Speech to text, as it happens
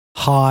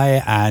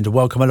Hi, and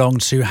welcome along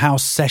to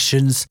House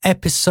Sessions,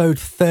 episode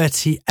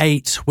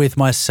 38 with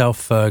myself,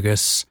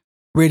 Fergus.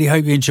 Really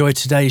hope you enjoyed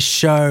today's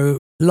show,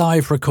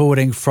 live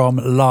recording from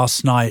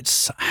last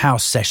night's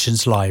House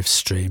Sessions live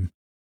stream.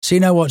 So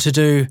you know what to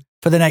do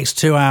for the next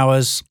 2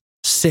 hours.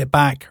 Sit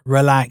back,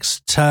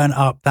 relax, turn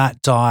up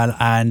that dial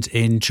and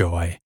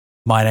enjoy.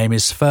 My name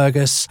is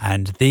Fergus,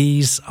 and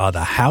these are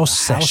the House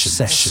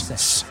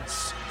Sessions.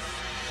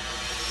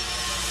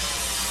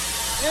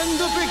 In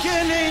the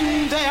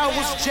beginning, there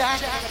was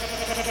Jack.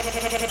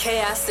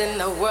 Chaos in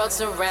the world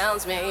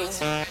surrounds me.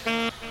 For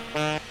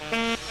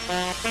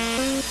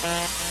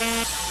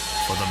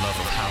the love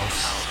of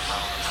house,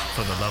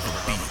 for the love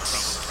of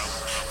beats,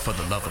 for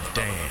the love of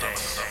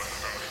dance.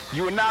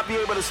 You will not be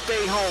able to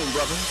stay home,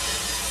 brother.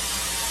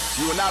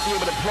 You will not be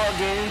able to plug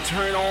in,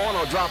 turn on,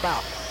 or drop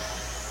out.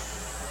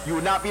 You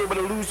will not be able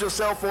to lose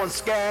yourself on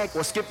Skag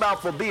or skip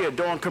out for beer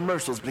during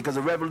commercials because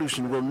the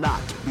revolution will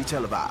not be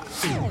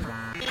televised.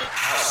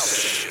 House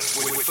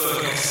Sessions with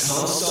Fergus.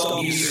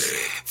 Non-stop music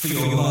for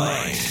your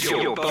mind,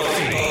 your body,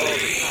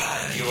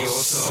 and your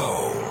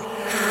soul.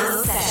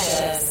 House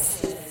Sessions.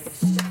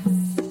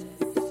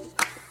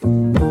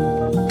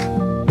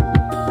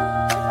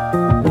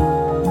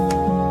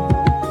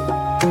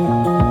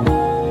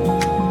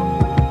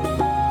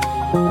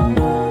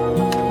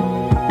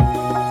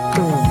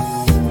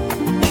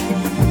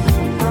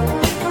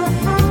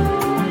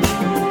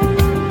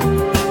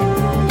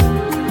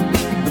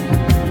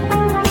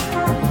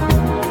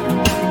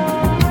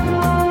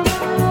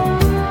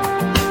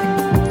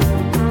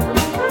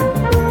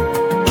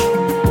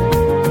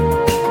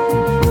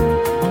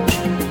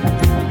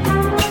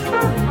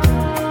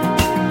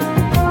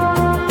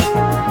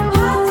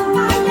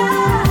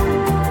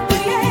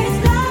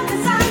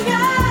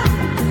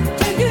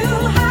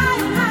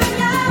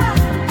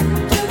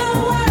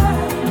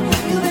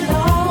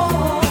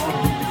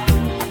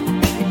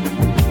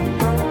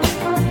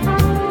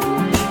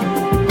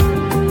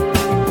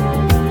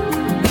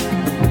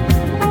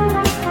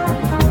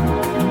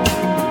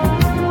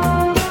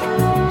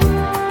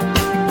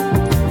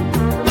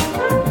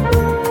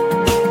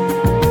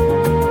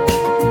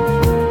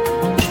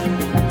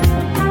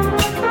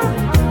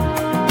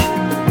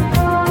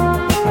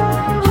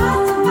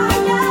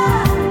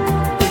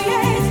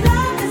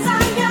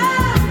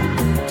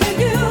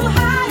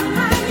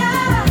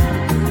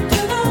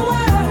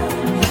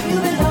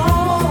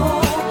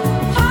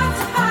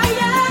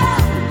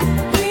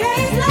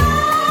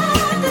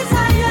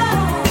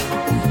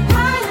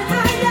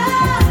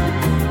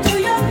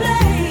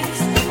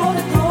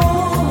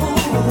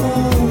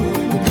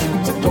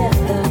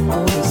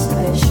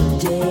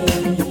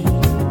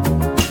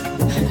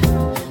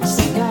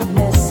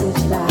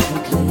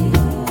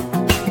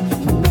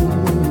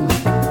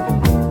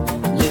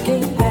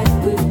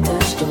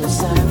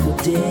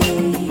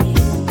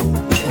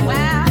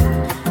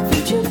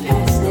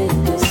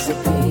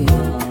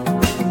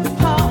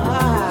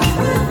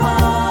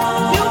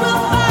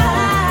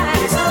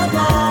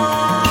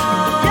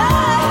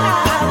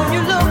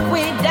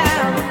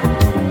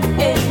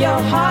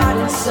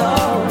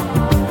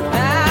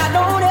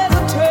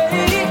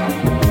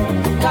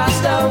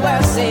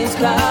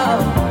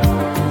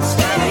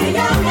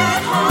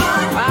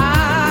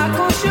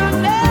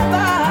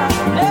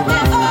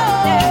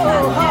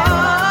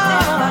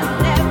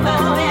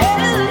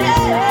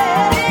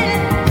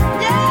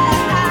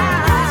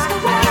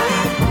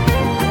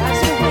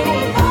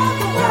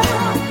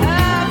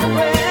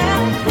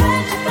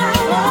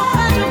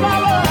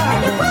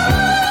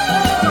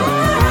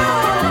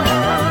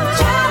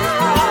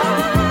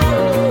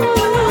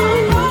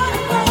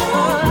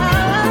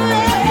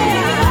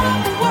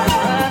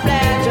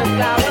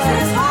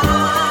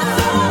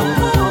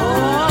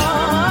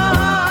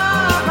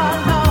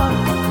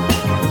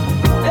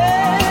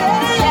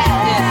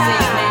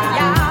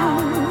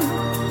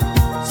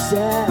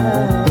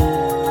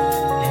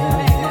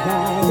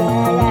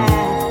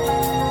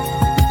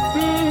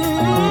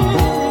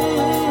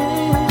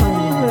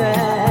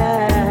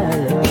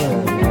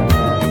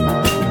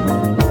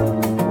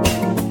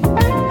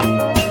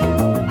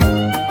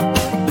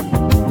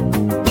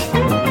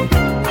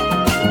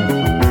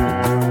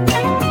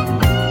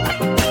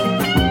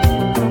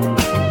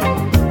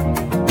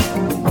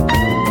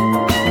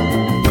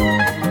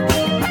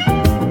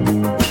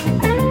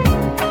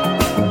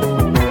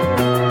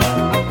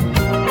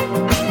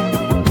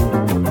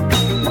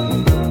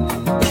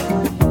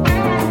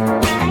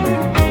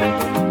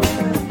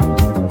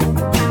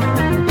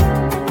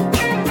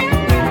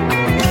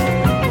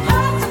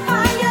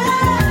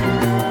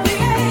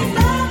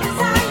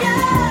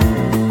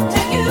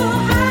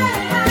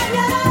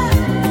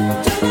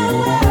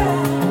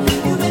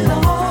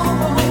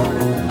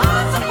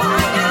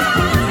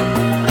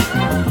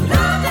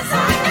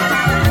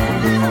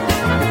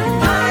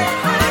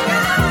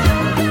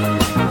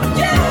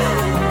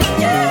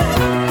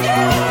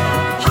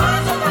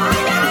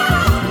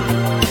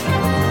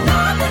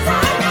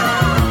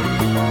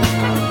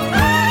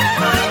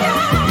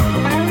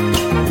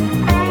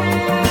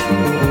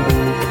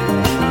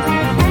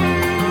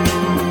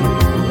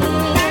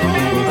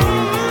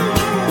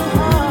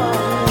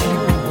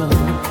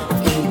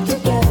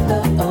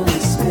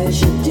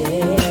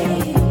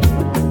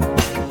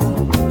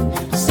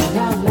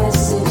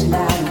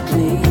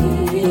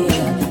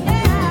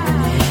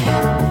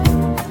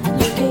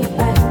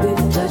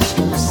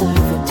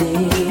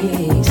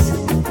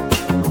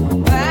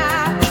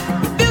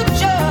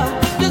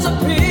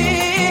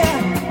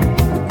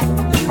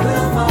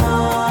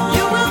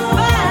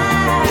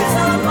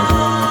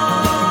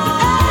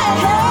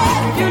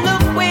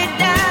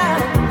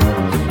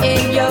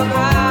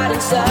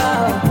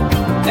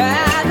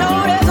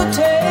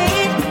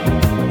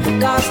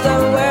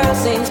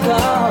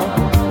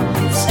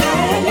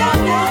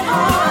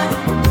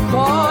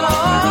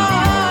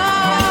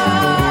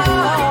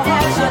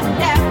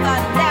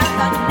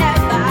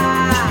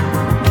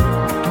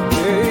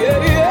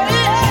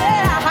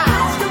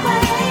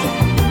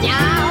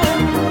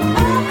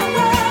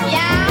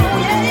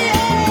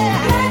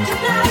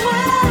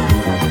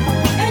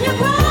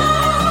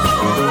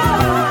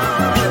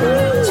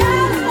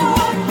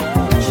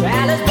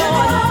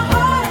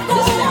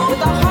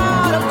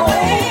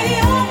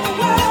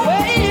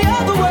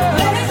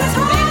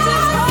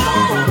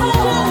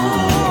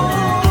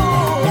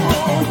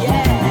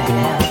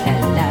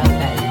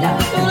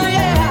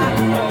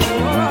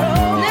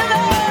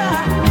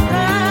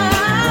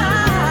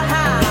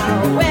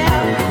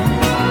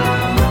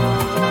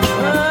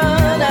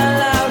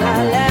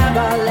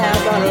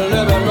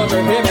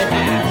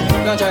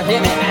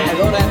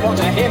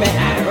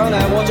 girl,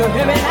 I want you to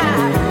hear me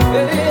now.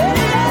 Yeah.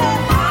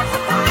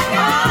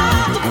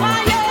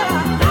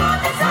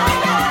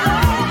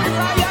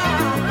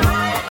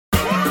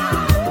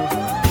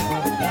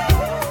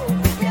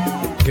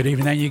 Good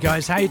evening then, you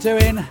guys. How you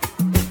doing?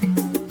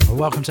 Well,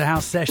 welcome to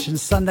House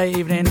Sessions Sunday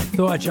evening.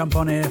 Thought I'd jump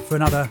on here for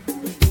another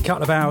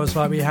couple of hours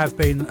like we have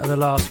been the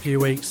last few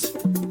weeks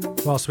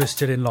whilst we're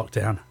still in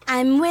lockdown.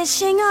 I'm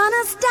wishing on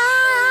a star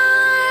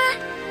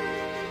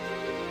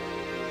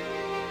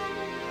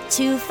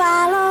to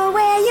follow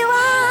where you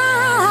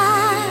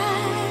are.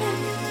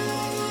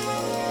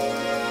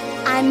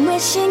 I'm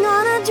wishing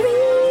on a dream.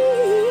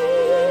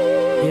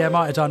 Yeah,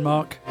 might have done,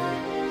 Mark.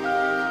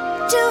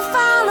 To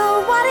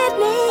follow what it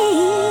means.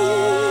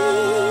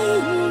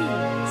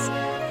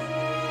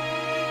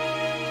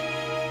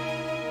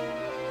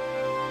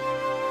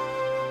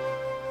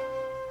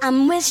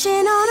 I'm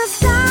wishing on a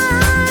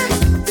star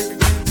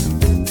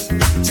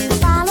to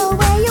follow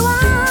where you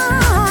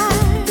are.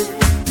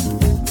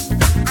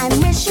 I'm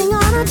wishing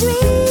on a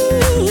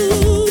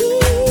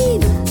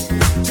dream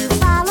to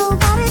follow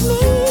what it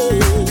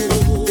means.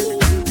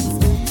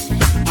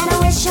 And I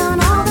wish on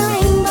all the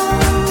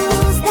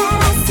rainbows that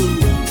I see.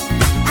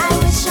 I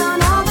wish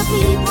on all the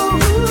people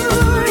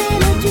who are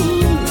in a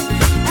dream.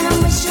 And I'm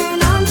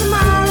wishing on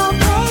tomorrow,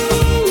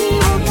 playing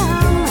will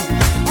come.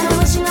 And I'm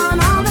wishing on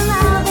all the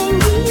loving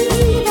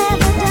we've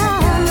ever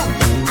done.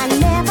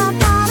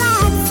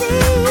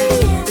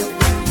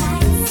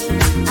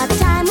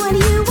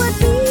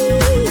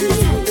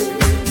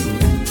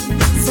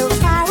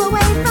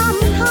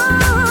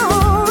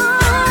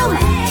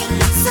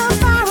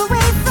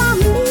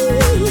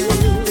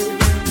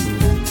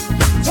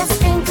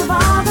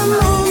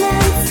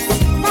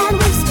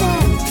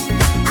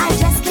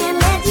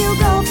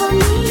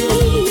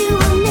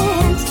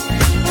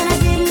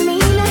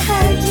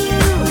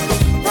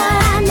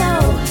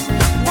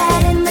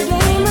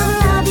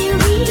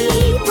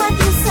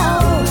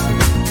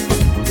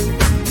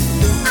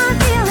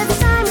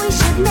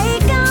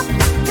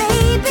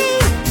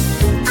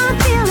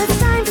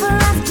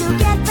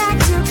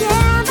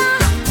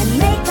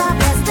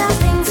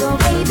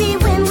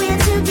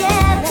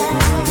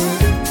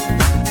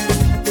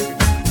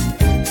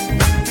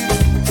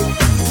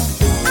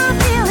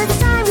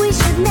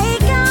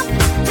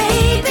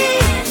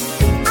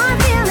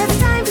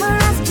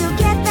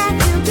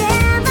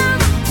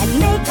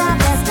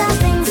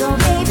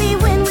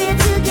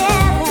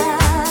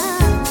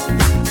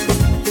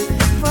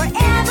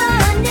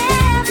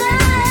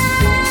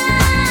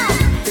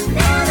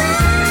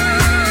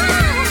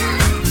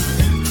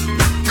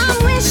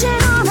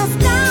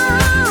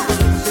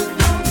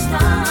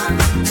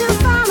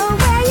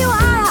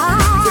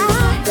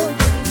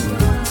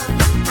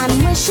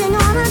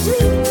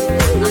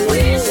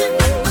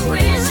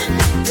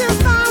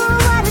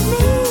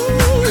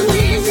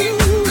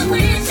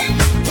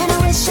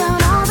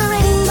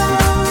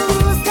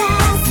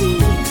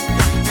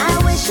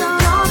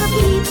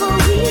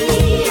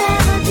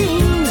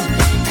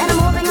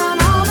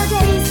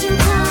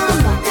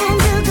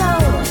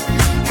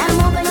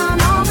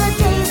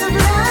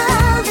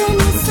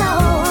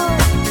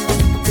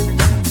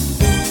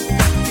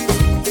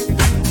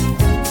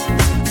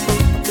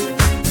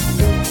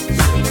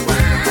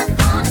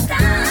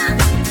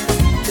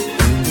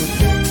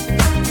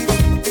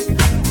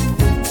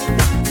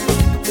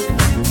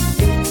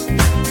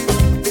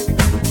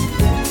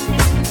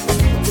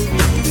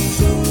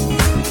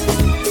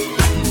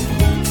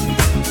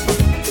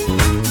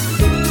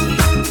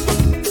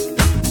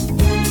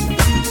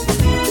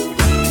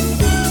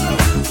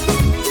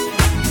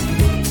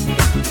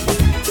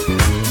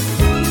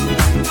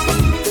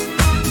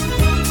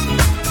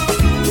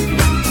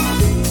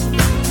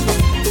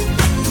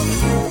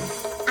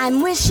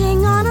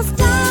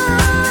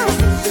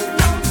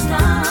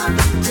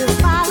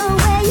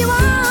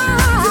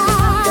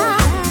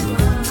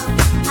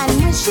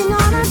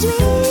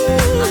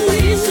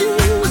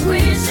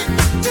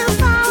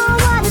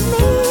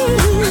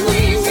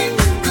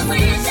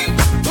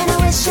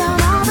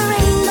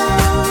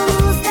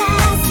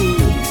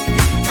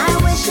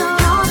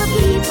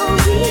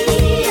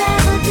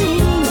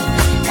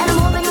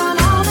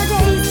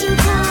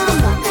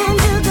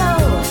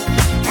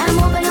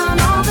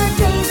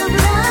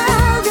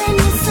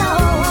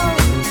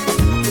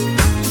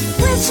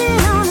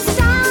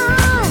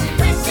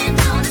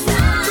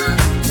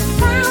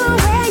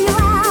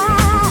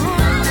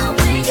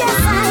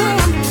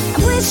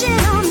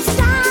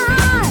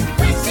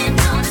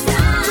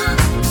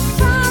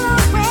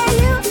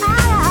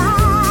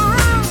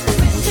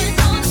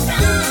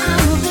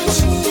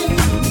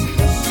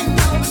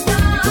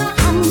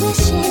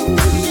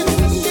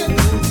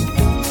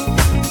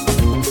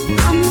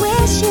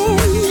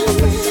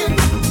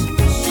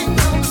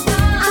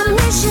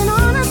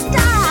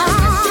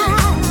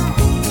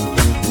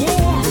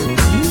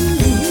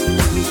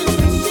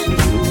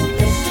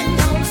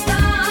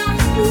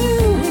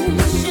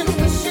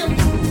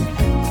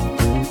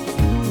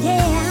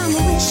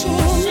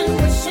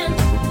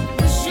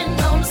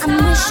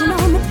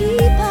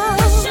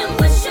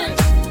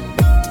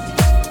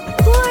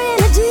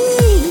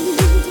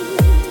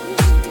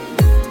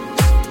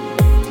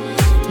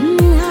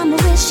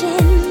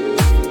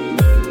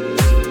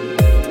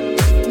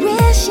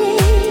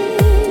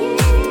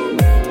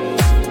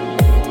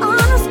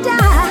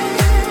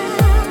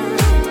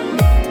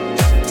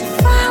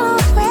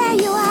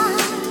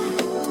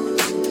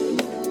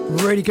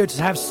 Really good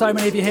to have so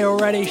many of you here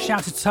already.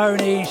 Shout to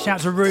Tony, shout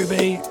to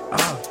Ruby.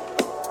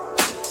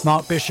 Oh.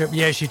 Mark Bishop,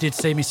 yes, you did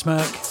see me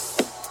smirk.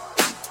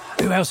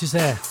 Who else is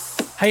there?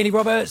 Hayley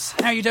Roberts,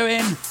 how you doing?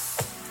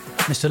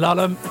 Mr.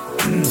 Lullum.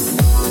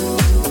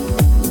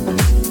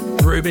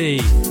 Ruby.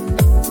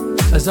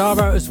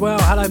 Azaro as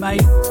well, hello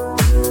mate.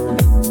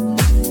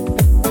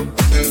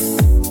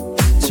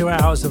 2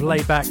 hours of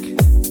laid back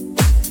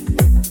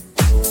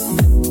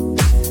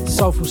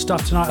soulful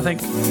stuff tonight, I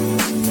think.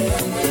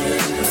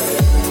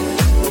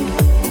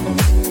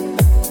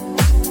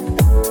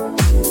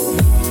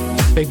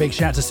 Big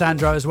shout to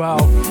Sandro as well.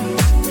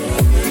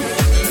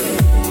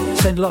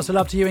 Send lots of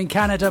love to you in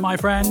Canada, my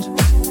friend.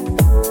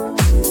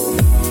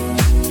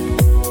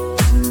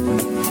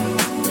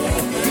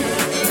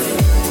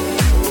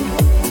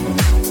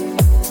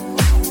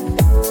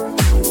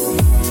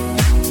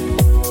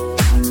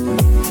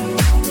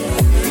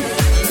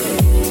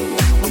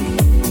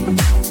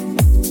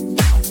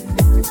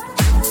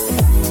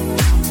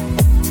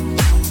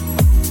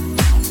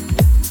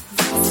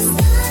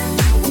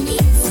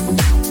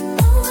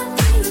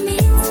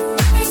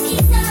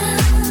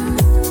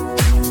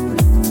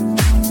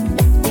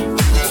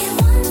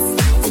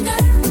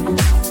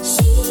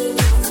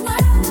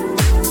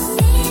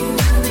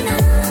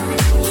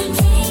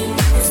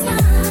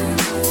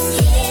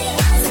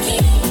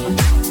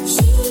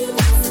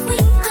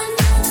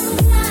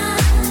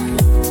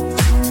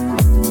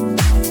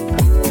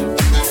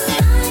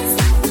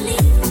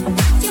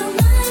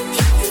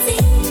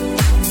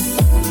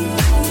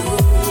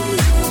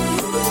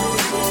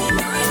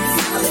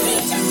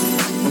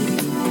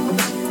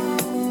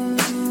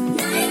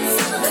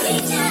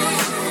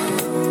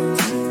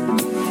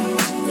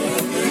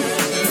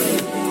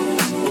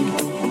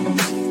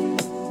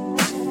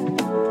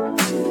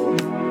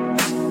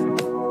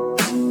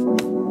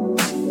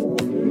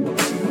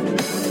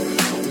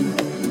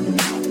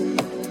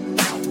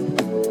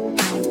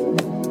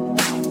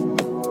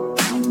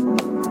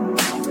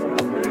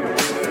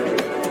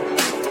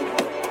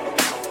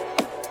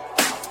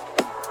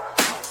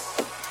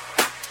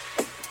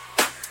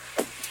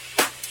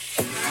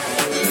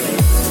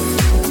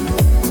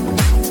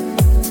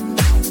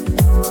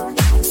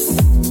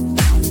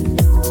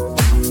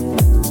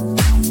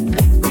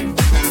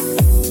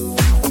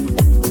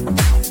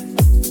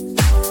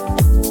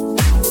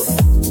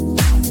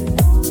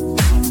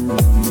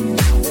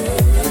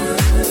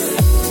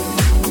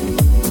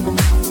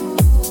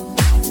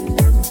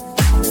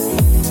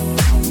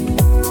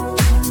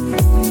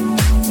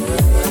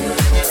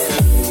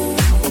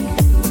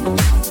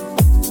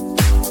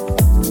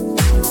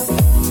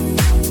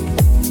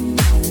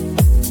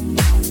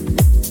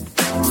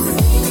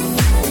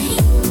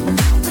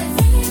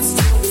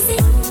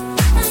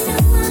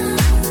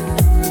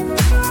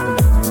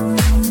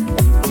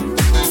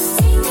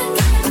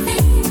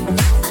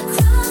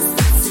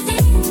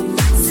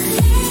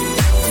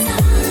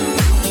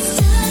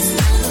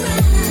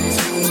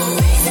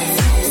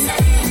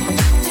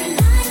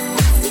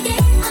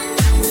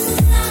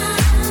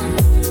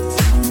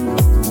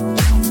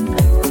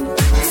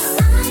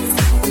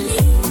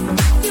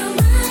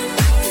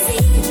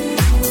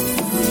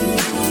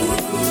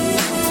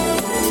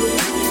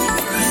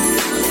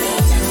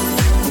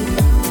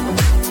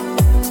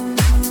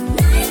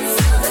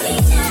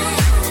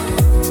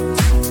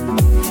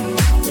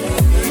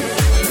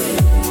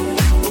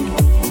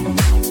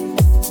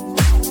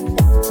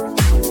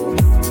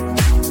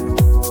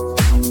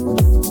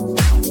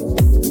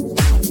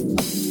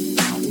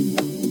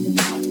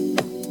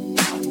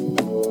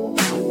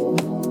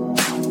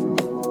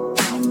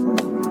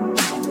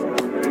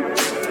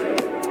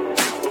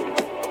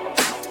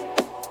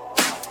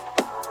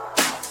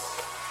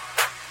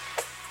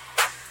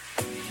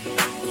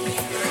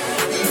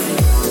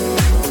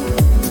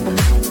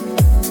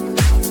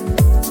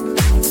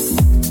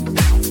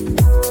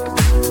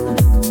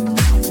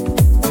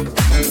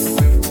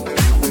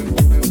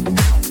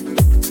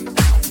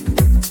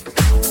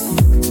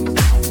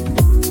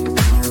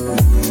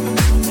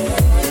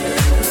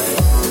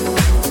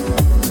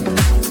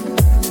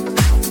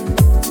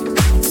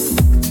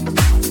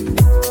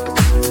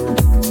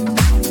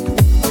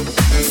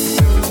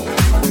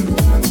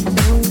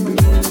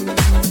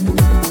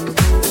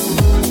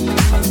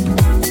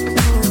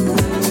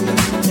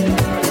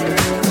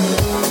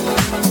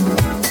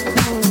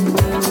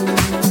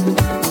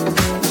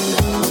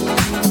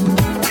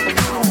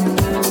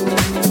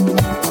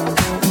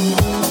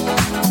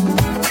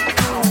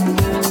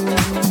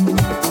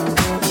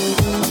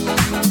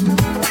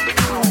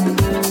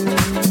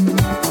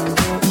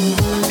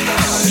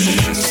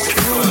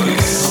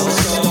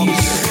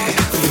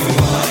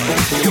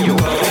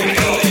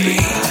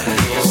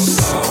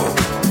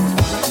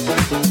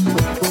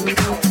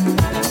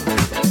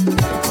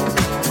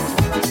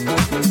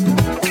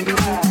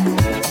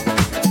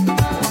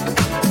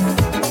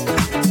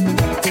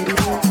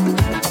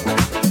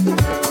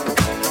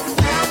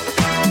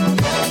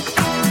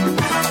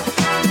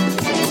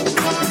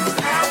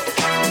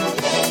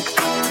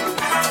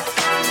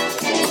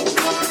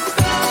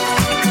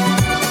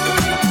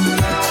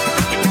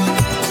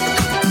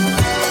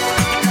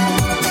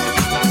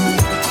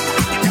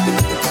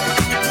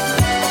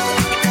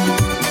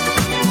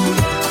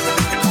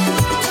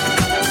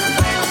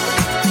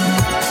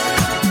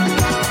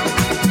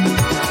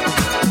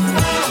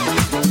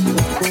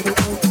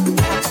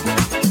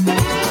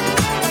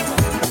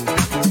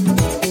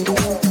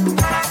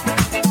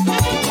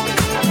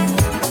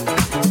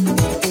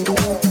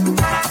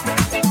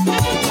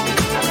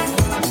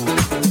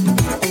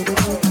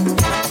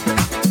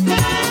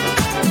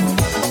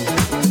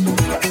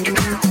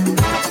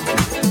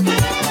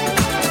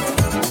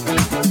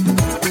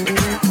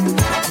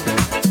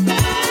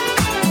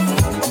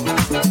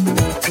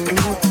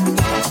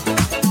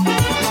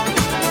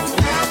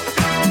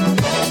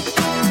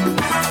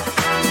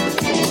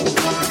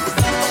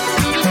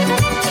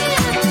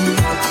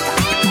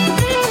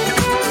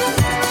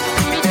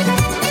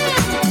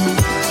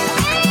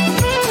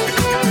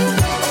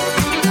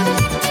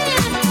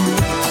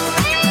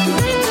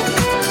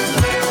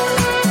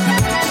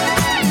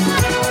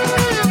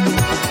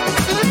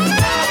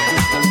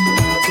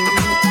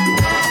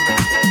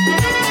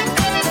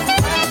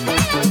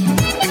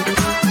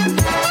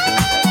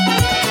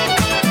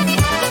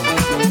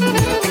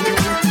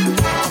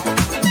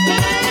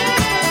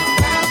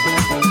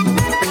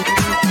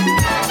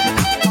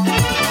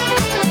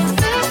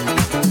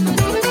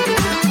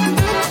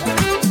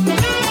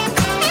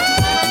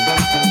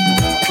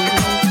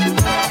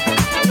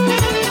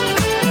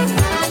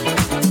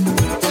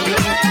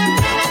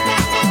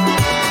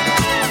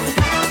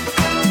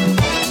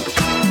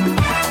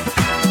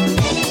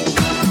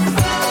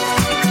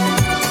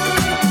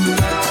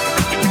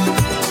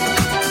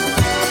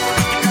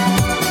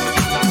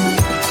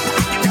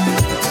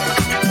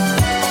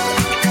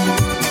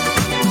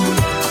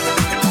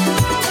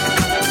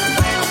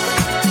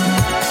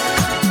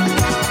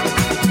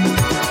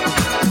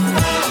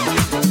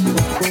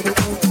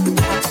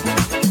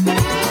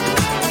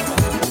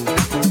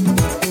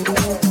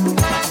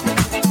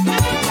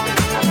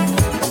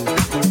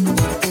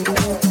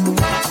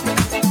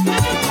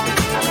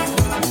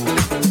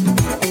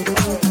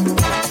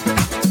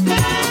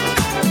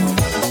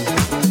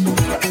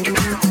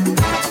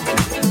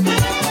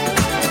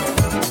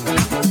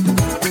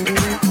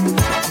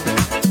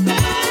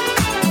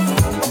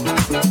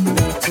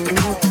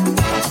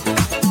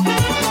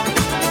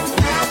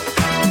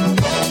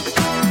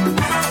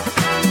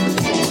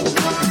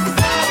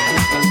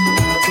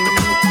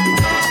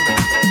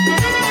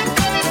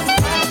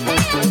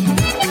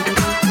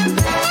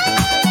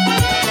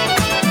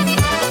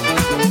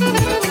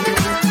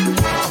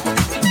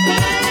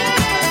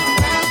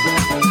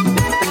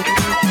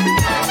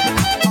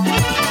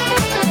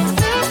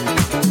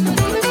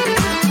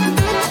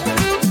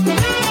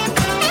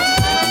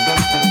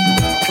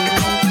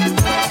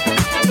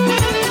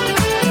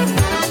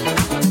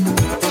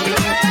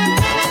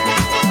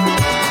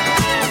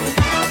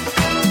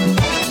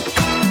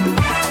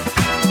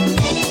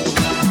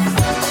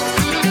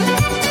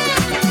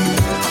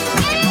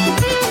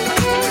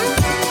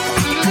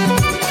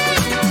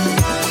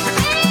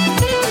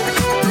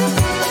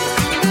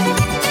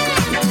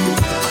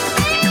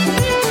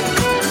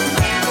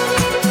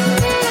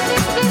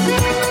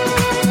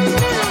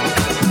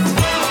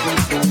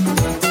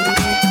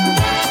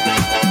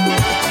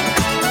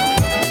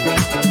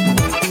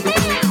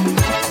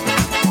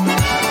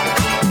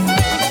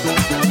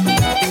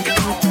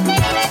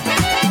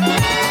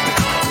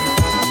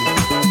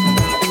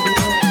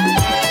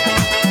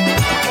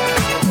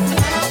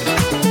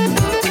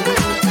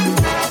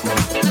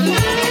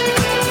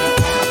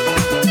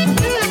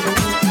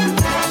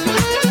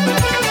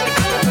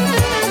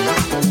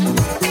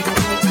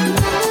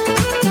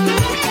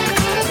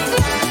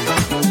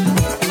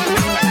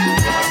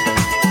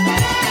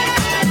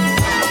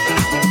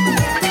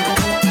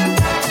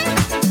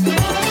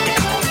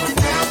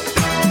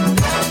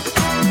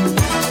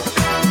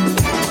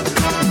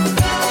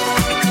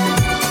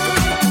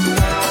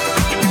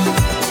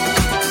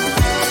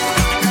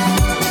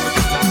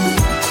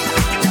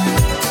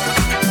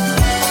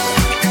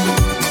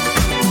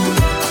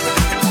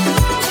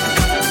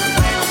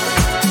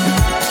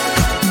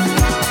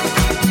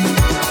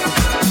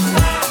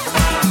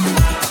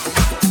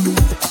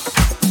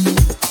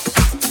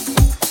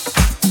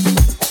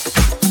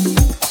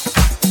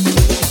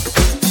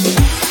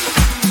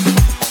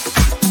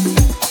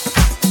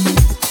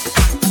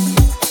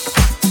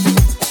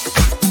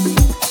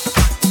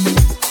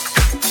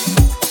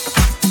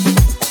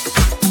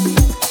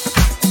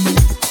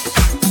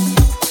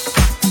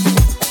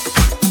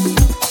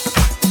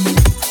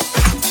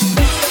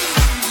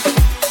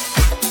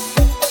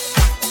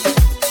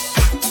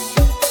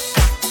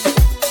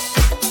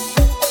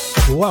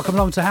 Welcome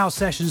along to House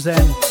Sessions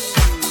then.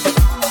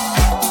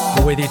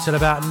 We're with you till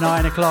about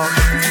 9 o'clock.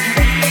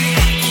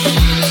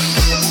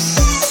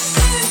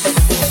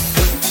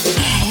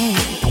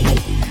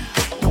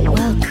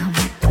 Welcome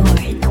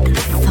aboard the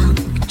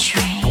funk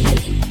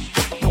train.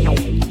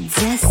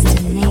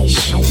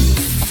 Destination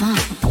funk.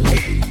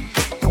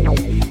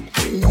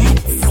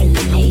 Let's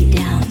lay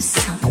down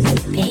some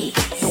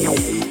bass.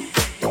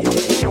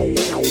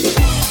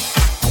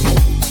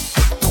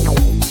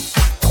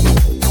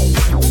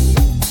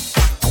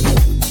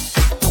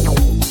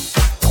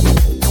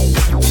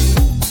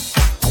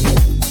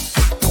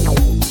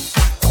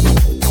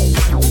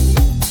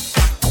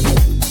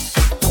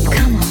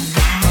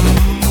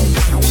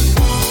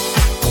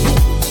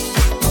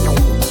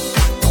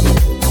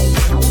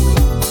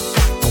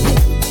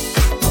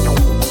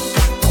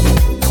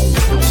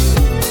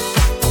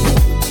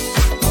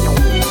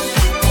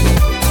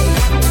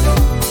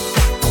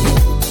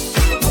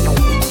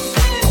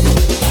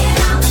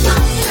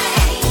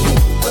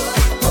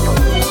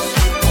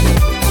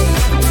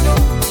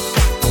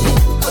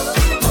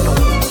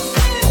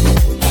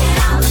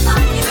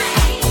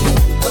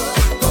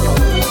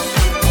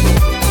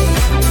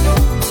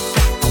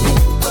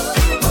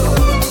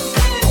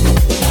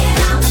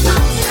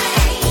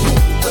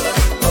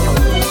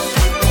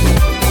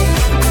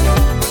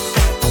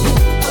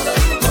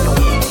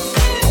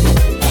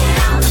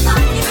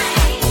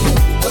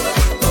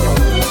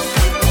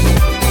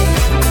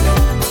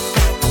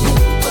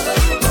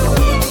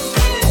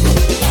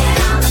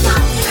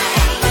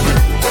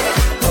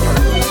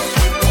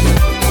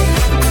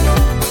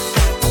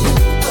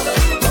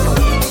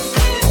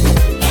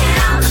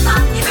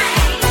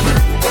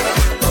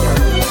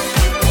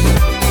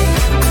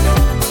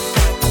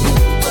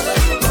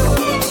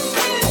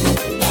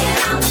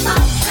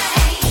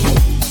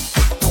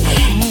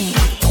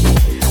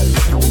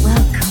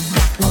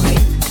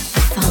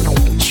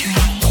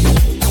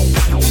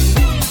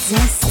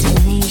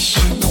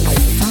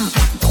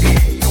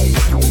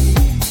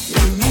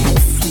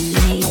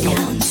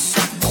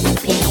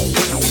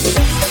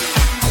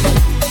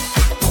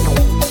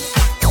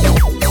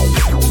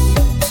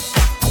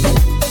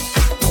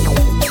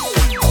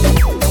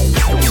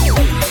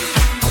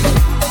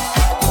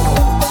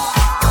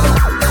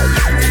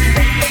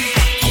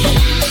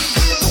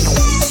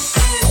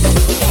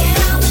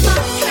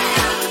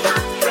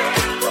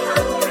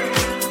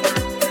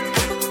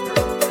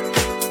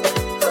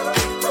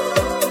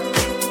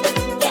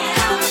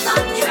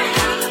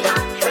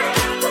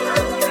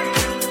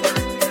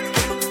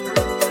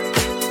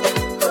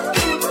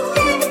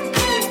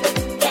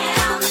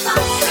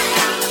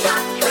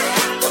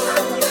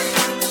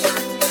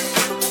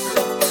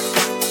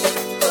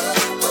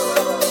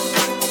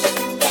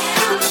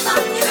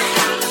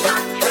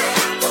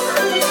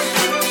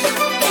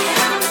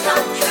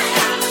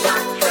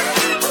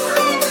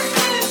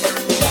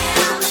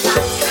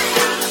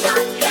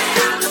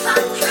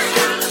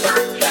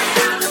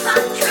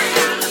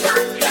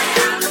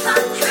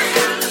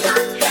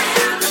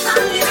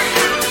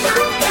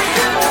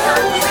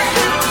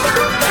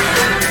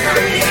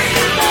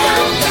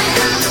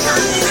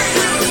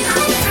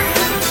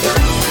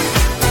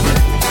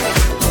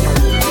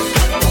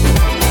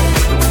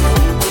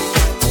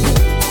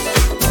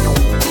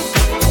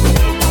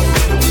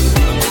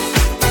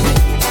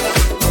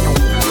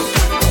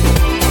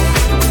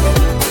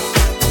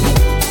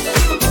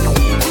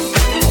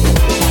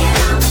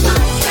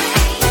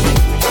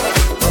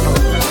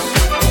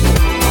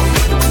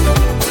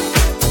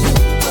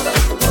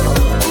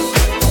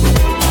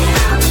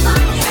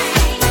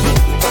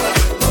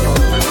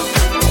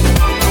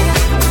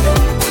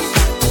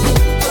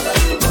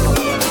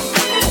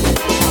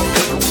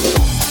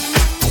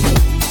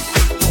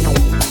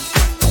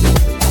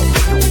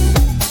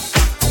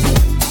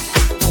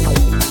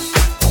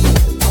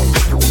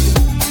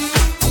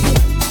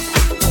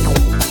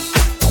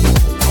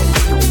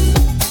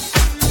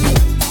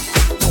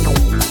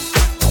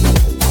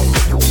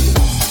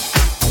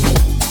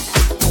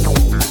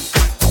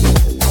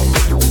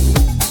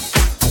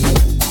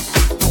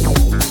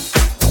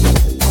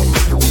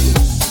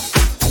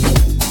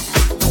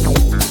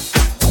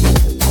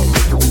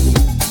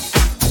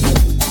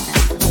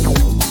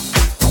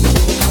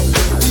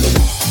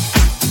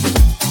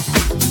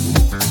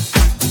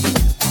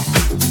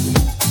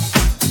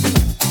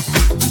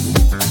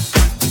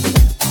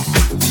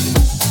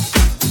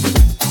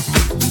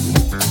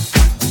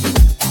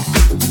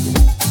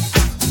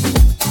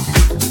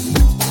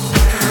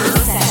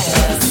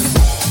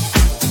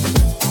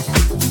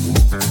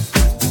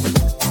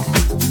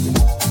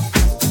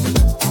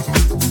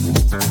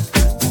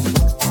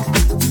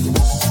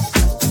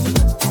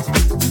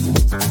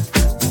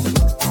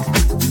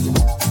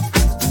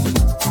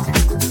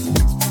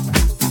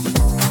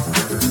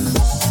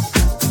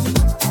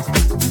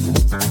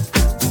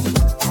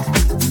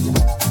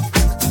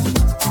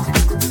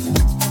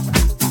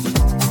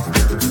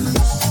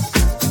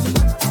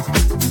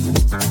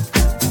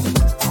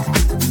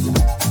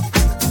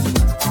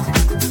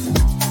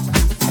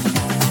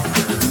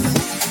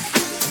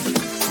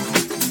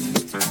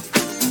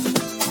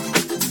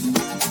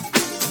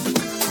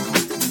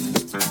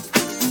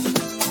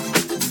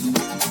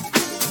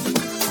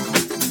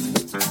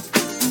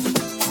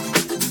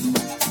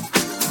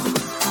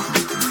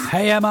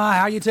 Hey Emma,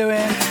 how you doing?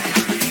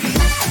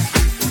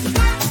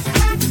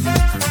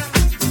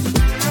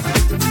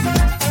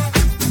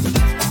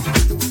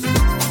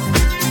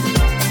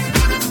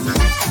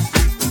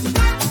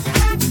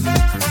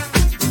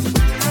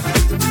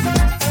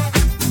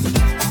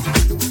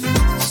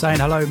 Saying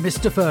hello,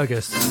 Mr.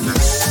 Fergus.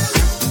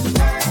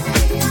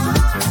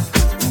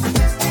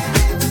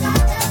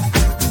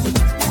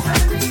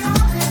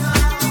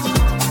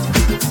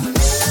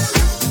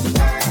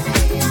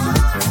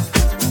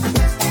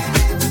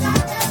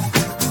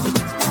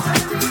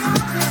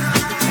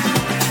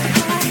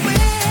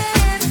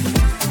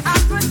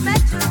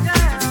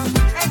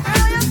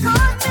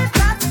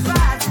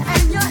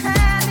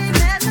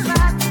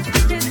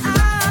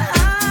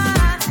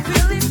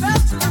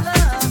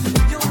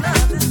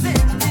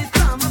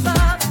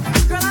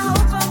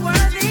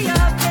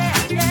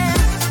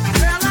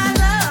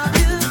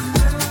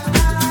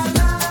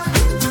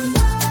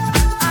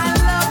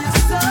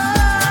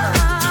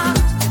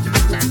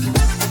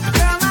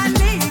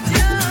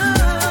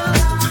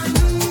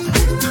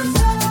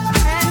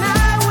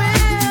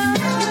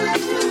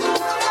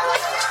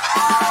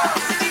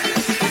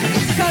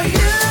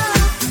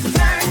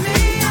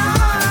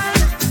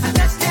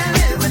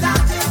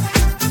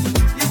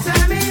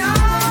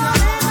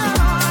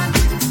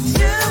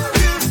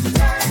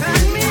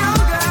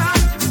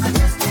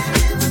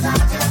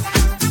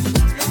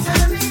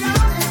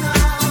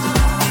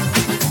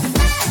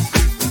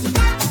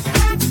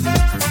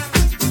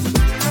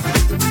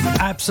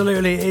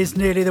 Absolutely, it is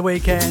nearly the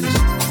weekend.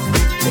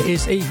 It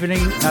is evening.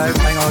 No,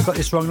 hang on, I got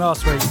this wrong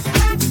last week.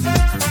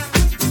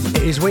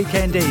 It is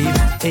weekend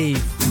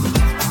eve.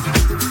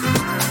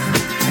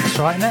 That's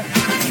right, isn't it?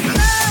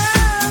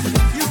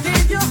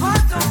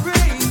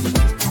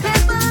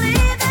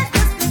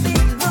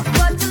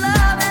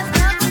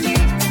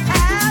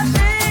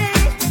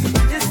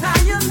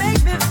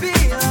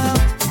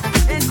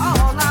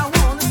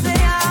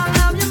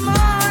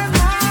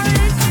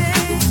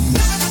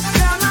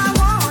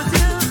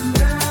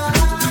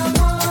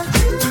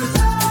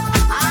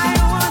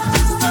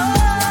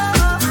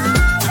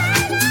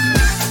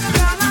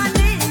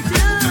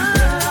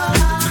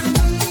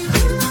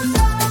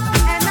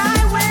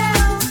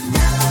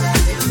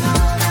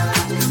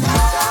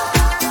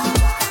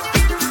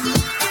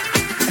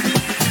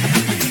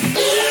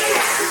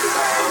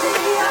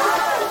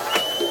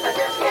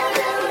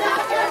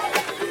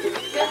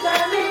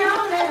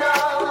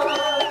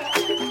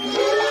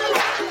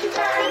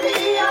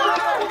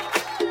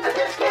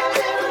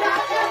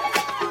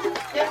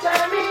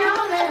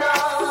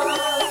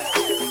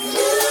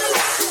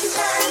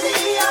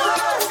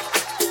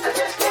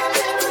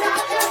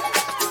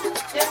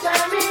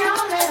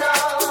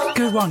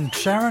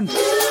 Sharon.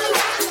 Shout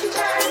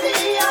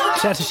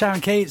out to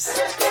Sharon Keats.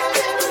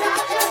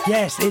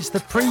 Yes, it's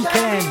the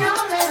pre-can.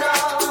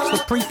 It's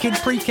the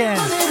pre-can.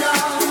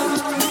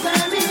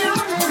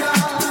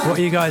 What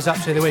are you guys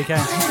up to the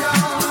weekend?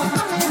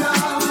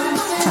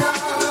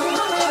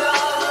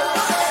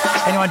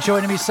 Anyone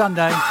joining me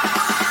Sunday?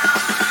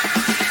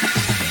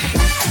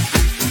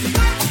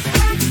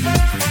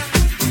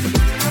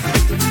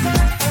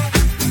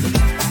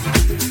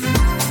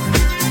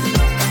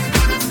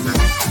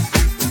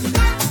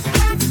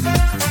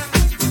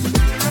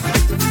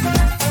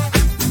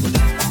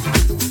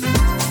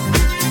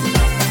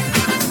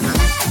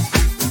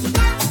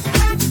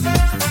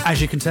 As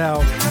you can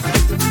tell,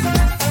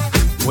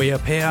 we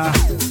appear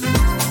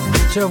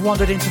to have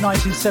wandered into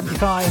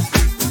 1975.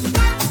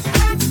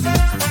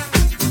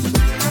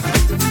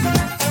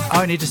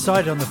 I only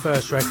decided on the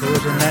first record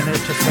and then it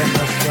just went,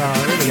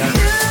 here we go.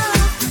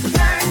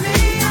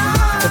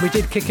 But we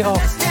did kick it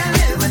off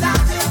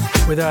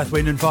with Earth,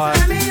 Wind and Fire.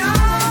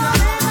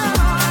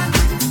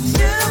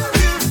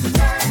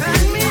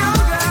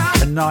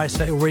 A nice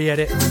little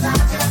re-edit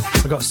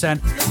I got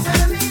sent.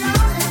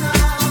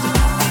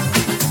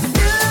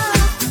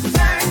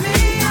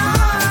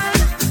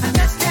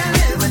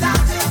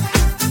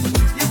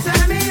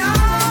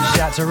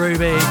 To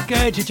Ruby,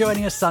 good, you're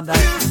joining us Sunday.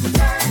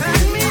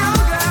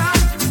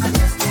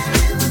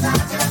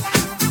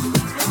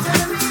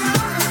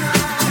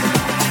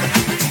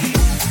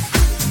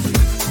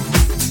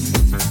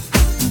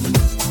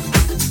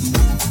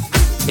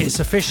 It's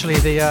officially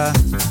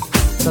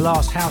the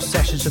last house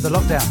sessions of the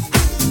lockdown.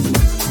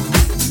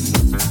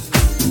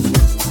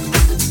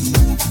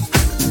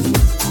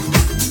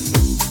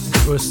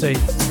 We'll see.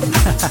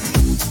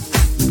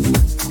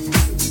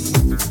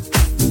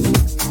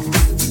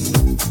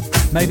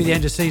 Maybe the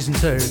end of season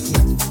 2.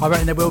 I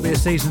reckon there will be a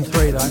season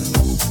 3 though.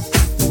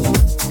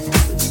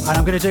 And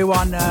I'm going to do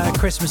one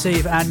Christmas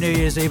Eve and New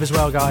Year's Eve as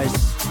well, guys.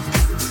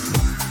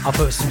 I'll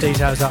put some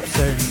details up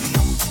soon.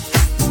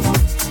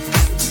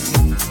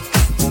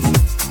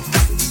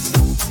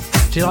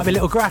 Do you like my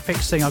little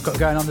graphics thing I've got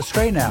going on the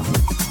screen now?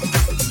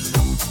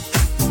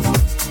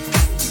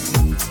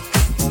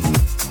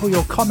 All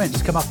your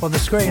comments come up on the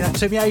screen. It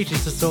took me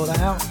ages to sort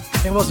that out.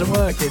 It wasn't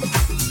working.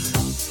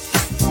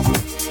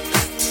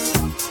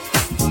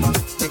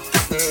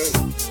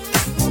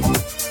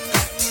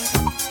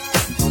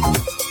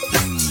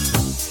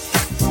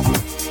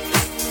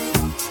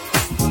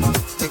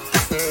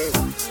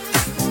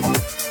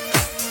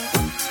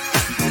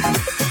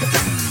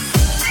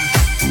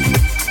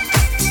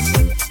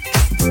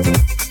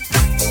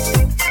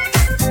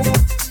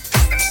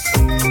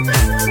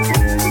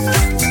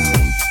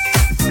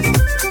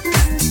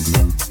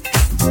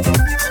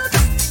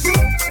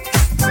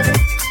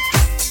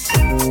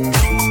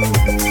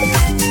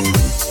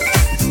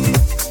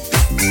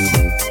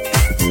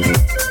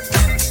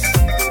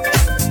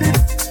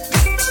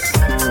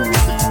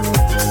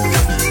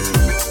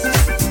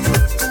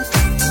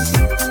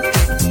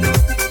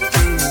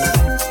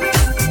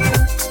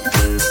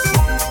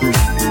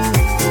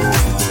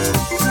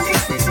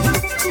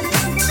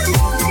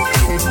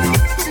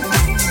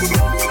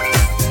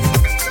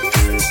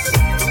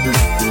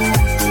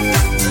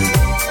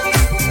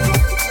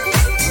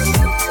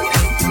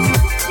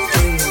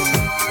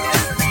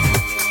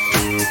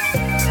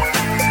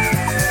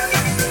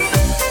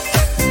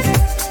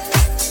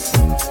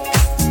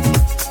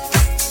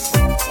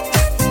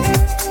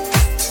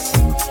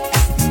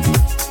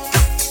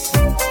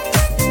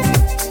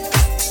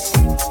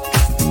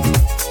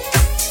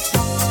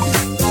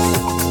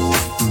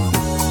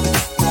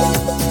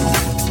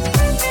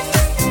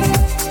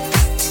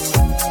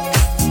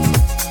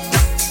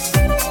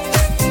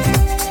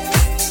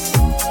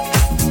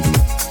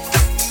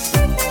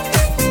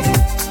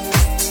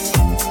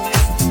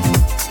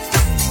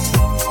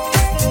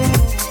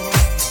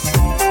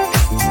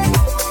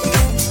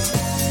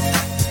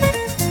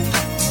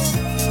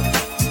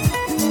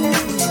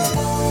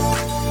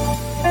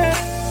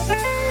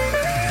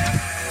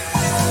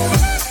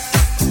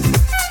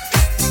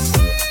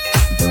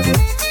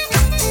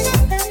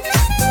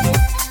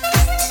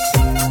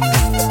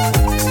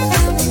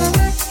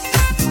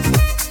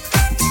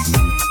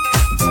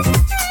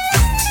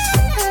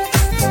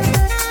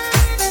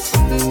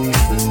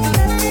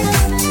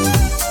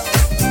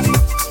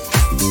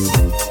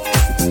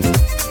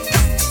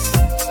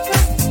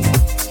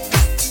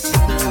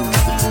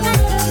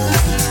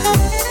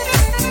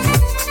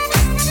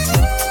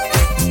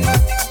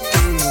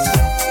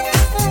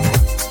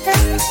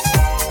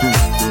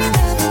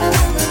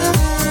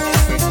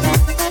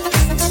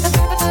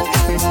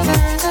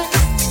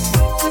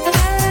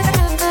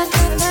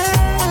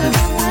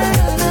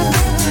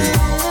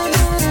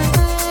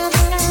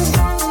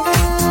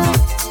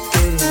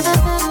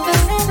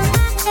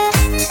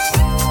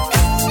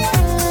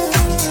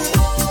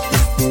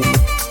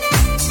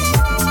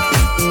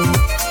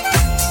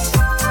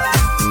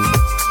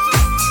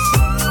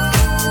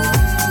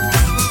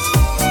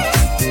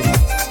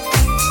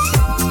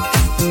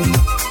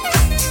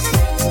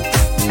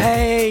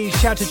 Hey,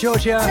 shout to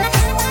Georgia.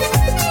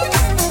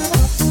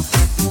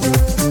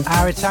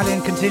 Our Italian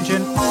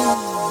contingent.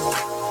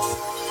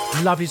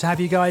 Lovely to have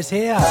you guys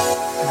here.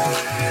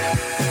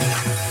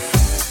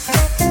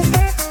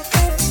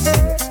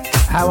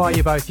 How are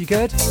you both? You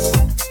good?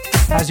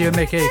 How's you and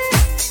Mickey?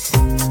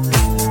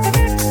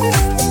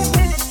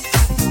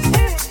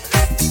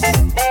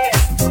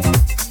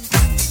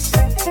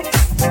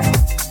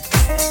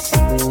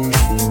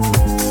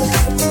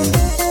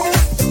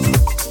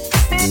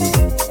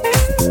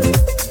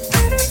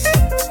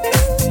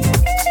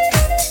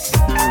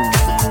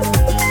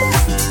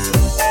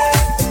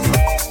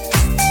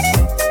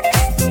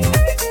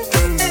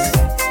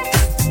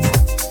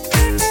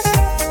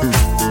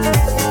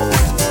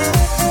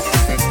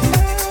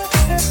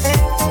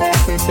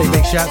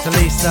 Shout to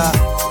Lisa.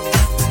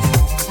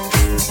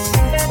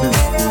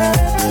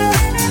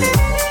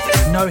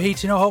 No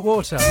heating or hot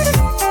water.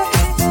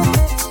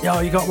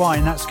 Oh, you got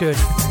wine, that's good.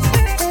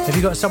 Have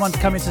you got someone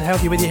coming to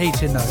help you with your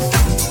heating though?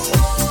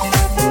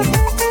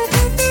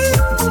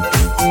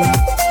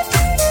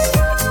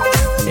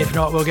 If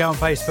not, we'll go on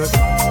Facebook.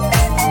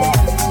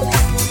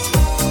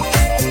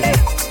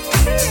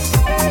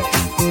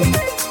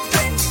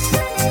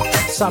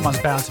 Someone's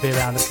bound to be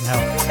around that can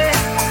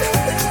help.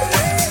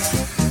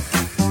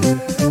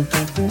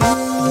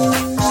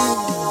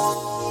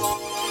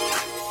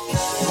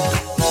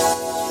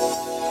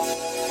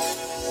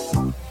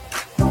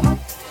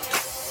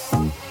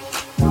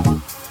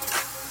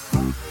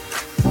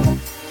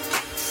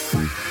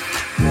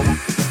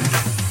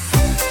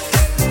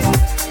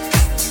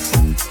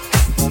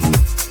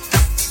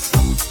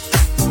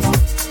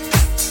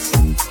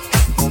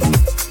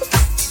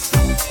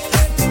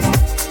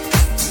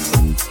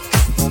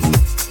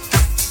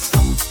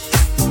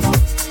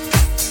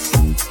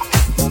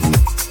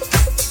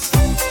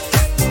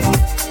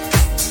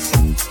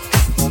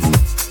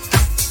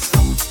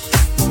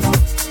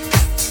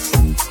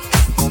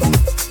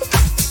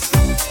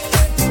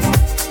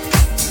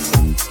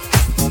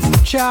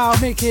 Ciao,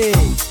 Mickey.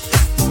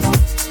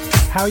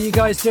 How are you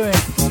guys doing?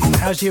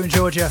 How's you in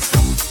Georgia?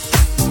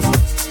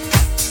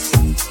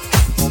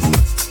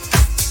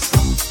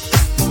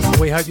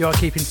 We hope you are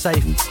keeping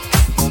safe.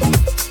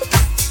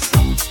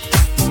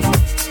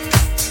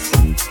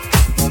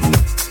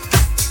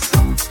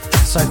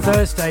 So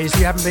Thursdays,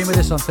 you haven't been with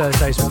us on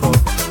Thursdays before.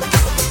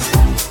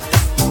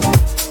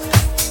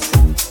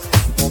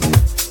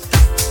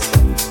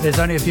 There's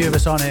only a few of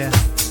us on here.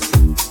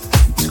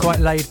 It's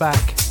quite laid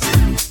back.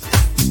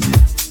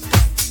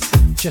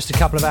 Just a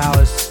couple of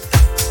hours.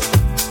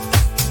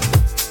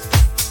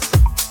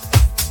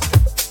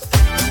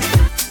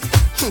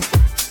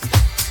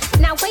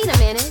 Now wait a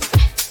minute.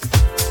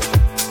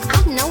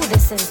 I know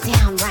this is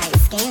downright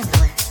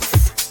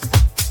scandalous.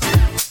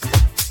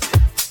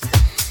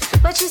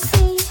 But you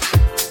see,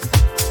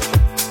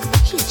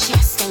 he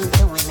just ain't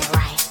doing it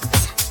right.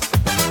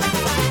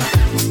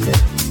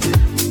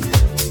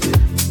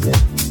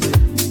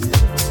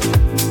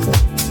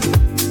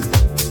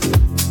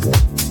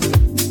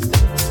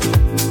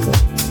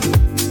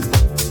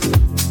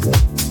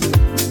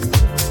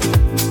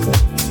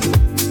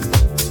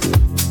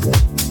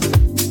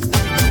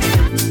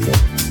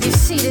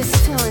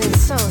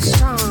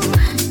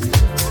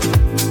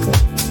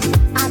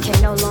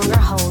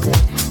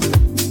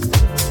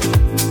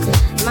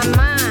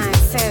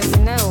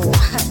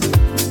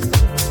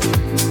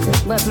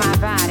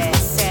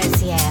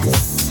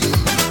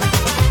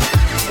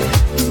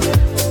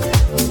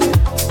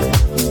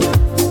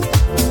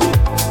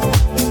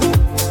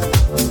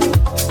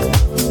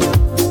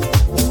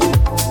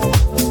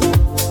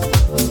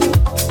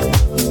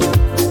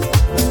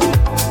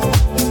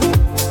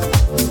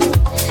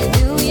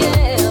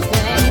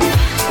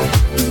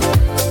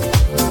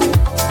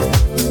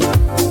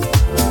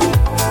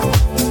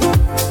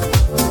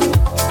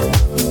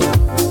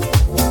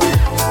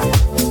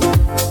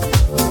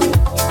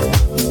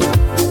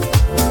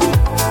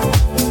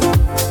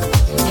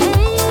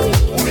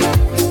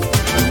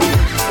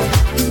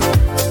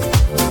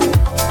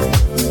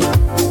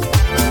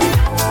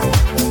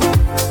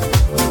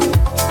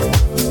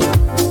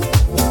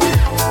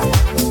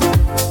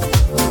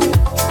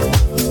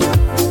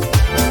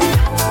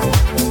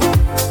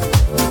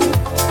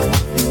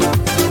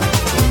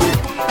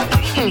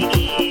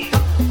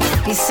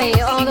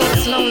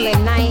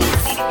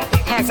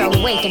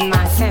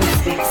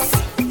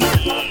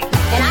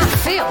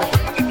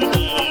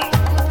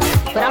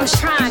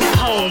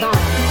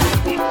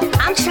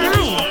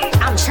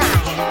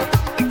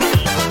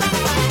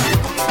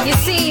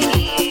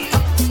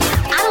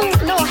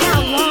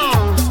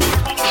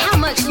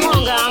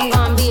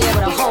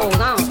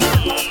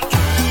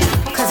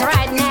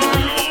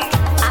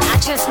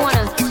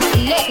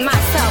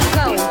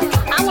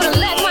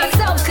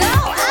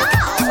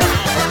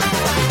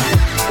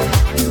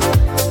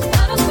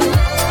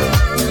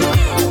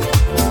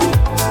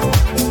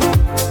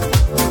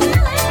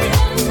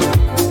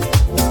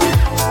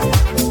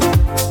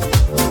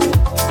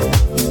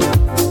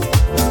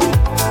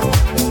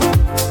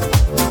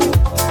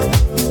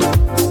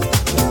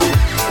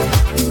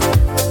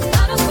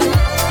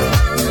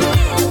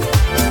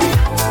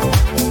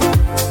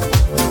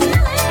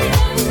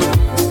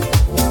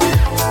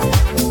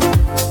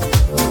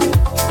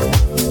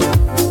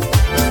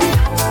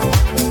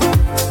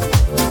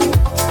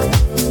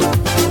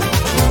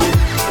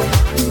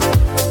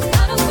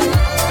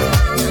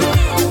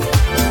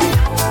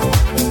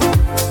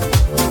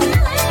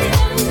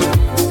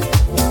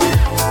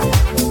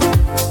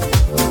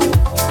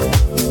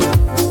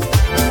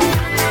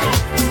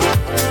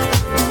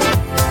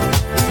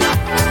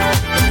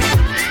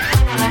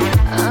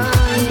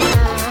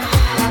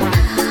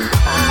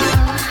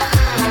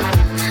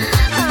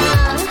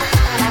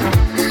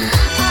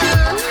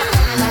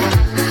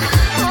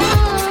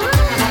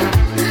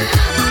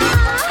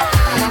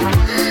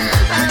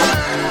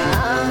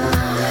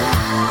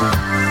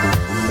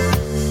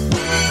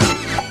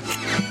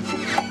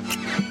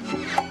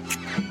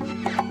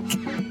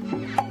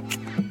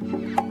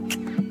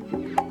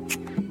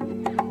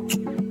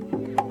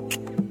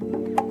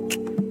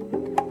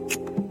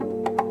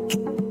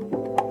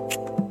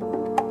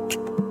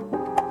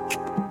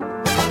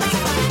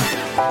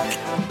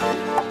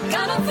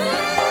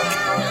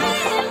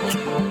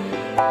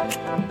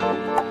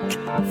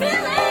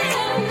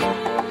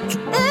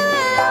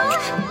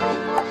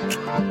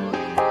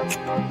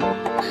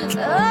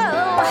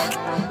 Oh,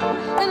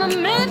 in the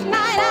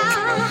midnight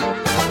hour.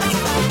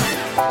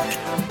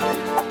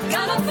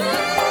 Got a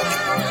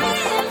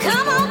feeling.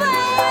 Come on,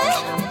 baby.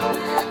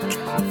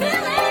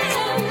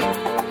 Feeling.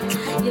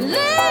 You're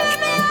leaving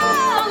me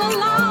all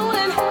alone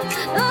and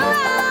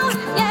around.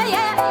 Yeah,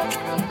 yeah.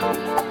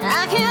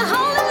 I can't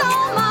hold it no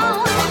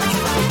more.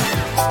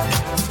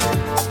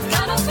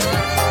 Got a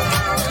feeling.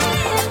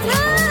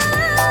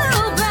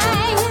 Ooh,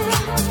 baby.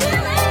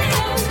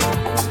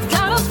 Feeling.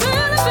 Got a feeling.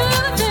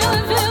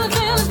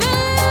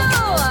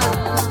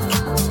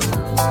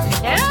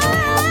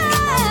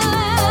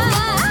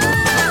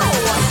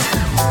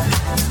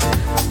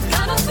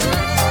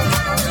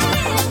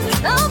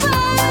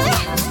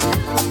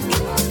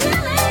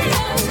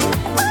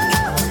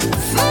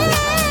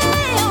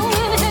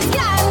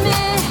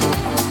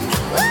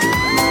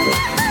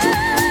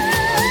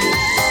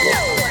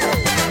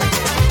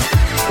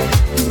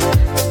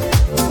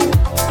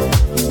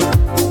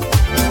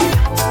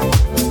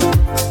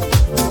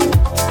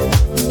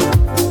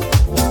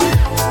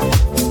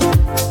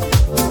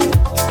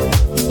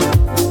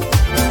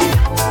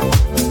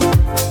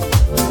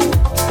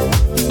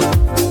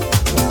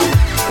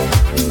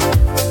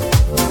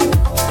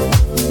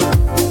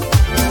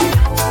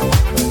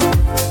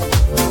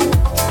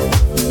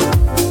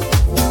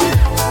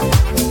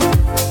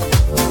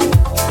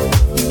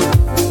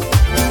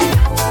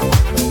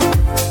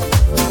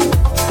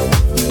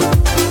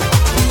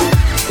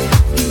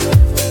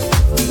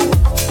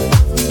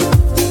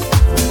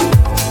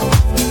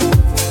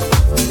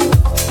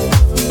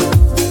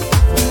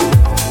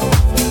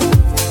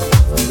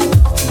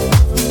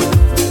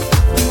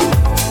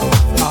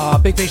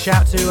 Big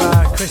shout to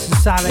Chris and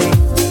Sally,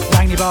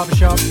 Langley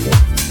Barbershop.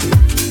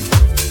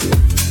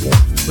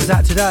 Was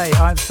that today?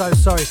 I'm so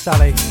sorry,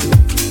 Sally.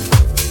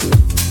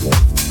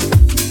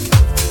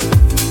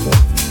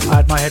 I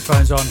had my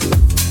headphones on.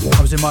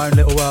 I was in my own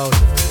little world.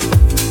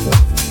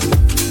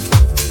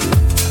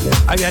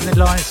 Hope you had a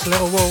nice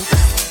little walk.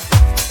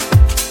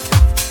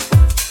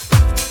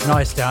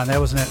 Nice down there,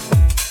 wasn't it?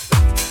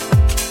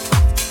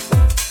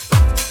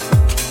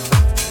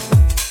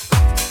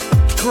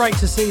 Great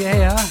to see you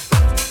here.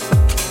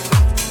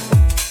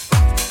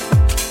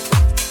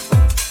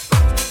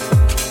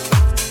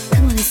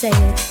 Say it.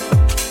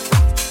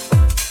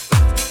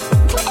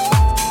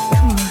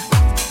 Come on.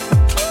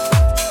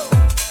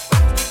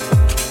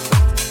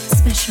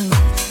 Special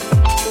love.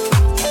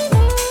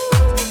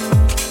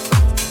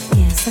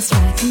 Yes, that's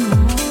right. Come on.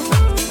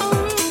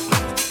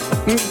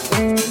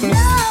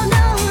 No,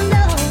 no,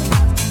 no.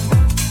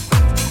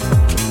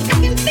 I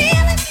can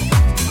feel it.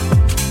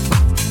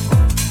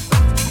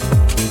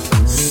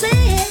 Say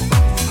it.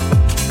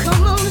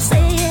 Come on and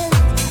say it.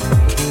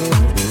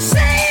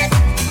 Say it.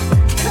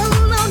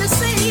 Come on and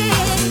say it.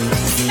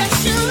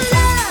 Special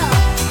love,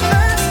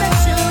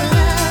 special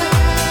love.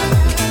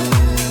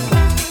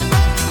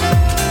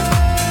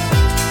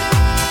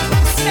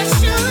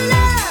 Special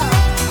love,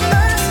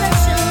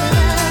 special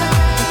love.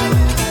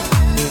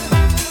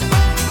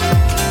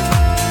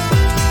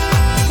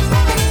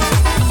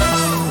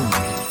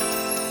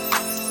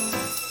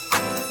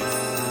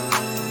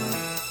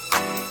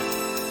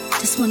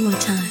 Just one more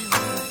time.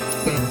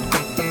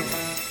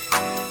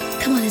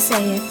 Come on and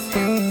say it.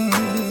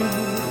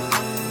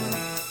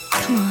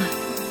 Come on.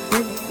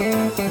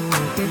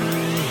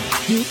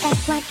 You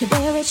act like you're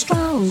very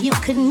strong. You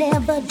could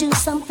never do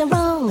something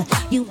wrong.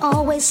 You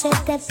always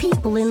said that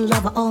people in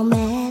love are all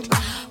mad,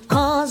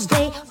 'cause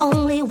they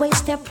only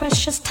waste their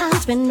precious time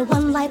spending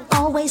one life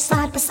always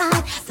side by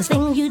side. The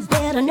thing you'd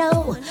better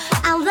know,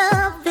 our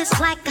love is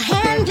like a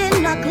hand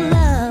in a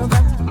glove.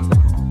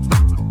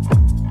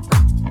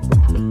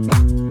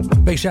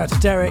 Big shout out to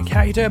Derek.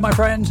 How you doing, my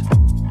friend?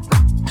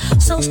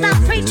 So stop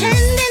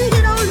pretending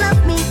you don't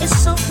love me. It's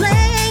so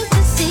plain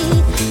to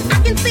see. I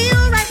can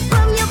feel right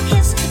from your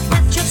kiss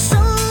that your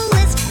soul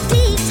is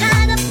deep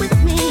tied up with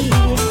me.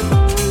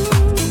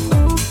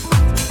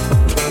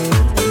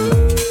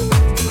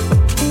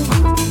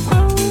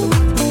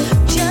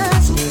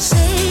 Just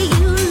say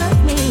you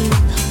love me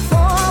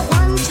for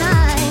one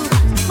time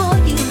before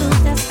you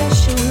lose that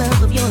special love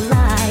of your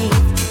life.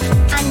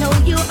 I know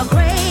you're a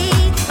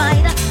great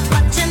fighter,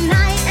 but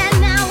tonight and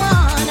now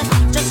on,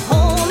 just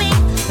hold me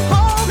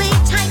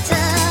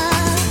tighter.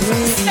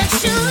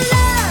 Special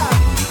love.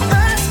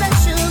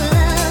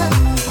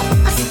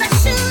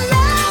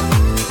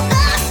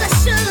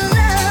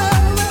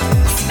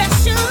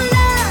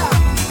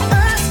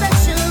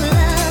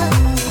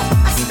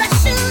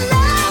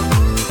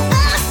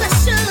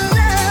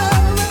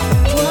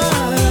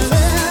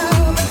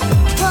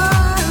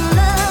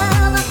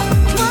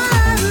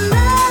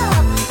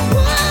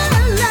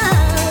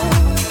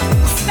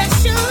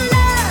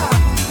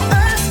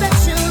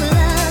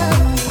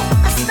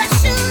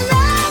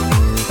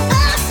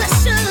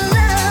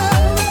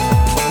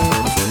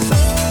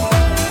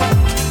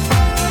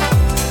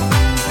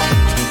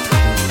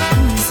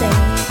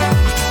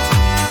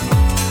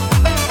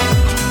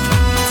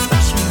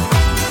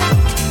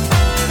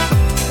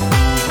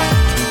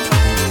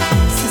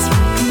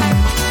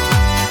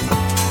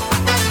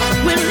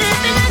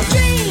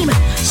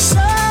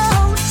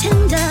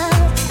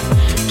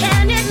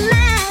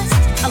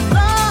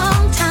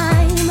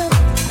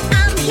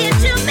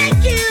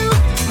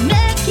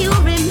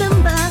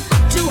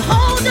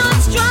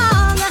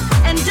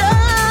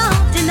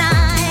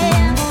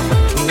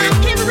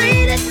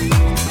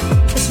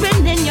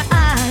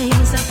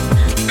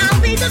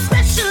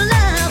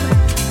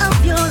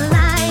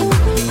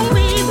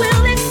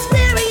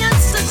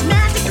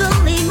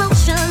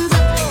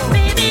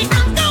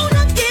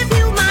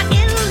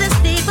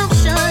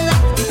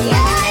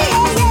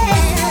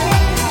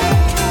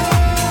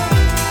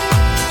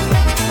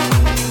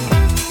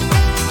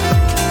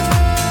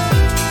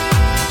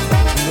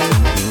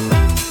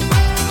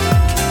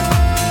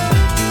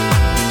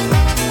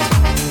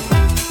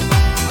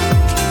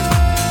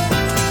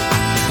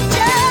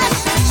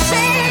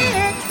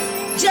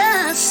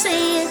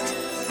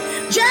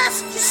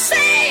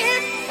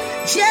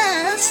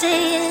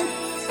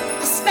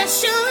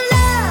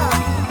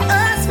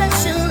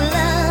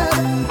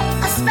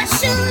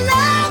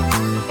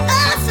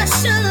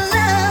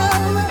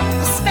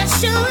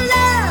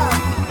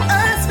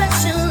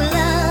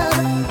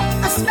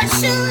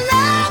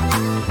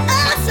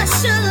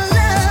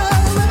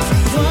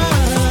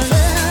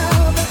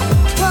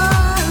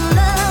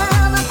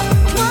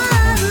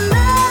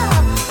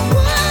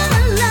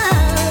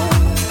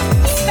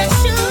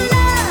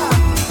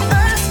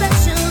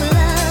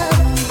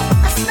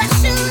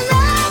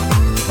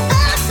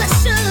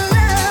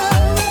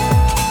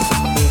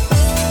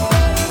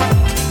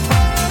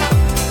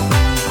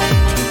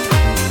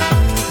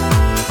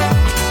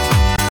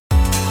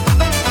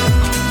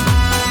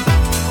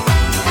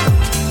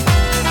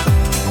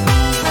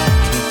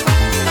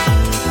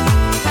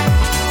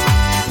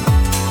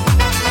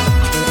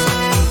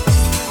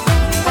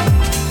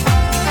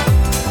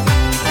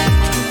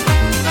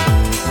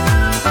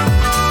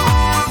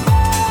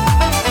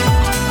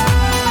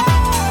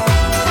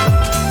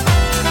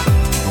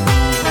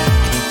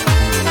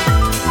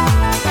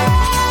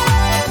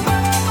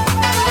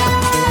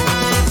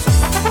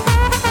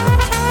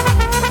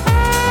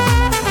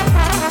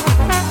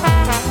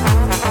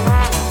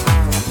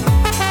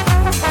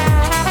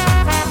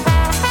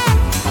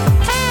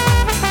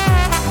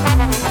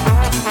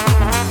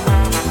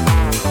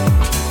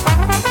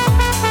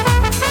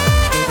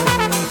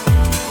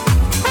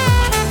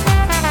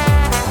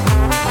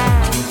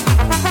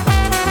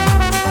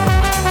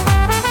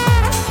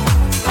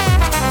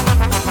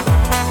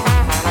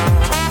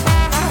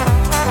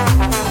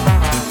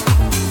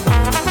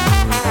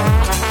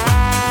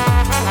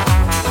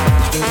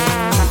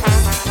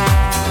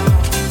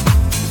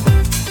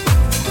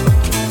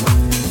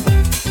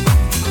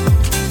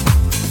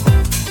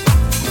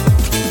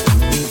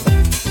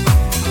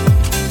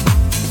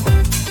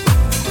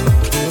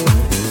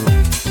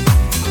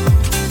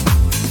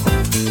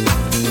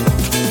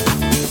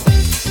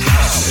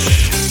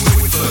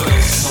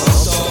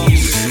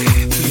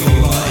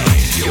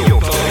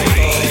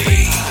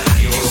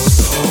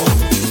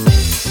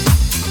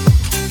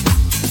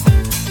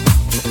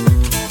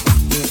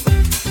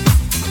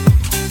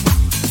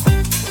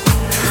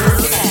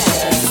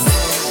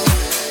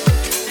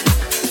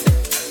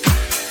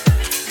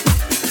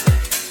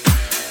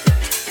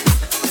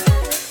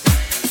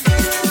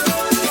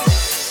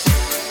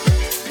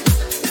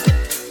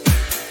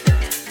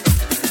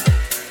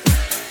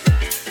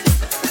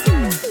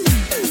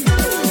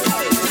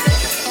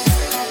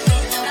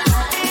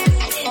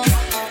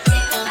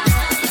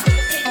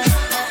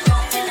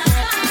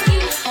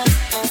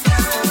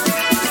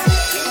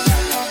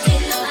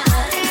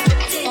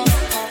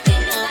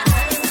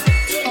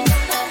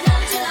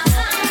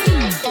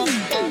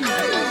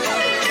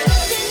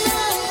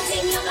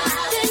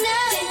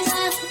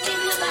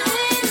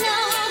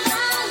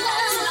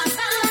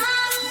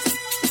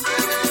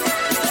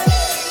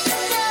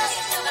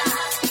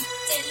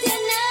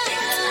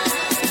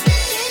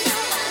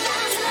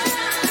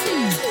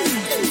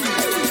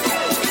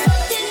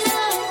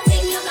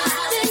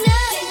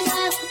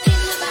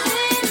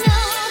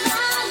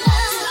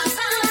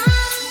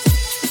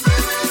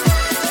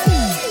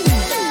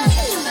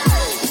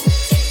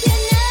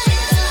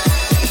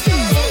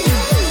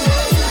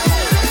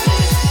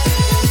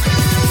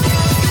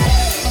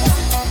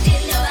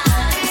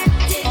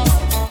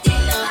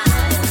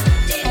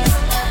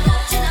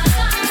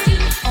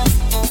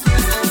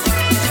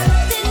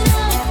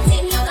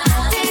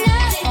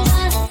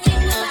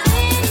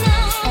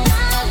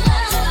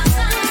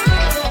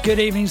 Good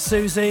evening,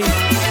 Susie.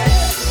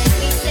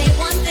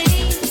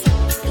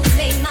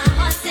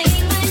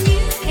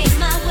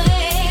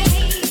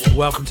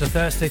 Welcome to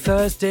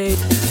Thursday.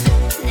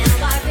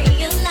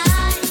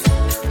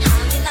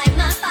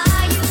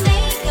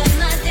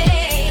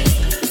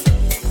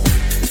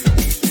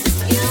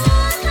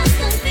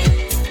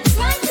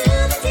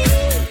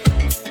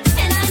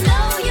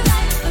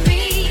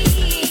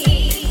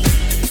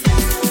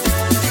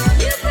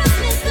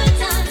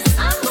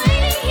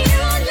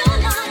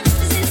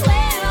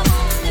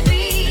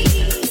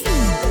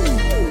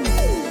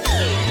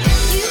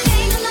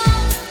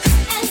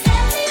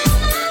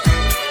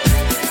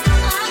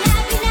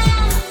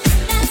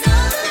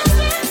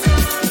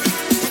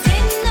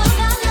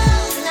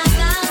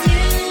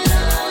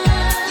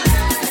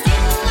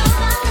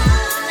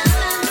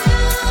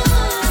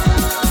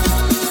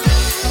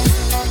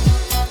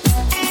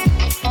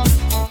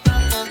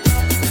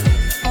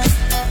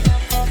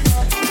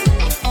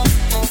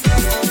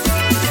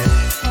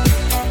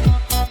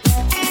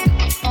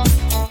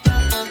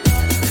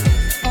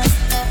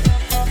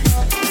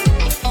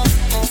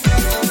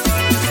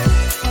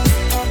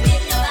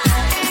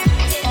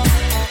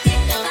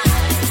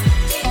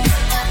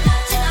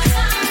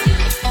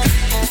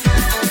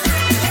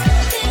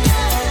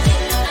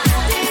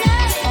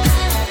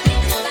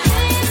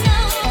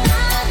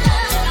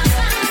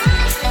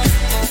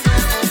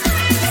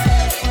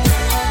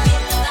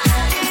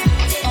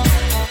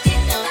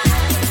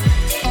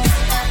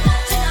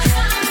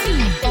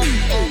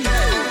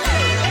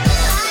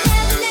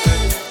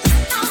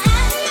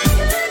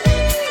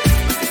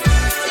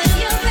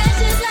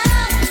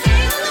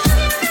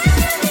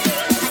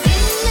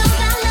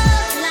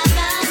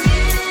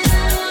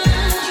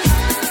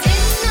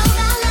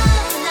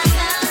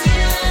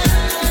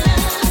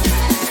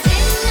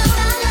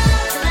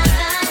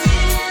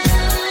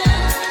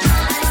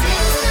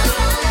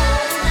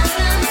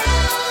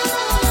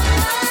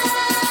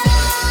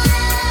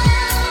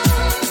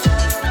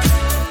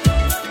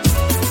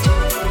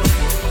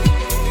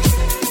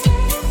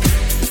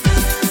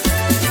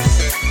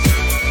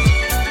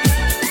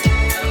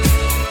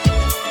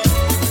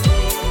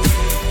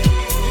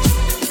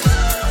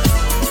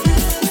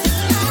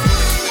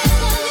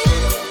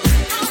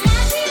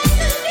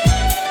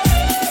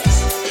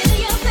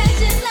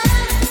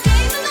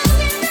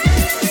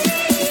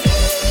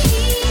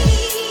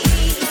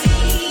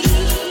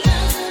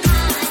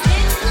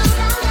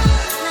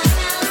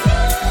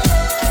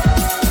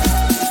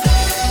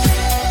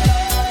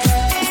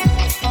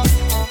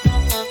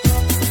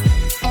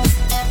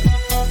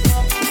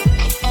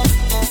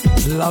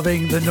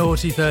 Loving the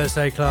Naughty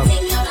Thursday Club.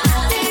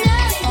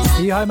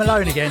 Are you home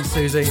alone again,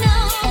 Susie?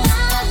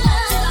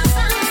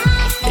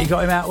 You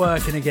got him out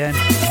working again?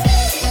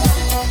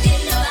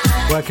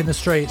 Working the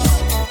streets?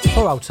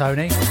 Poor old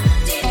Tony.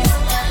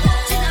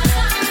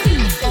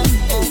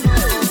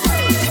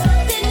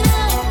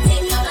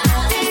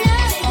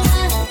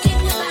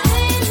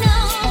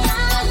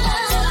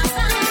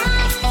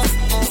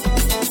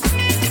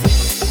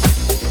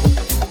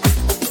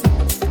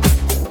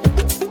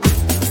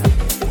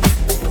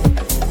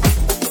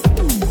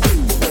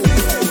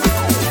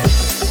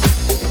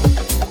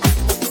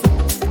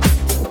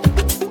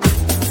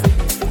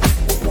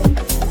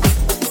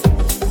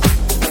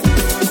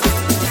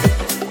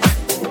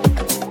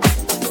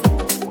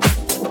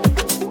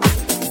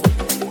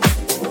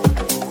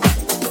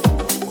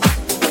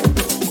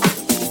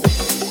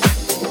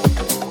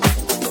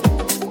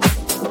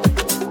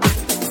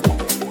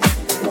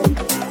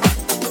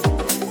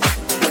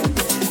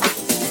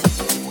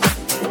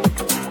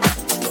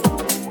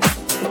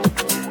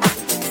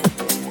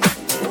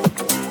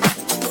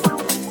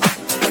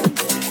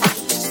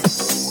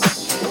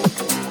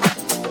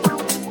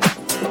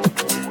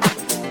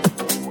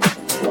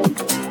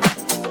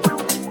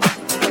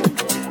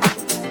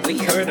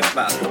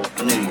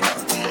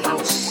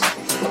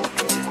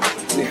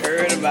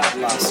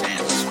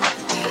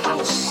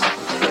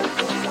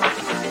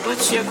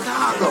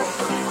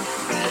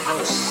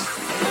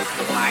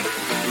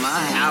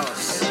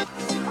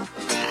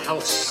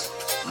 House,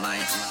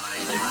 my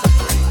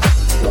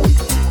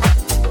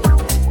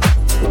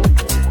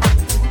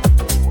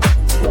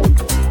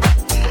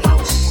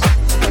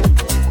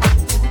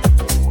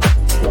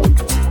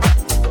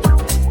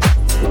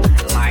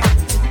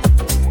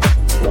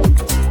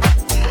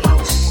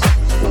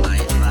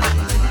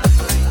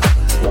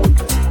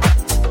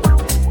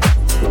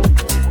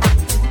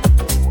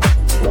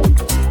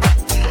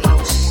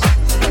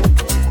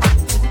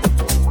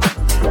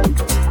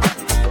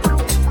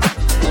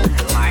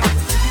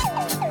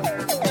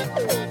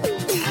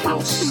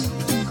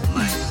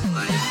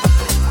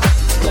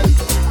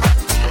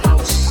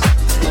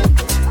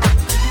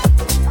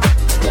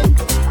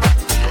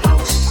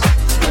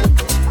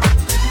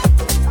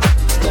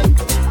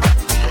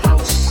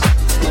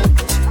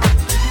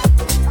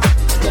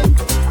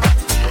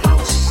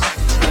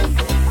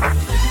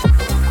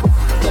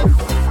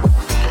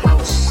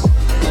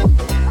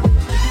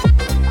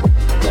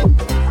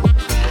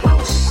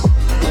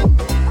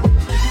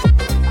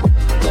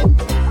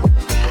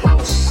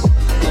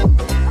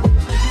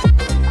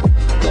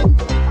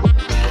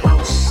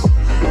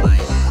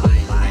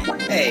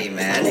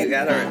you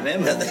gotta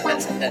remember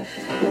that.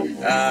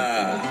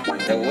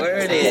 The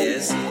word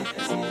is,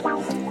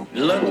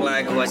 look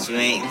like what you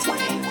ain't.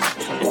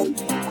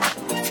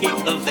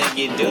 People think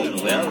you're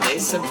doing well, they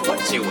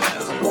support you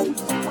well.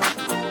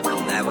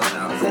 That was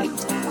our thing.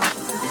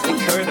 We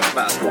heard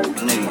about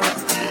New York.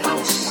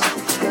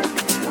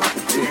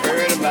 We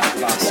heard about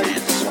Los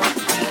Angeles.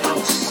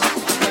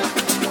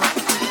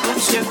 But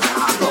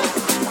Chicago.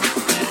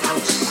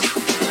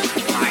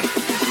 Like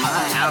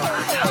my house.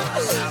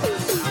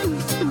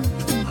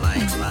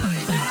 Like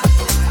mine.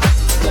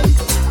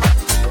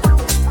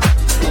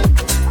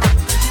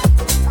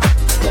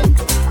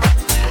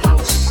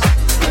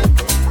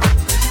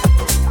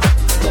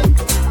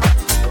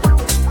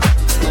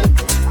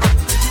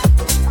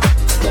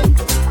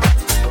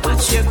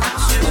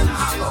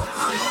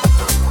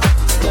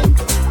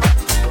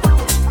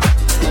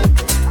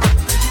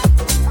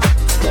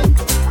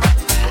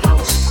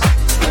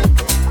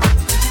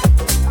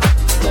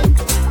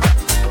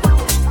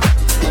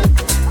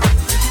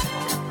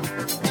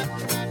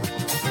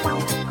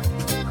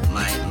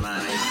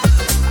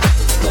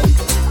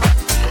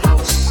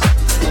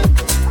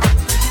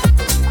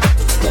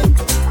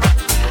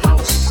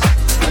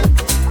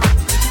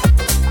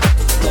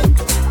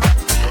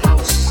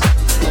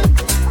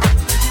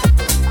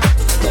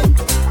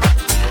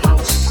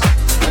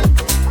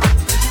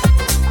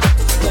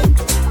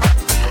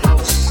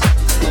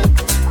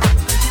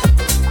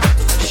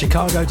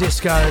 Chicago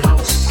Disco,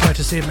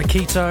 courtesy of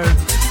Makito.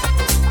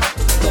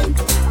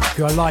 If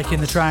you are liking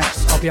the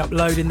tracks, I'll be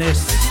uploading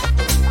this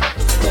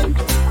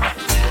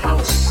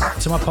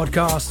to my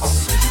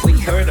podcasts. We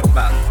heard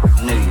about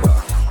New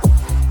York.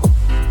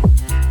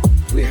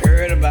 We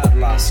heard about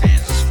Los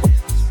Angeles.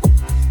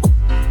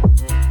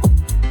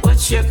 But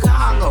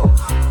Chicago,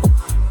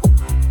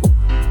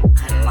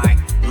 I like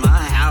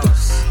my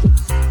house.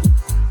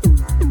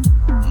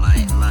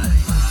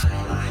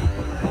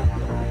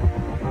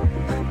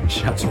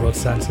 Shout to Rod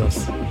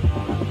Santos.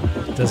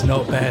 Does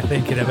not bear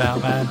thinking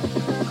about, man.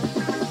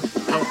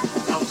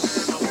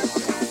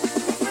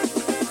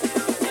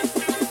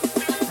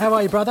 How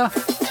are you, brother?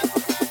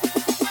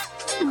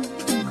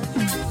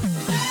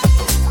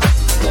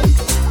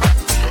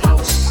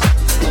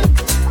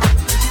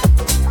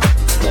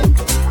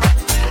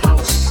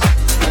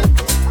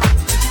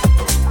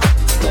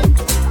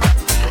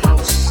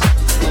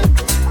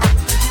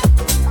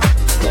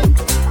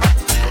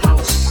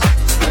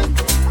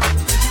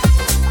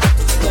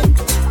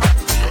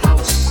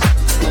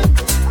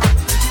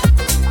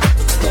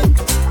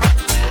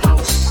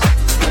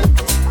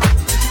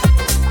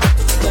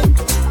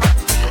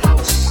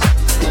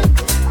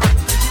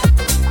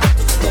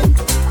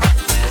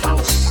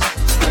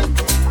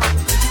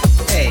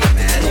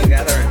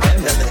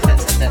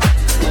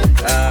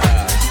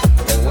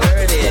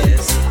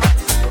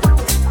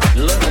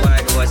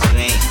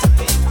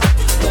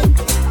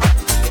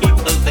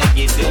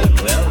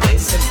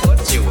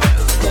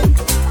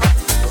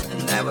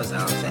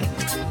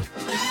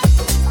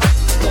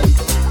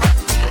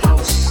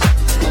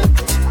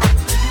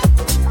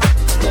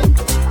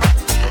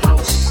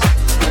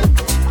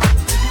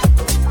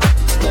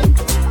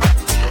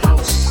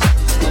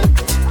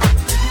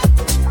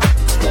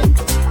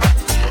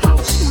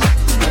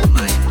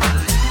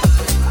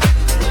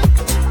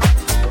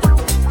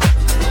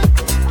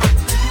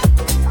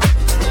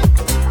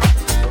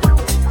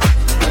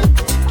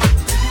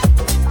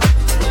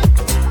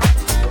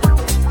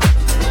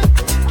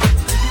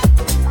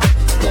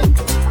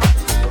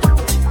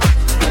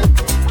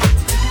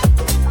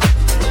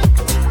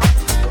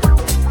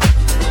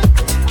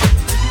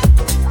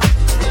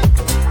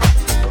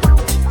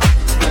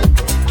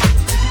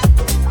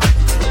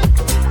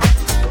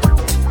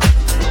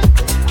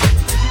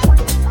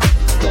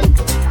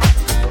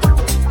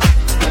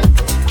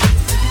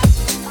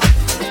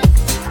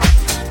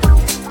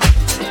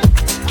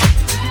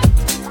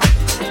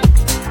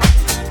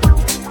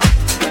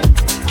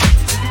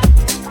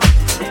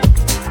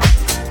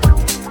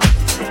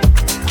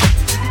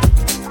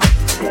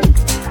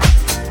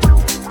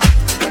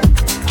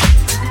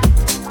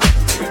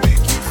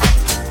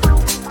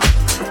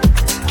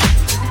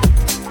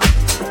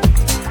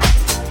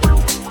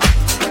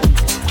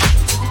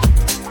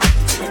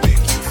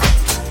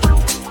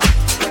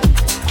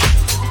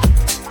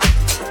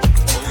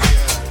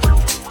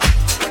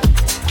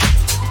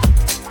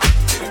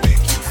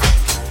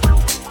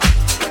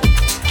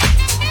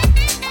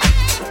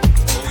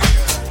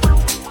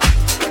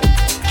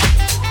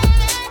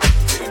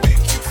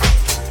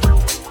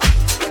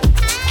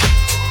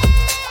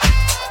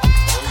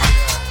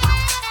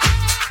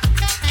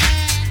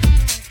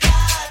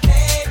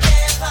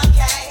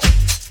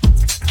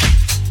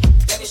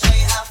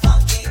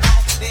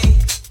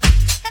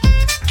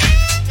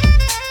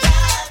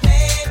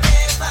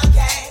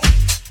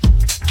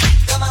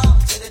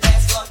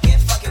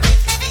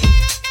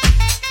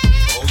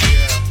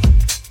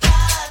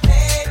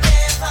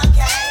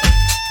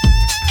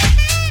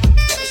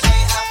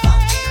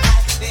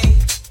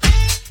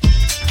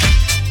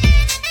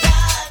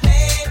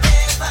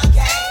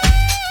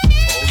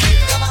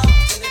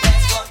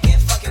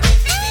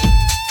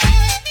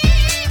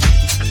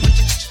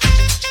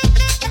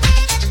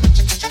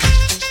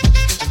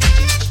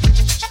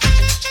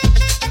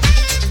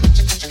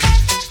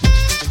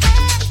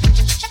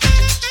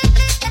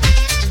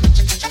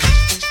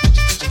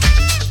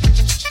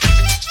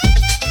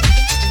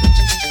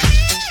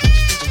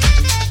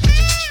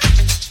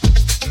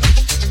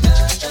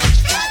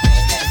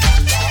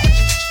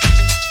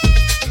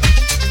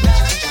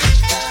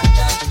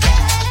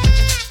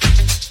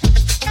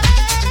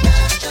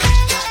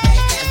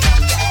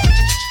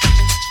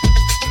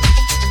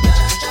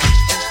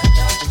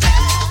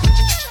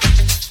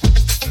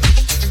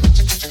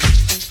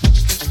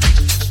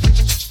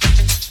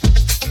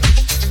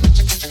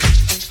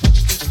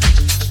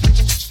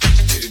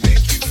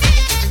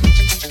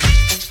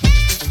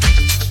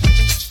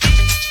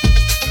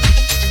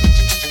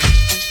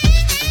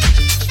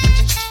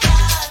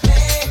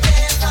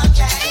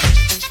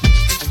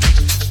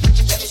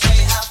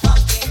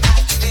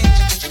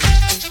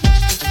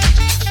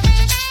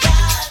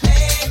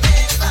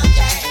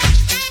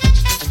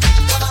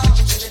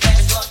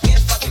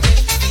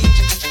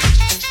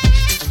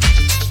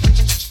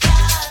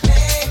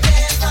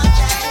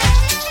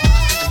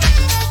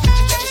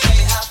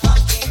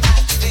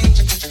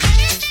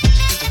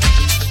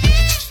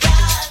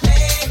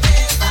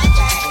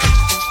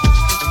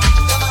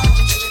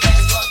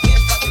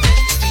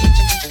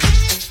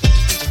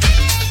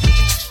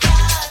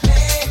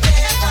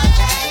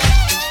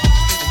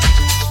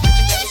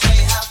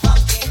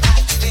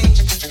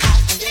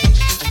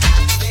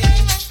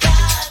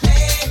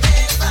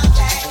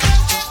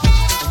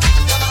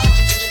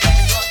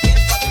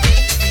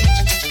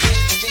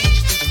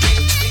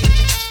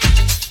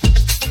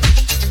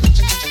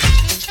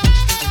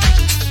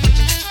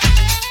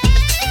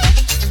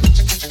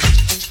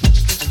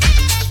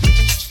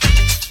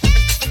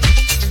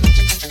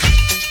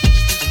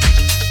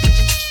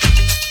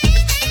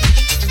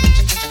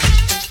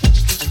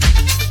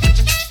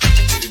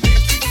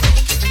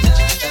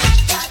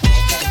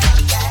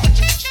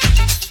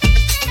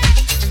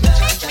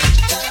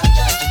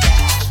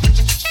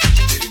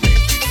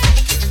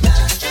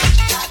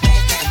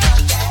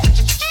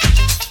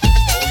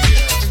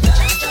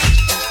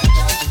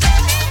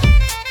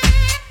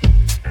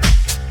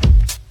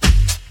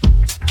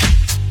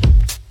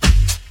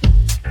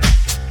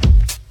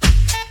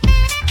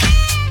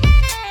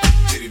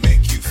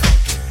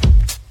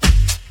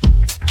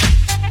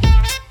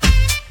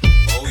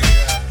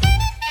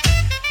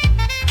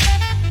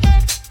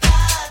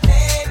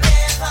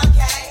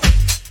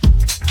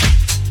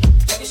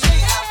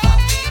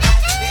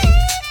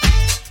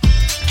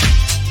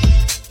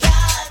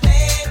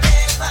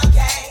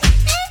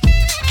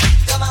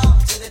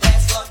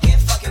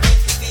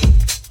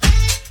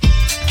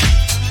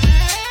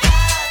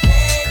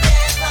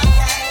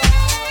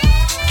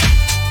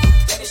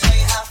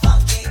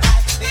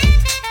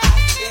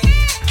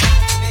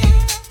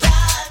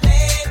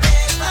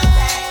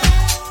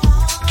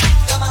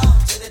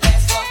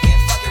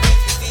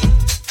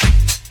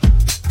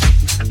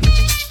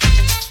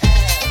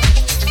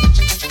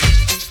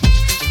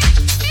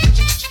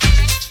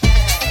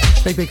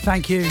 Big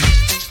thank you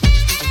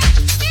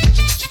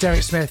to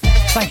Derek Smith.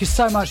 Thank you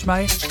so much,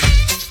 mate.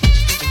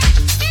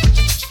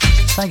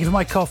 Thank you for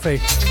my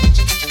coffee.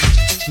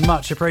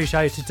 Much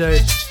appreciated,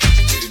 dude.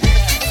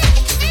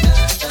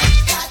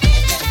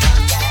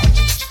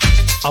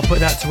 I'll put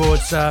that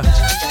towards a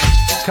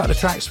couple of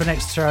tracks for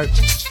next show.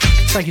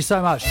 Thank you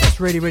so much. That's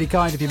really, really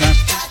kind of you, man.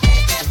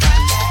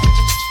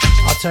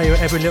 I'll tell you,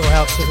 every little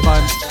helps at the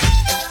moment.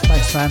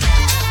 Thanks, man.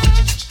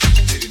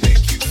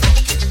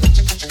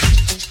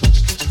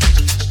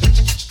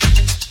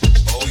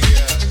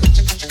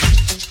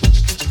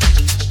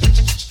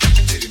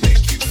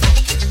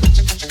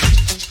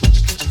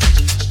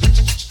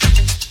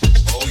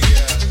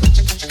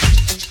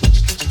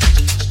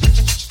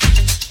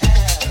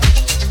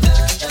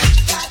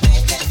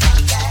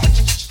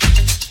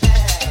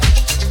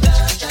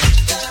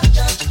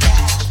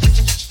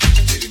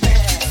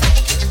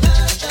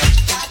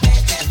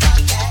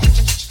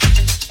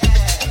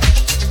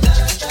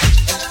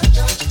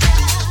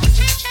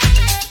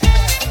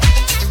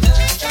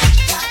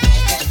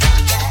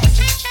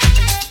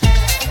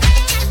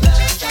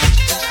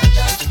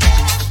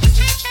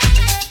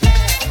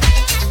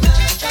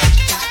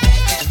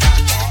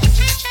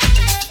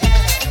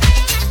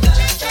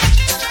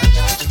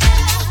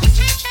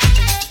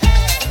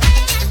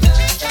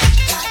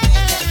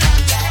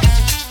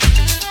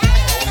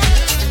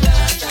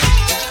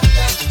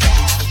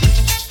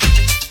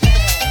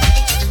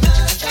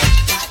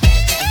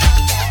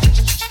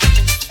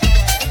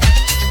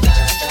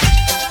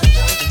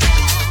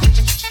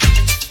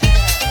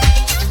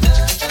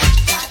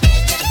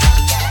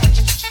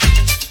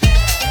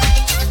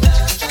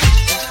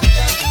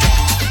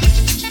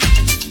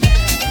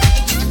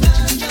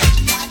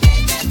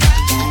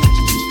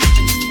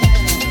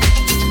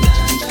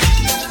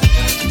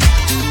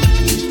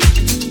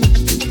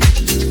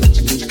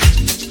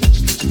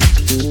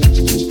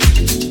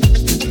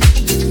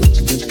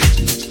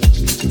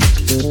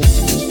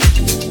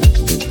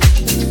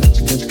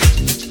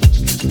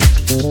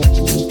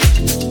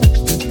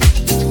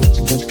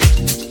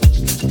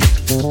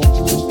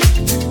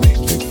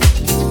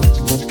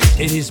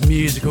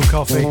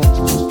 Coffee.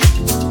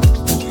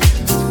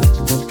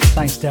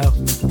 Thanks, Del.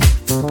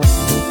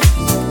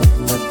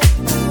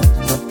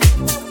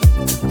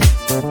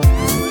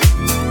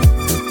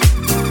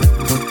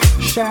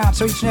 Shout out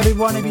to each and every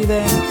one of you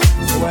then,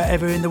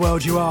 wherever in the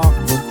world you are.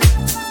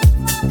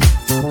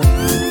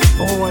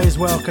 Always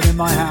welcome in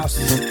my house.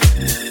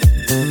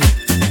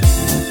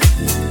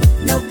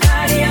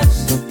 Nobody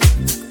else.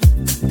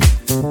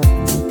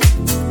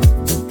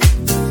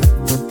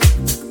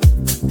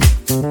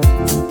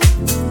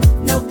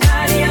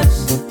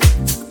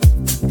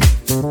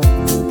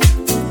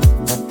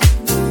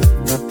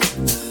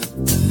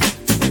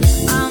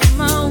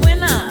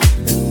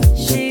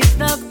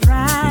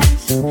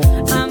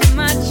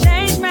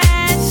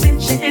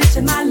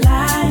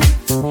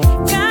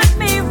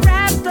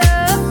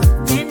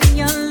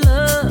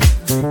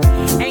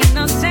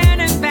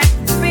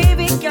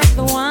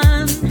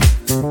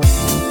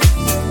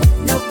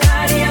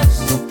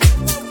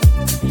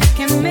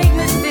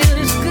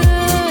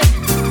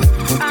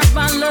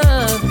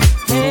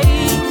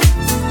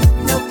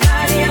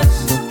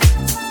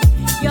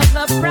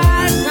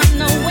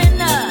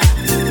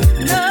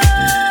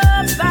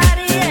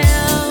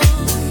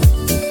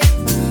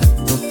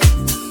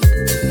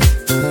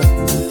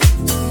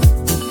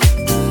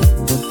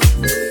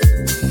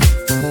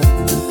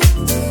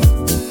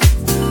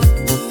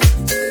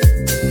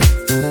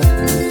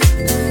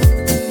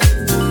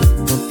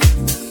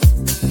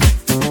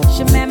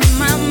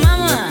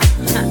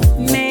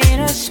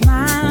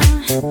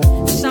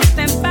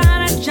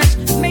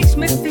 Makes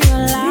me feel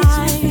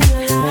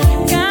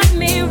alive. Got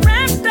me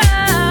wrapped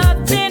up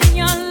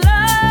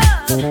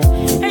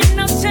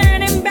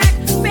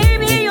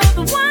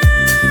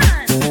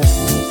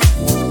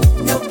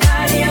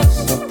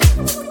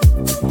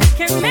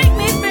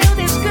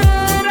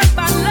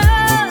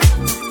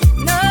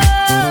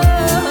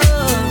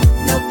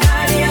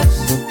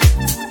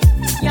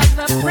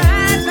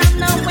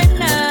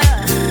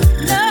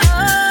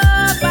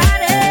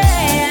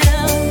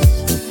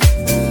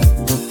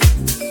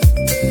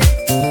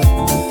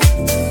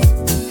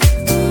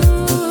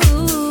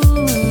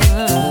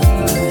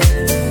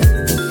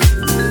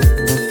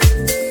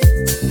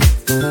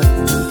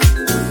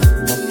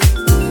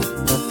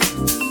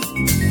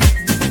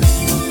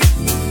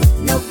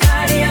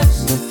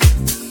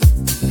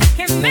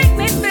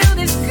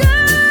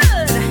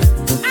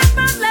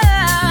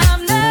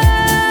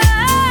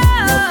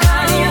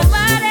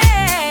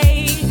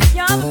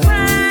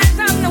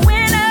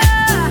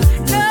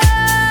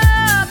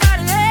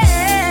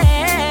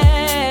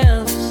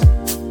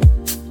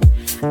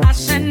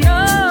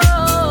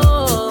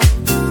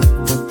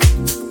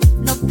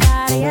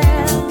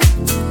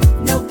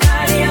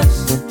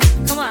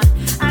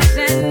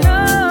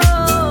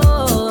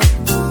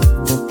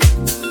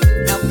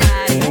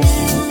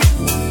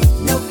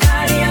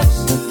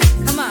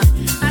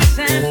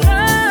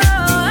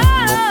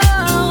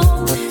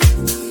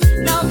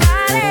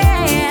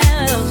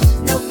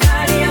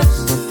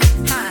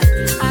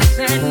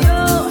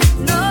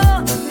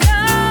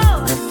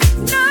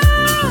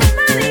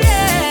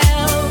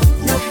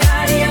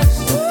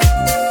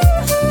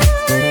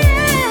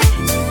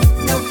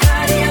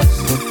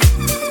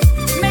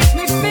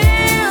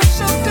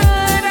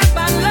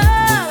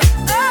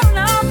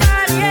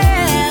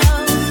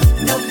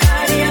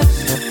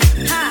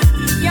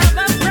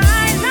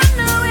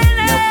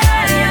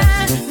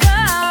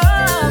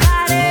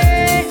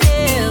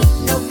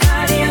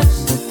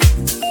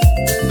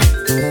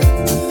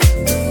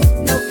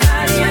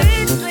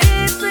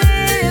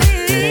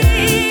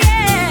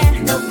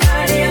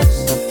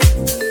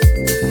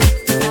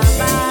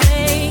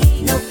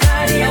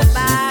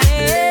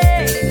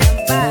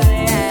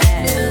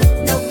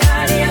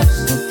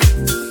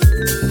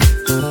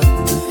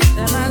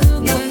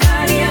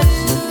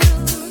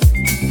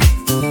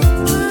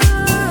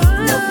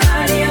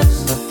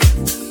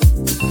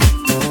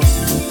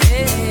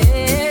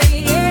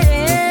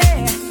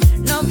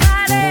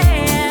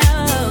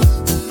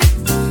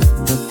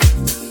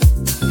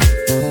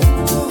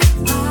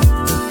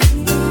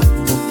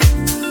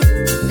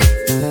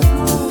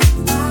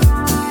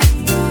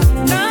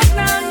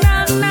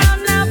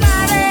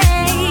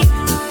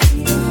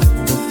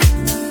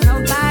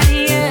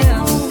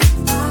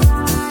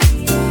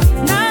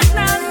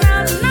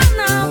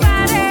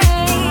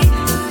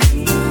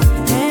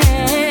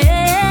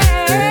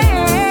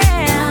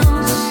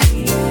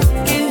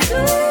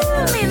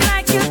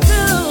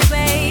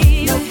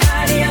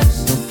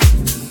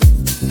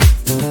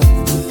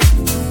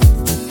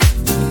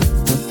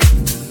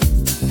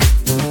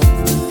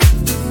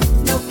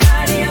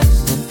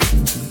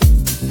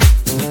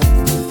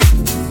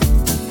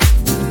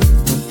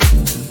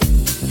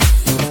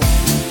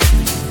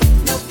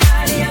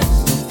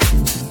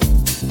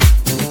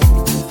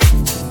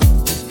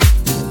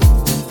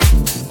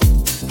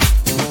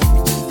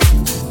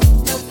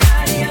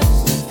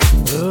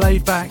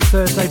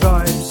Thursday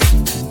vibes.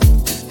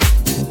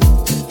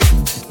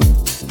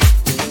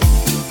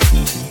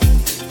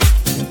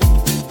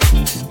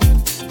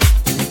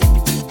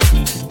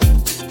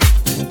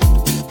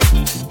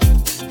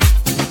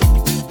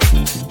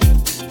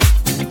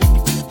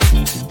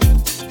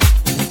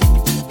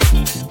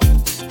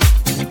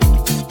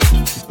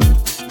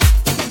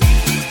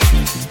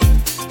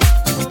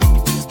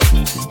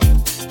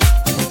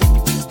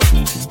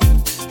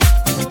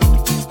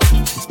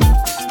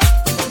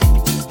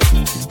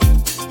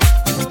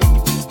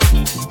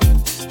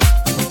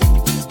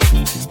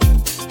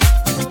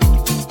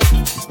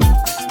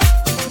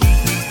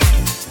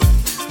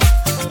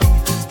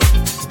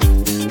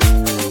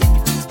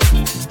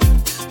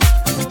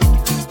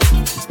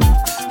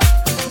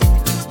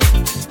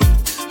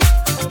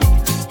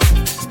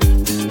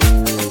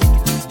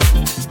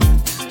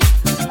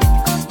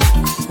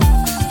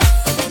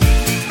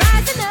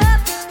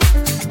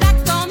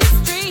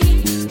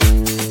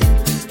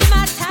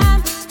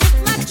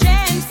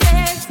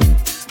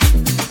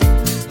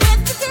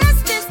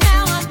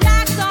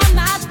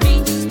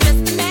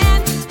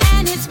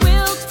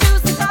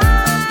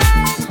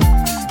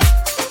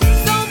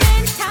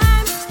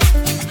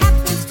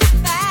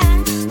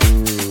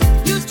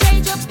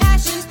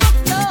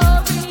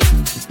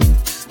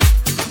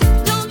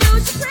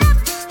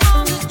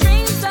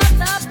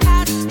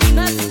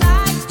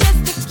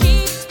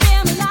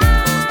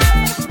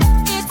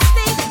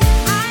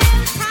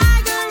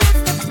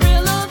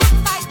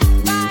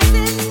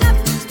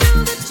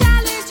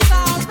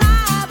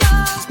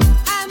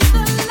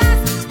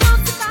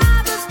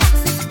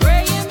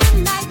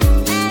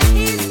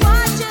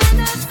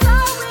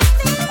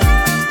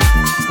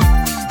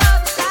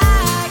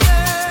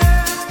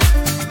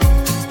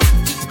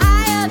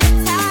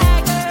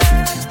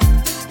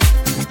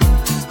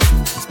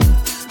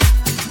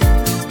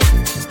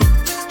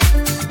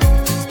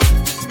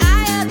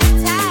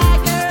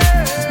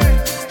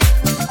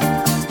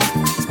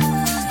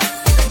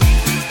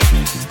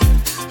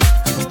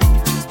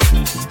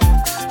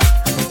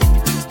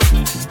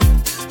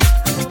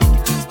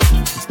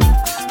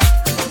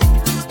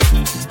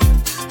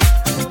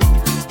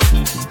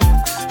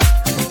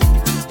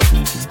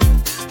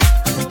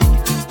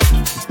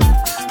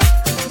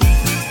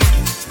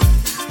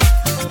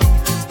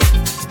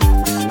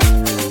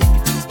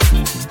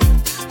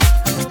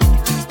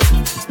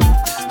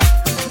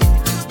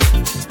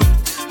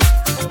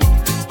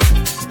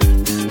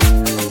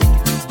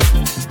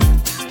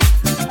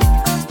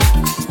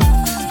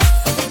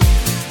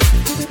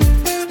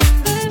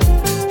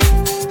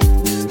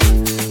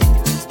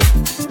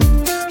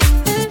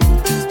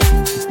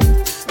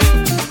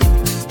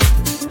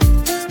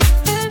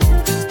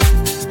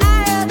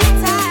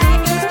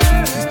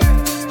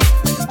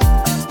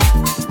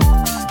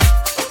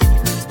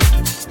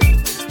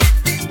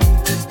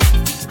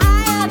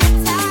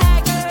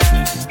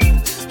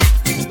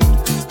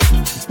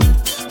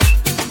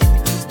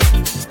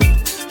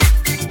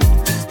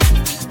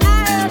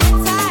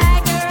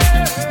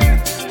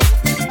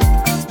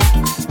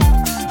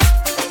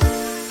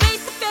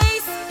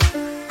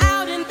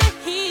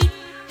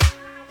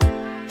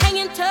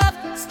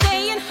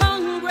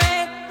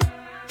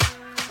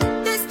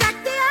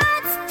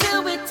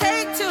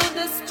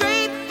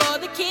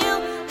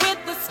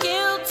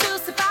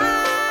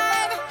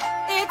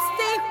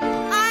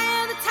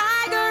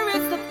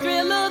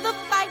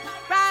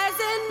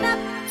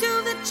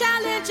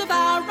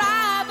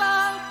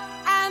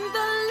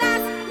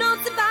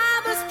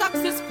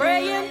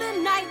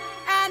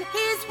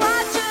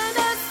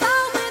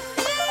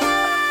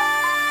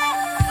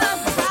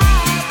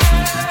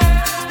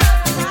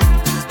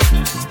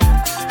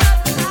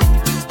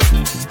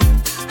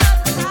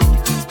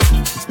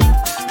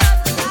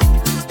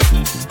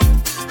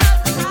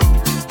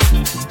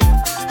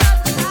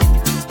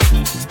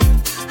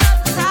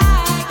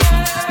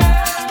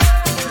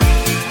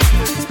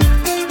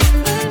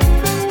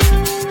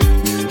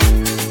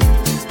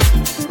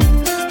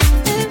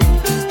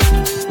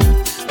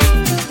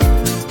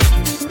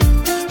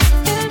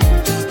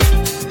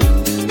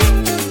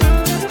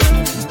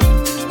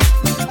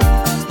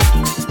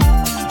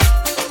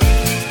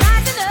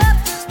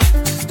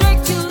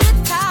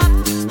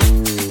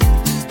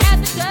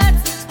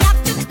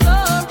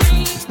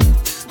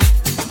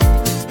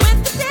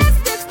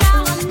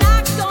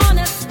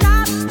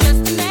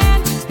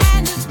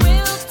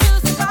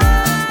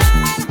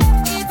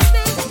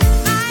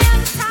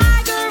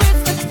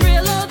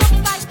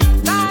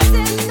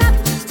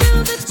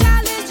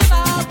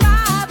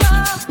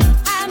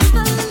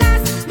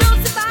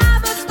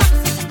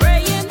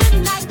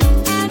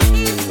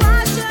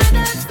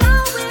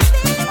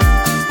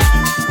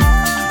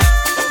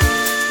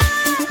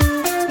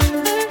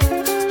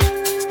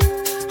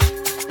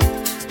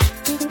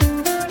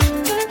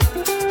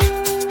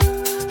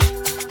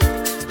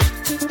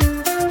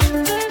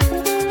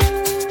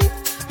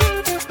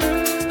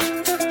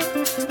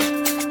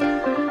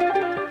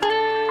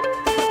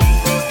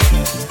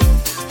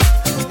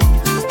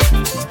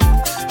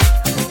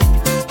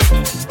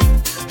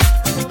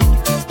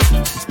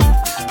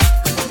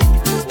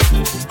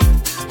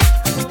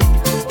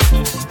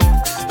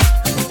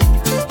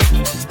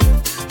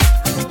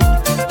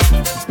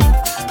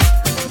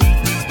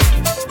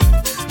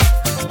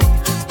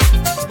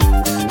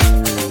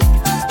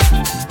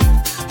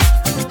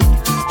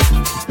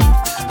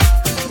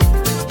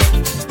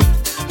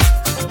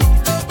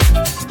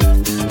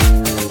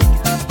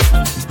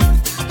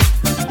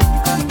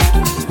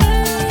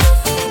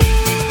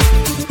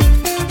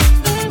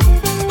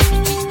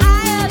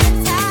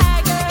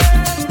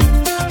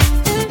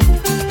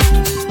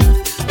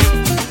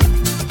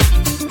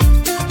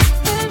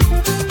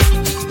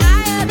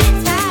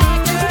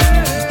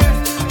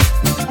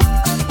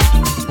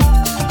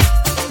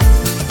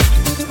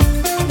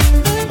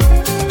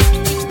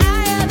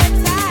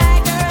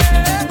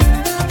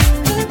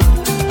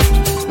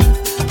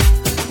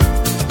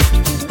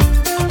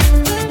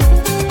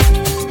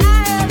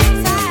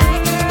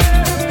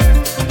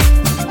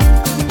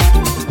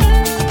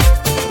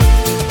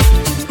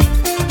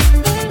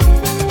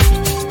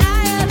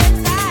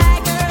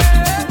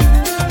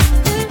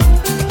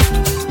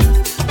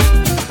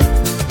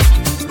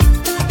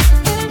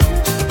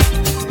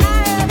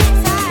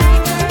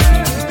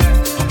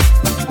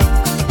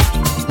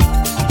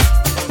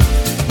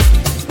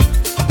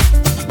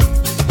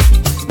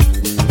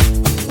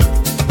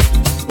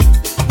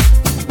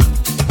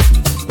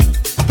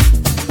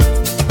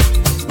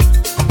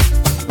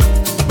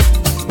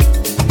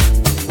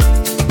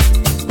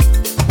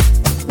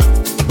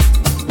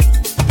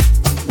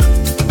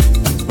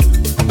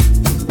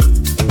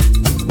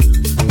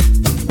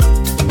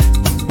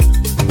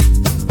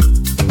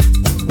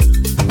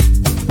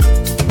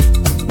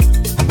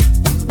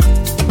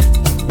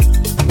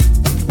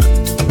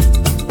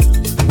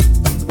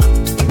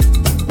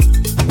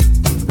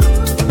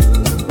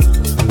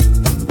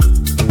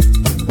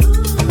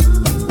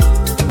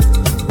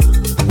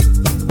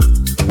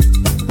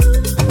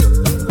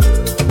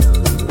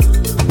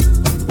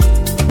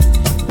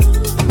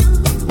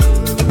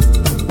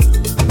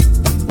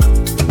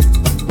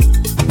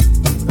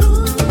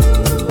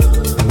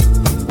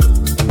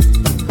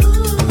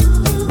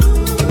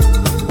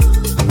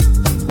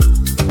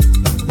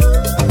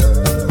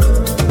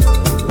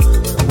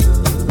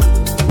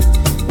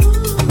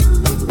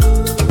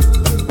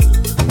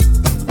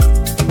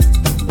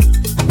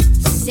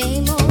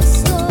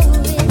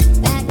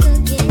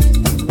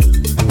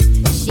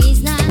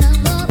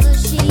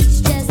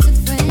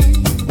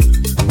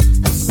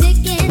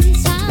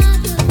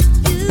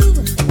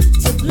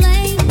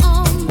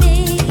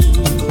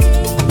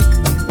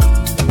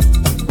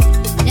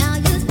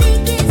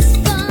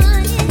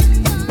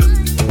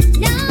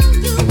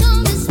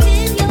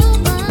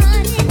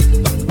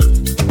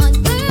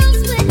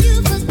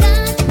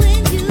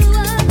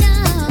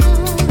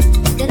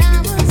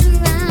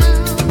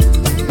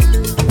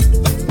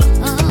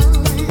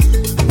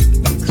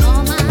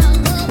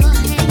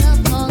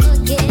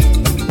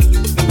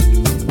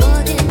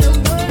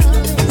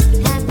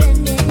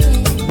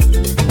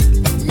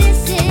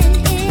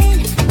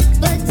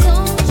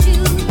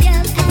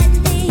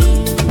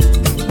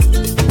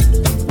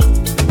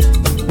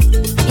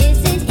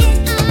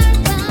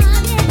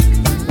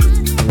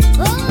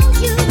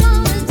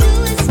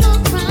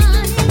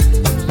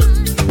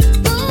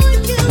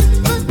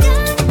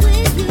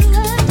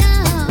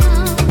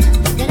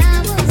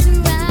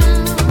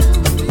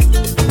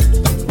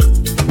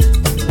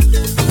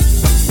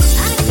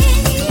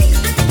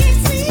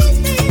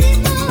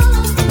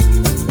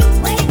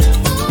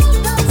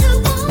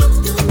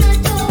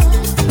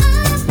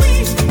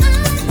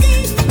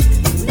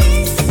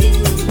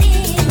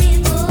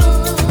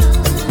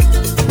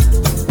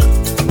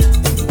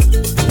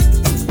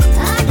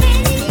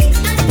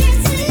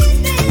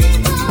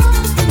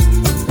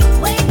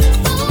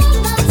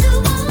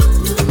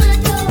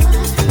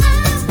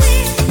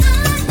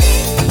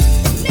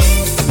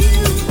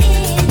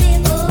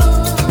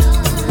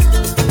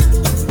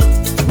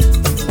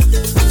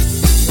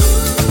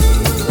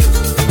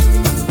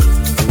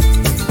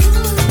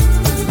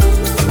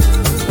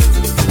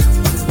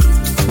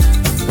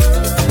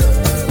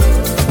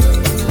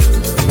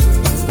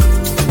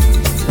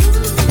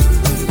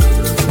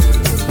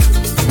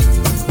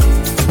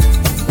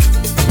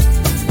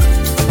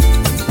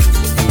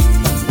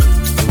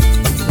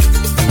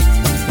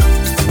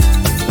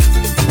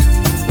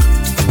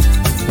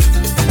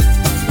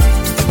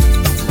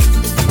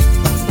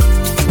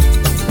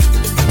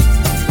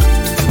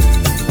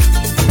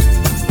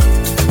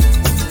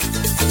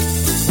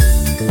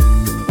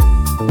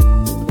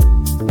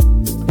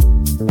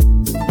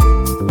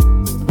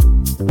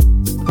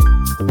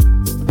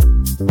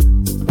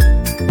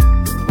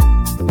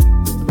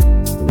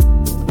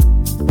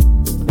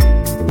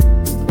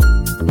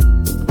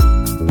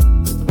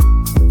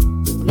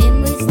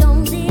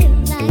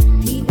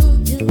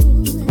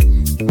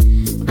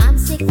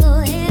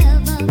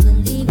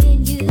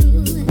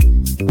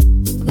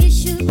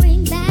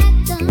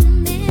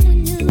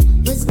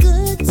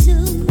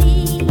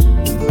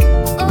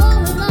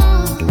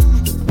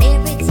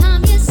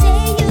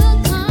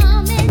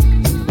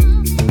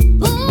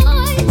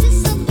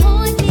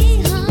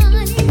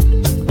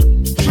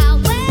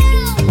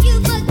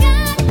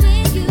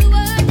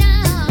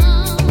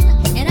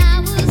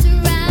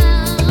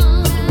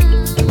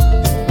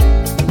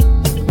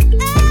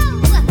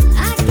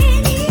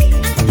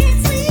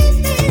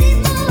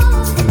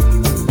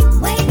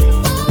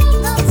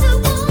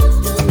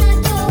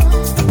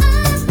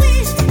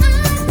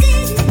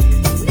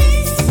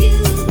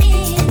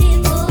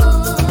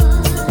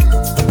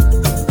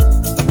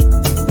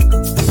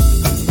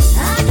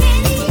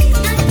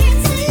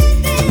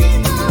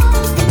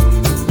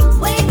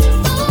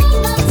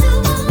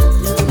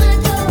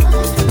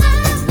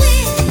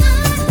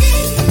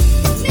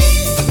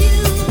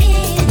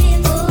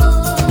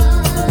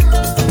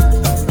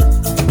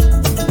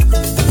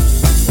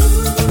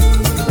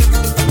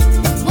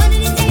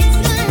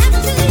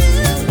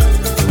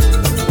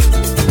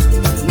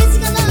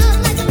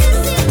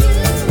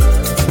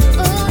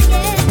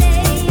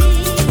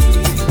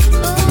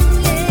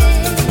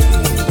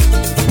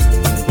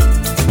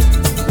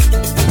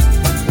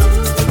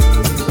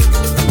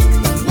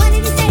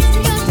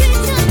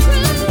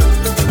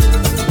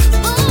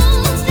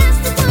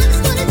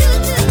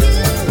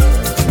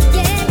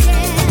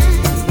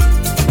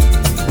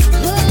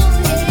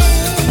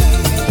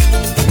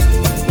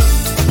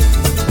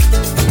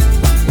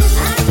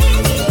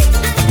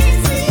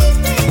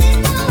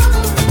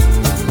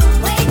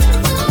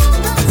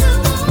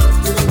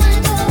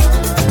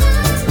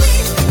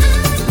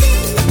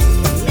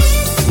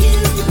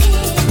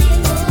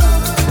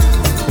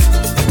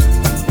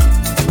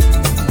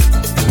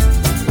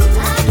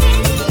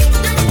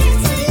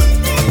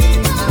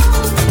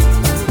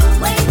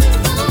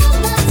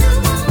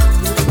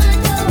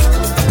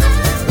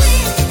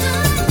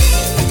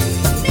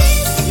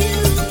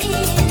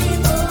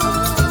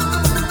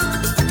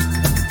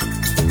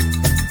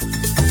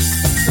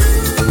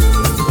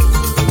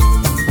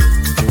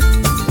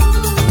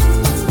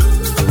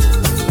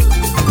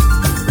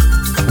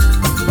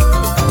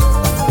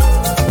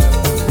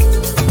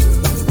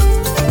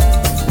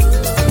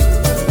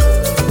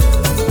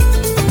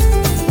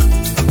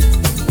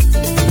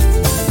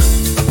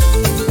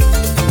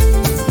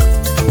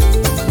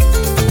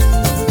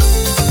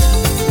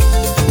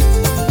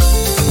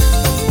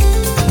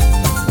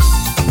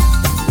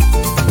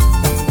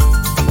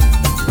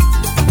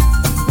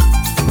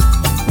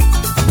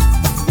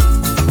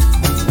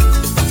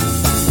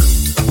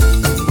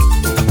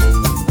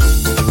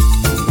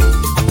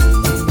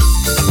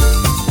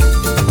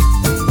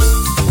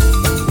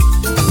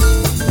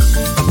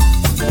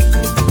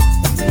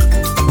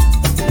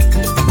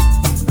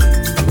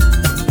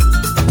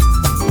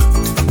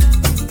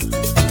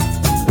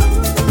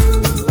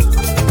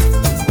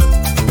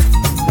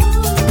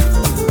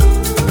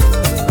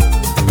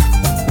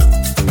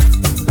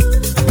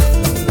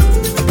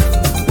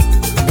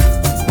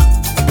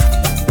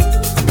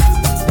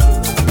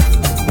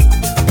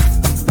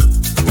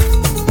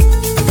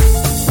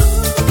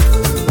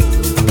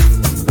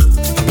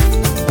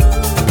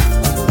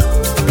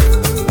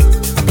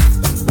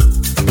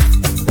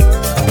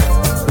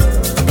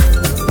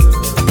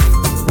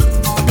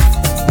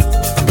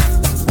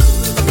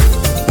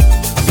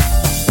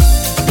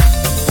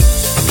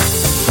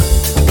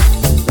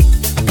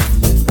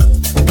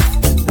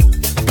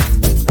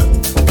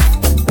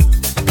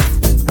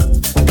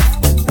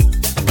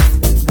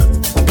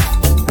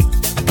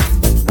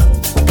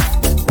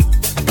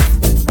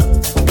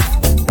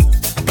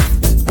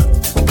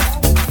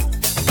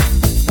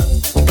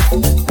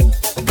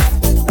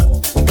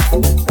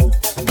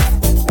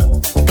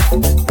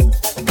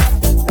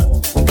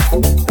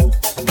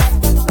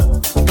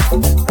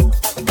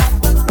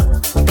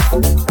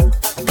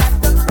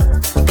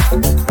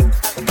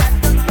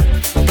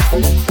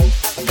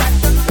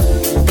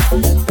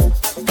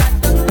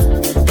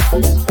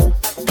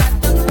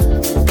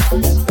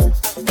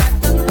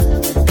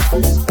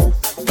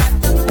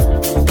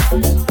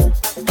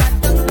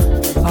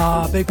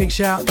 big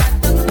shout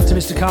to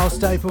Mr. Carl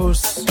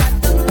Staples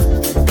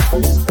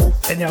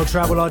in the old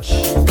Travel Lodge.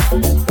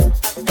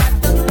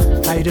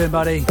 How you doing,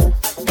 buddy?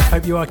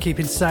 Hope you are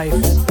keeping safe.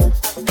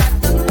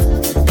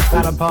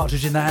 Alan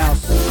Partridge in the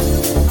house.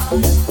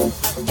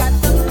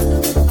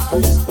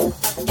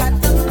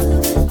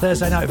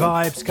 Thursday night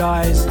vibes,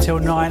 guys, till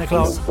 9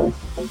 o'clock.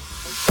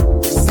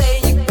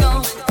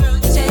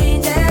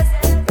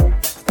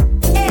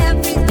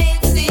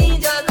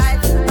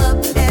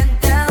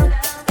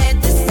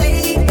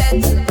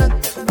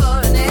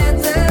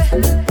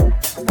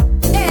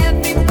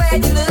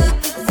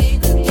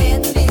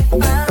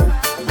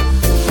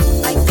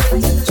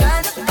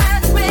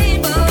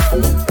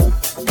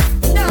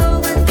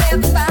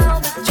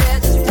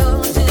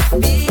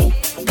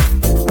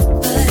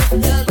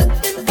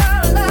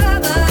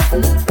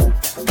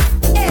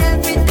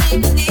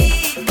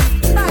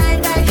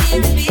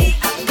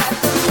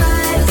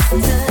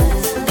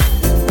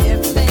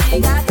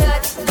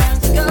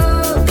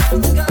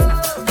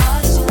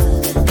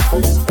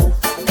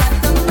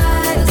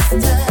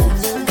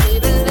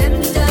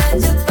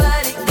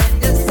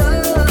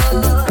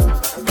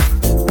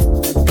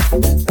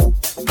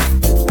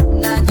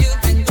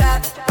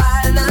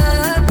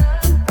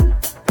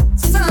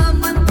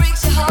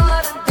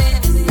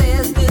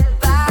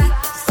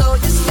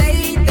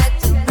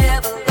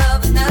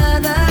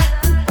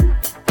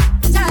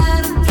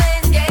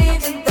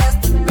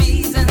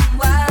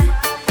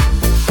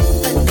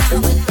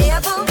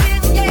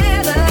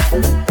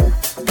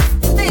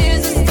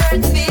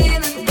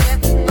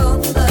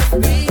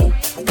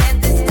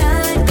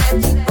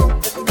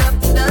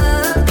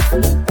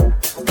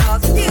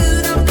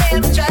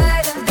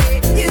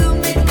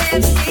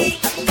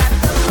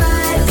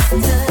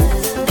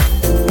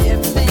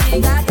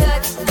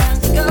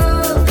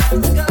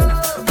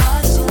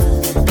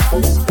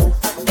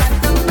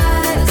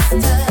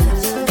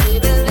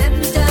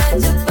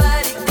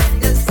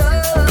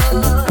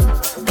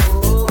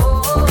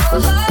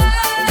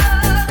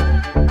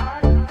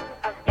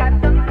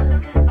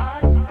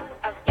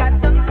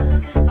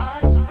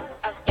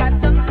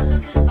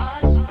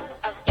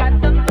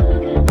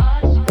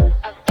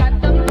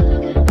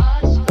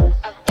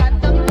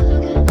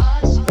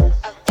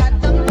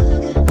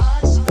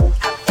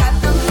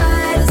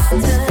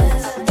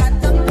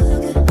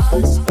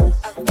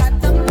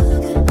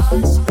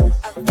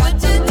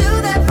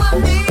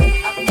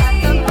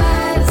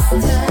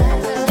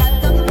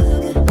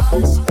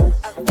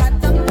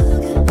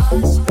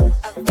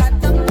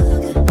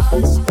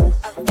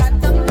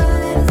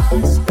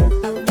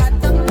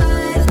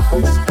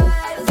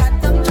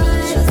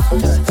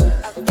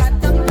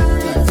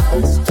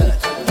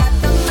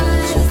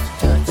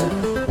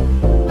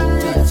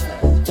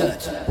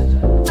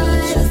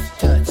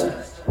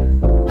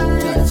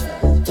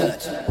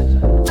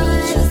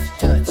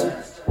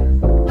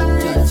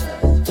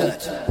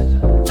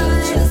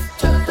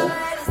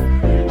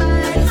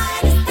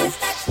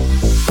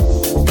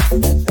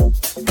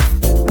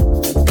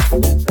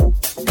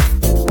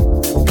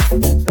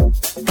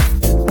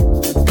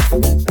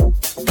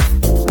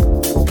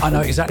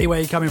 Exactly where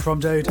you're coming from,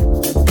 dude.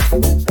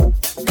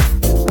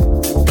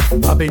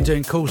 I've been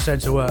doing call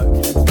centre work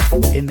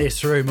in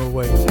this room all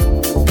week.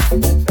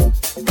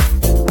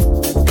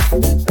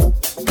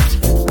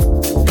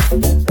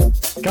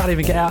 Can't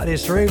even get out of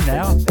this room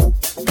now.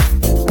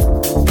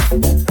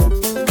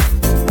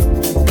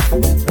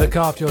 Look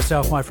after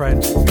yourself, my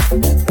friend.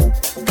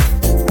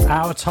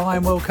 Our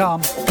time will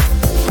come.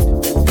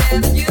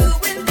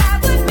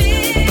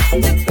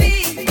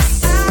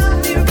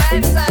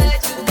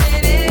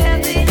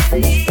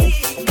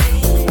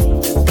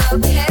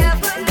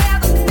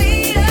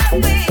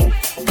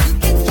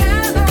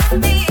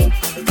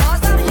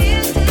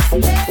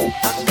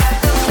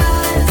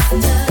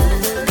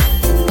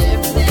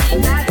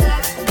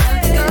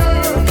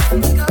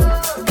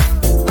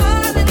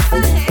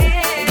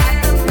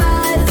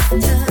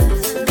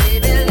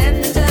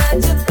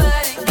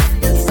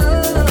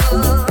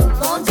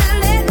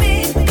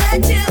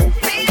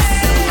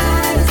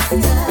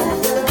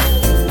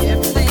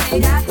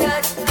 Got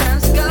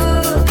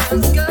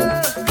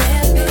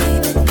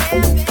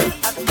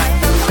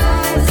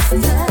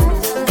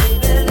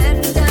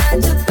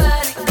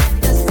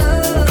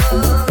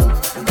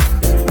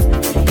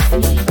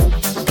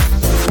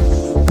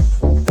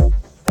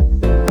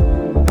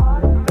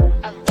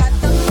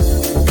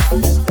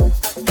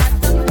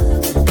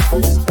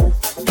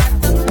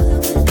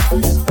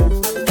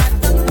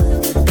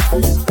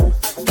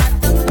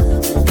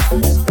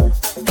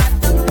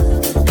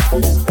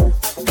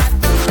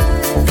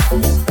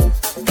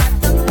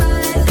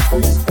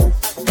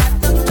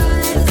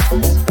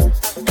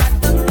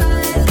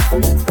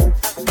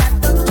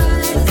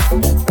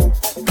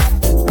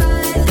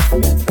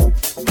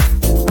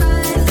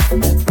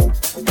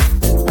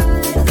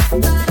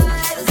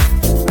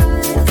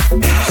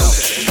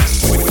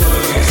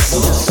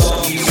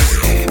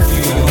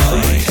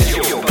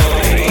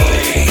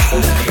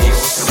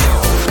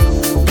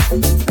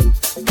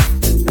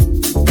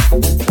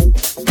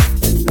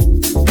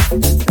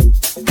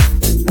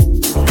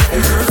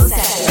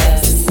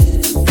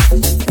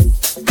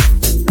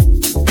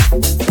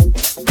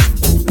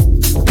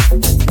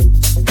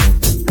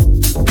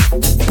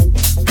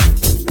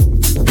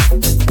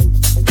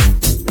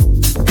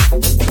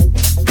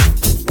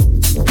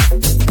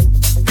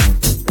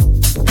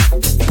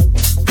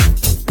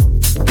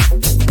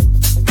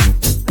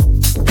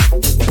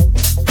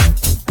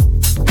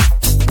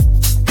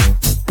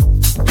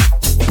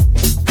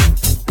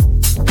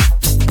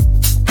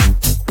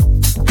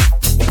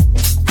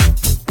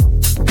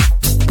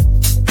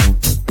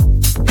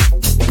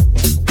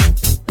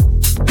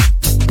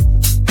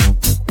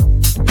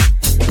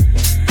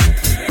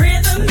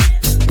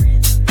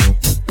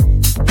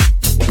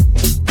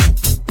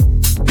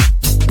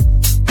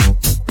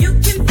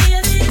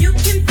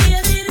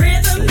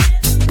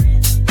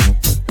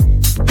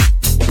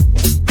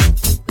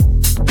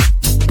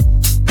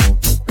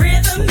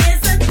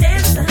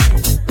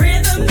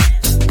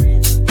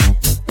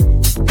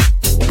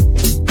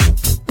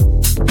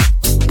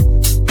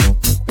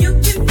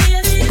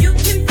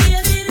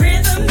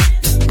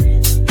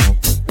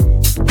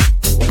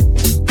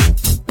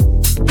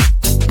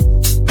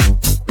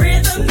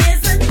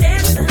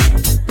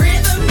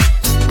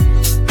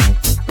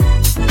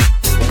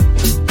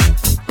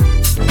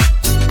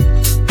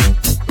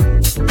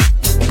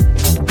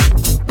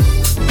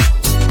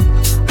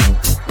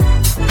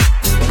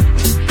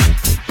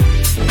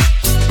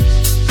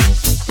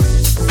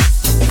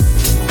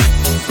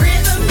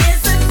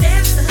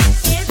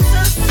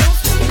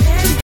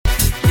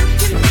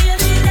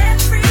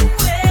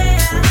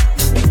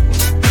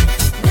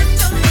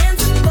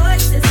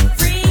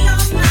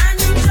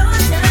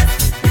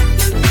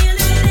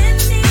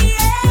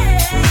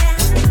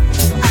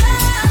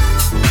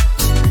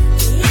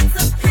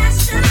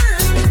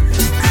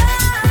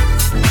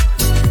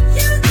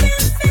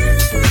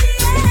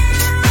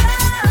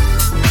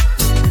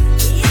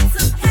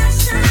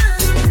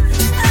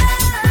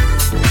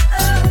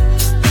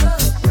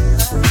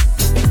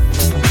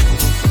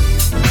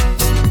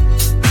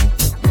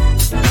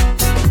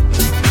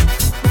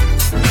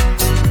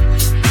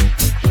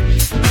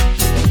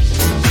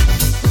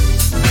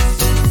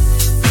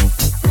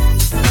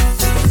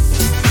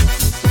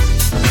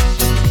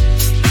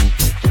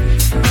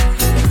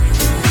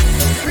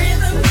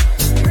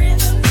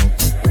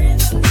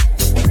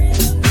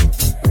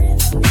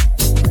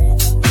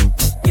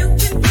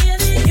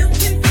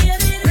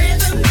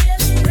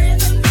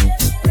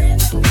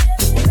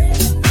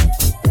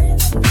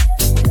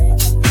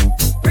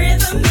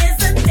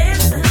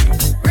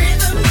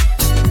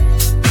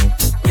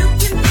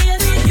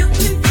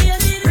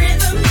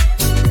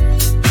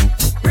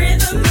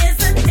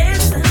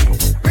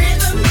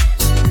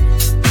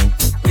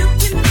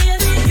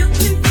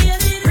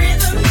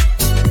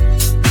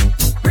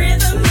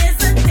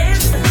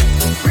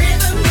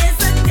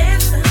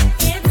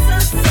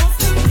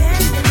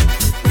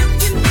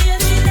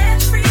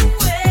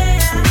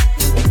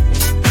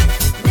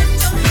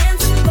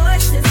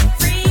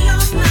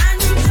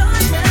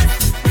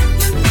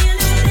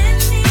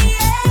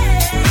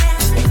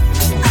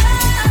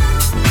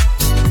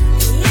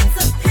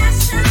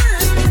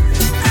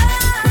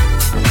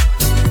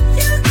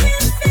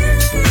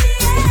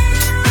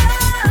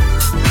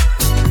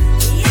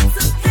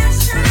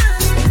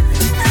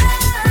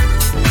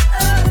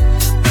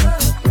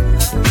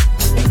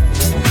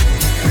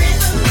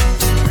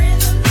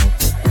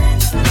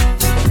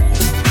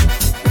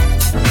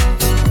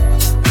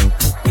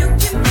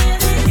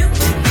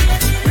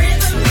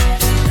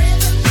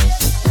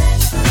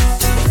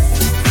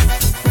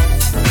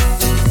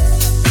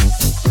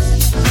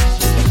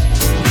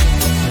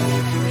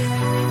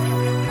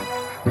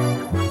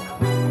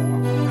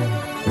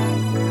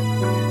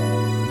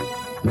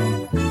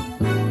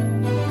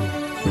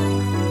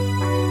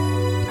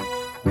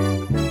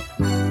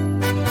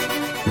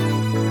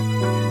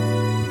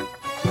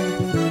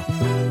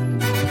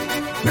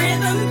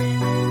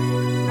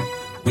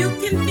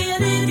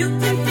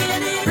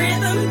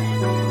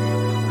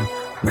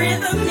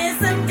Rhythm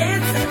is a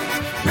dancer.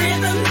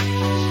 Rhythm.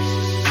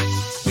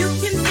 You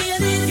can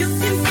feel it. You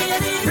can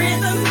feel it.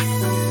 Rhythm.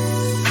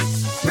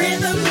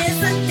 Rhythm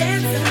is a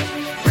dancer.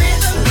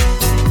 Rhythm.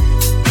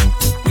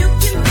 You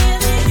can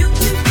feel it. You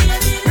can feel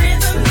it.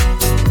 Rhythm.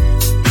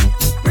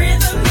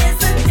 Rhythm is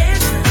a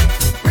dancer.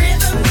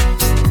 Rhythm.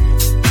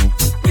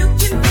 You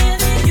can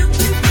feel it. You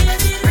can feel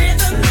it.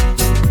 Rhythm.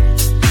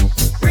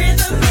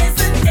 Rhythm is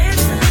a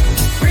dancer.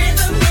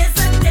 Rhythm is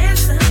a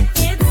dancer.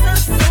 It's a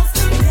soul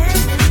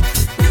companion.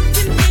 You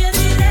can feel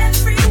it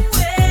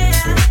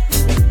everywhere.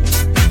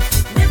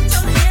 Lift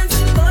your hands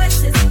and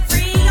voices,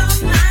 free your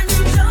mind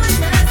and join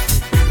us.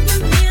 You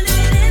can feel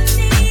it in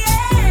the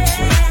air.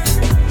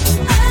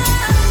 Oh,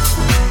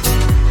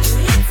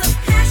 it's a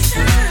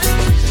passion.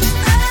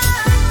 Oh,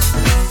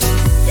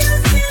 you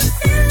can feel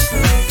it in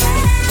the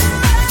air.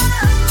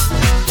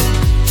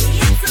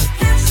 It's a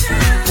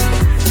passion.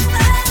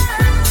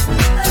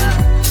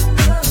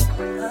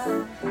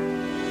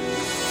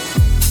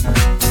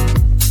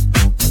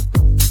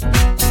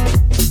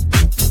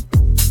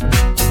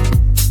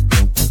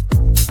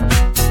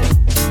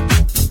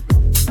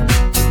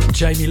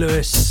 Jamie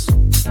Lewis.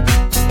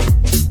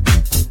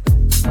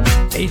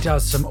 He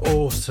does some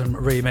awesome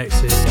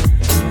remixes.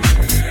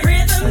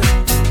 Rhythm.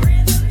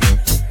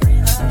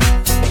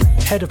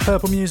 Head of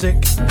Purple Music.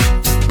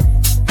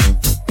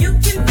 You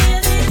can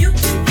feel it. You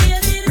can feel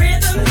it.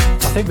 Rhythm.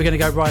 I think we're going to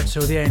go right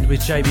till the end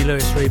with Jamie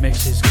Lewis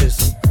remixes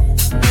because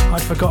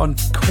I'd forgotten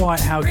quite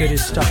how good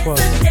his stuff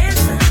was.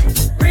 Dancer.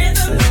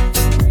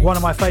 Rhythm. One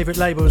of my favourite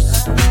labels.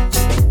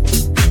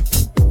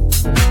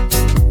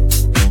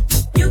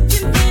 You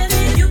can feel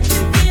it. You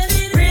can feel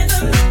it.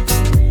 Rhythm.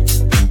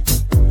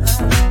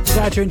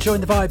 Glad you're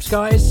enjoying the vibes,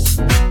 guys.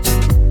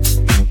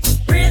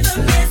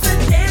 Rhythm is a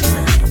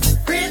dancer.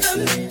 Rhythm.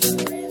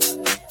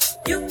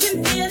 You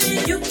can feel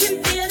it. You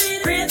can feel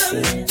it. Rhythm.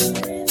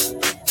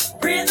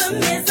 Rhythm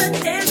is a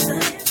dancer.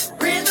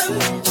 Rhythm.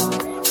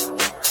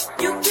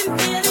 You can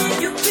feel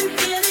it. You can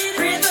feel it.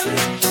 Rhythm.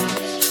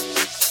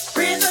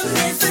 Rhythm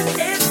is a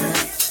dancer.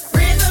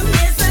 Rhythm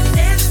is a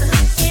dancer.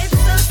 It's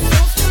a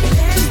soul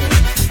companion.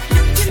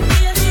 You can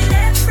feel it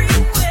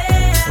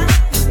everywhere.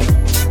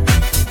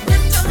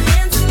 Lift your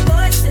hands and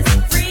voices,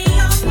 free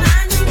your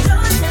mind and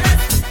join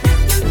us. You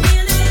can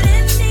feel it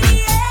in the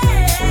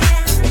air.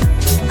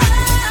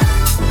 Oh,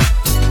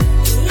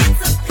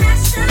 it's a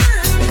passion.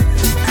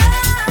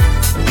 Oh,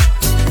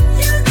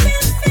 you can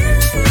feel it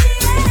in the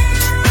air.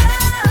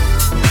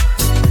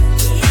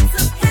 It's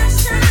a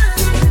passion.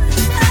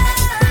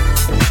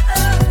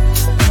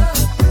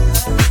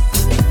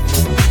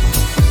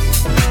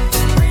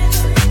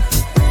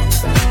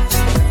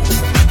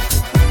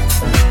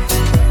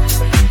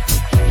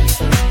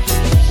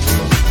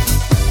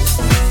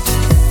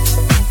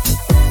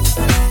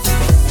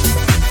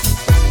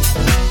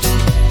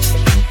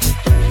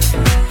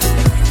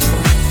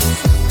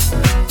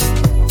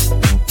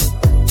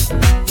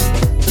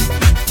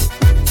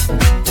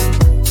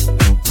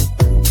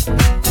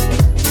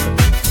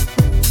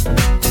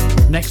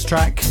 Next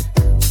track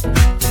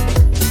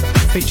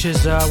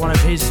features one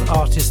of his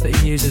artists that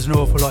he uses an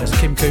awful lot. It's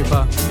Kim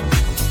Cooper.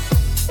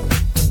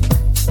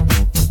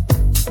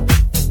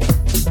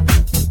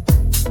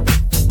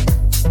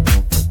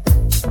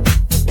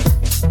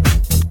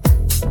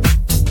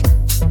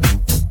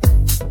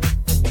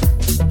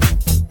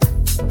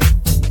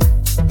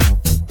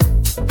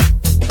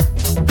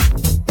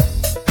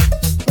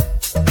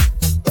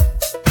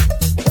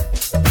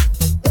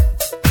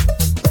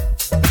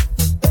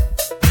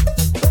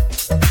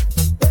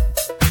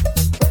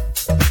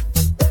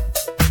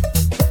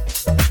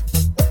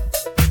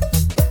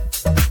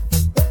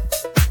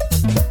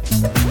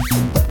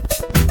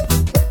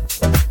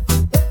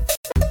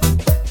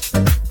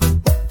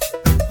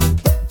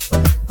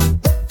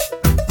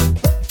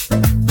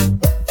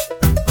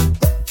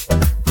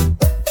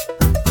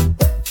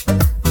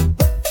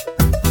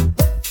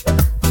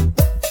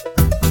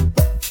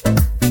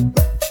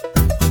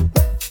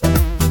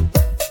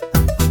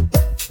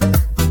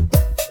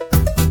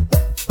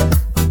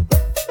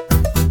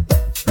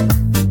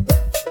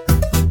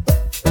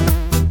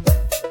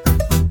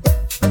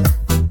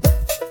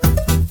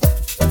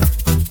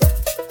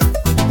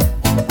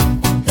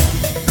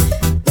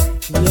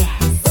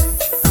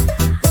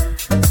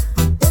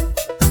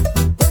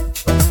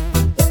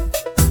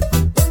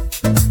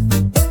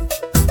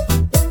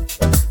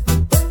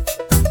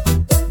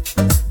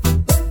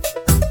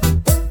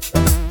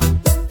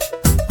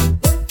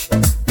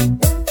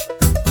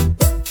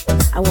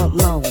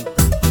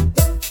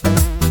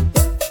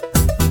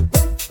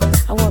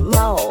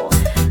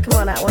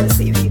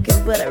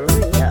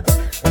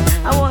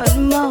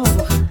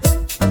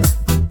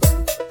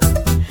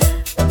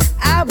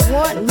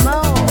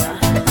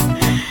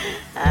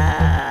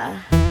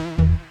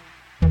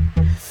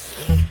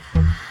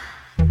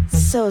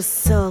 So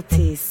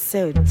salty,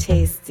 so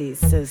tasty,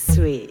 so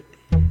sweet.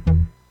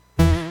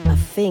 A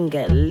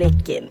finger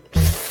licking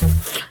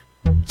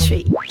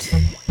treat.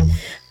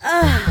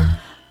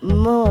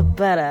 More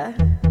butter.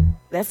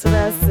 That's what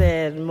I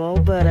said, more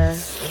butter.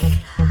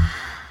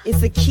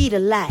 It's the key to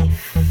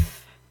life.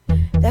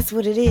 That's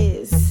what it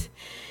is.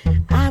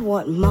 I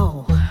want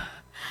more.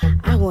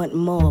 I want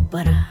more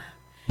butter.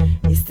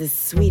 It's the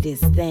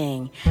sweetest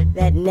thing.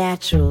 That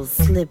natural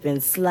slip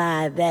and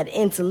slide. That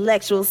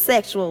intellectual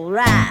sexual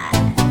ride.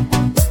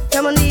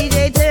 Come on,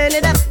 DJ, turn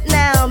it up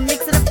now.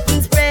 Mix it up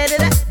and spread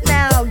it up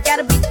now.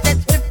 Gotta beat that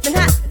dripping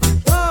hot.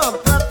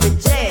 Pump up the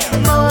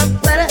jam. More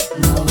butter.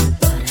 More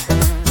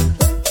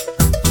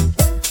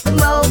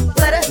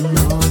butter.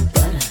 More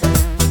butter.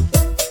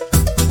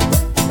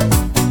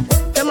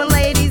 Come on,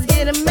 ladies,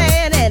 get a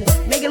man and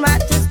make him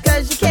hot just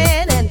 'cause you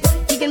can. And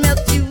he can melt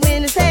you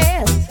in his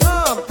hands.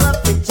 Pump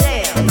up the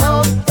jam.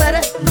 More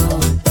butter. More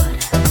butter.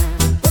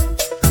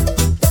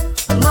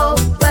 More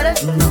butter.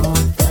 More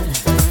butter.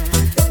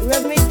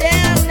 Rub me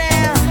down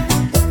now.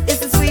 It's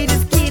the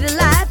sweetest key to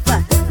life.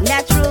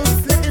 Natural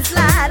slip and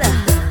slide.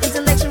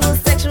 Intellectual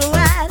sexual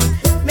ride.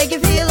 Make you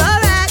feel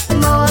alright.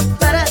 More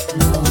butter.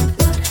 More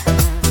butter.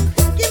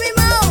 Give me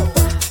more.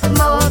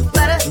 More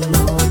butter.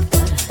 More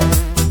butter.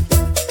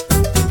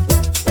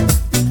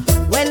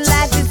 When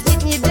life is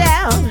getting you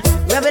down,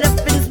 rub it up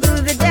and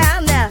smooth it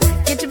down now.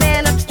 Get your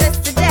man up, stress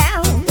it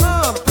down.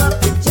 Pump up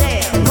the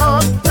jam.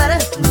 More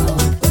butter. More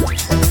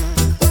butter.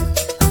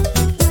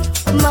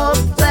 More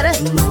butter.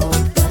 More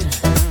butter.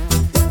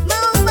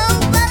 More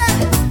butter.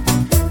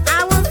 I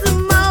want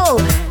some more.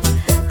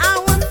 I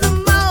want some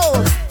more.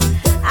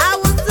 I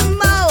want some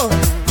more.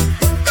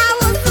 I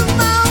want some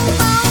more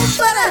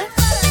butter.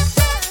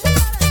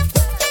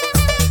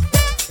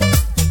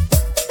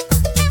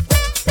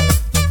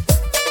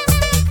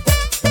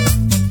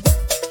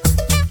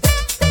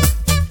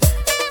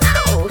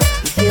 Ow.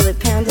 You feel it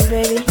pounding,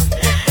 baby?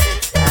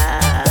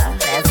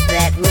 That's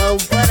that more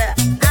butter.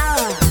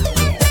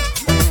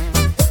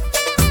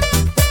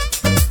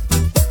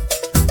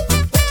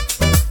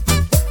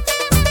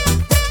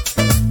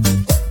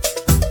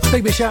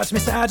 Big shout out to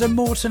Mr. Adam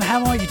Morton.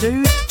 How are you,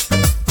 dude?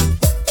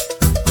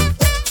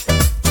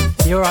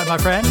 You alright, my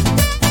friend?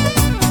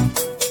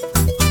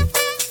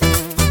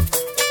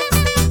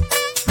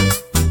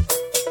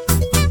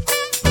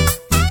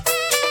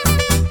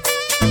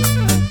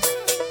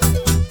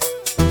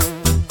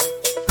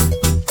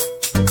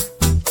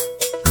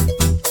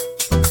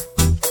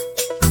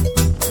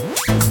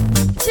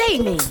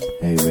 Jamie,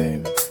 Hey,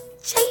 baby,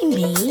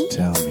 Jamie,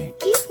 tell me.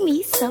 give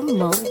me some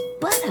more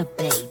butter,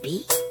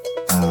 baby.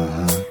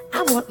 Uh-huh.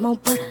 I want more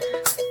butter.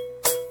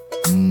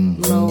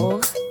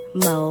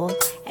 More,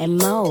 and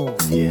more.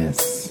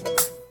 Yes.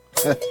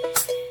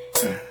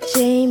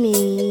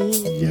 Jamie,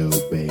 Yo,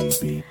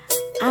 baby.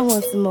 I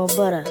want some more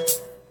butter.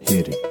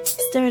 Hit it.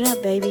 Stir it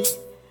up, baby.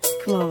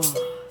 Come on.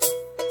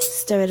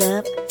 Stir it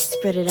up,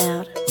 spread it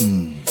out.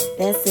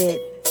 That's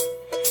it.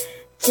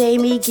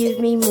 Jamie, give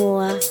me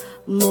more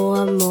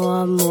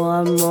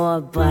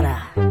butter.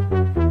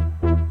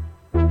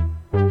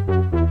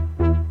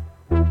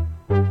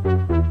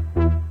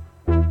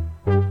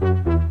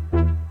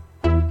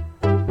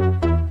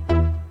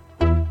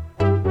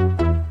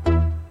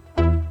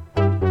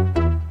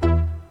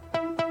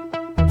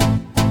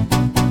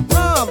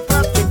 Pump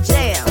up the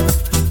jam.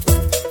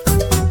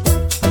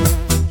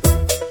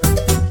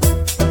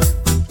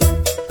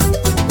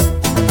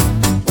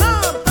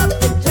 Pump up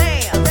the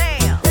jam.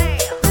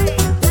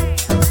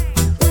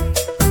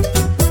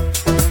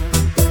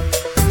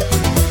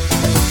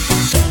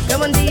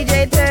 Come on,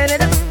 DJ, turn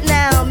it up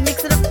now.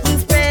 Mix it up and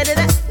spread it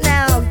up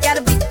now.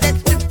 Gotta beat that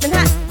dripping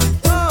hot.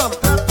 Pump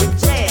up the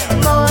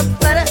jam. More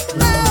butter,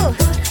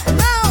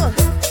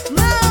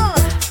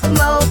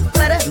 more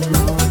butter.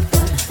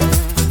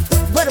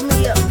 Butter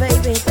me up,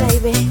 baby,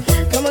 baby.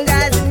 Come on,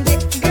 guys, and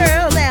get the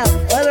girl now.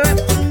 Oil her up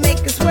and make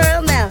her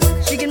swirl now.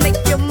 She can make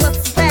your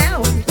muscles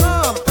pound.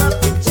 Pump up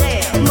the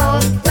jam.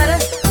 More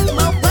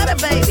butter,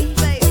 baby.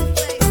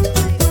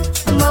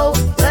 More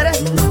butter,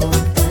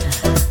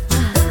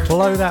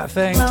 Blow that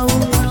thing. more,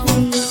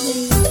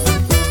 please.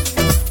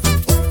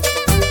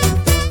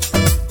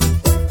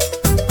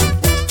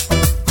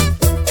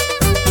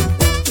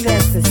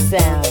 That's the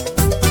sound.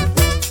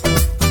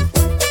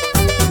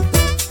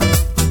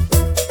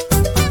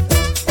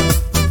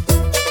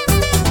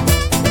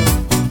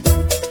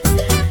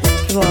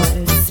 Come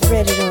on,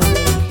 spread it on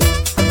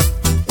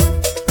me.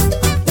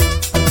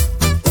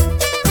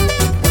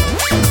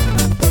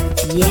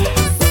 Yes.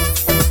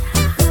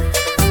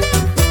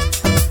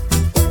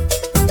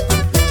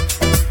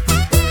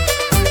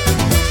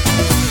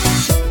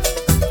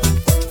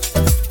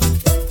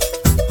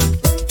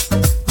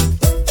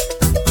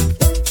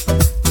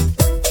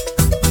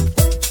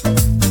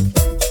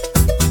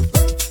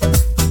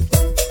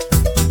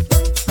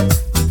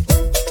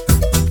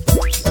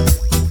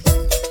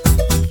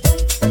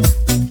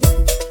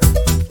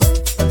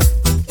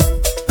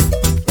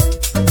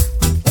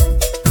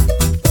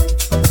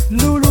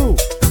 Lulu.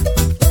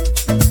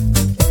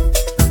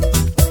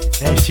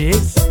 There she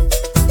is.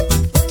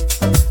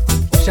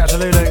 Shout out to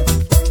Lulu.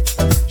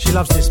 She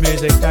loves this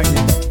music, don't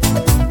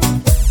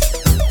you?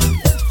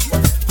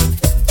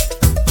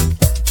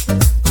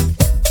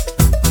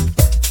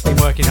 Been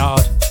working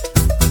hard.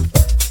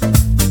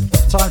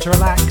 Time to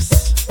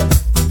relax.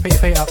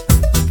 feet up.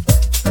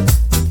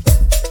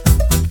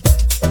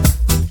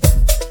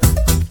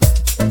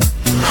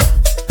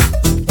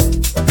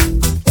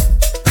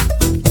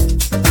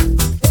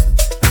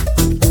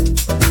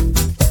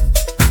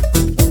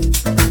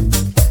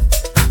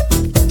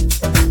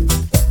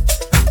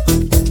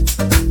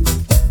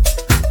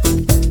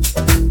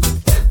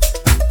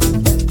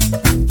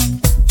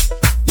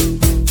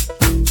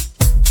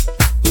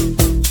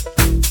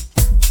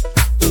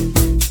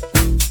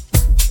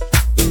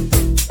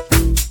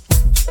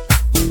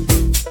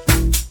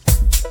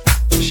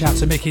 Shout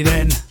to Mickey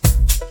then.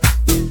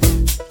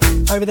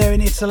 Over there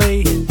in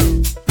Italy.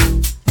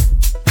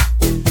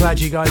 Glad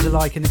you guys are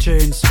liking the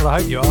tunes. Well, I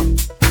hope you are.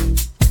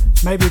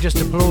 Maybe you're just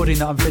applauding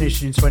that I'm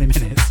finishing in 20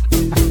 minutes.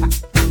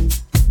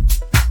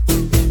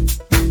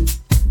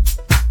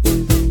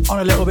 On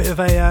a little bit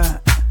of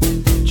a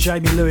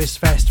Jamie Lewis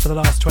fest for the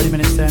last 20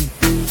 minutes then.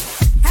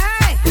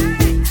 Hey!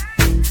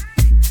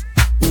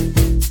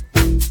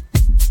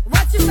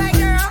 What you say,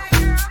 girl?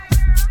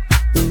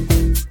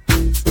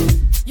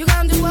 You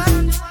gonna do what?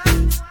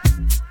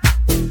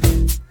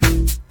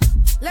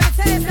 Let me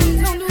tell you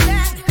something, don't do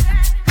that.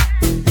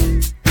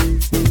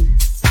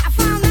 I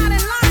found out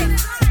in life,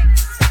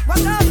 what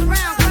goes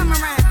around, come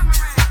around.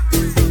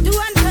 Do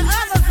unto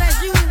others as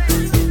you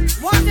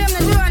want them to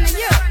do unto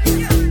you.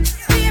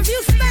 See, if you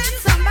stab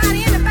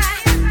somebody in the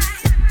back,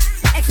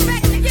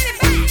 expect to get it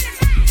back.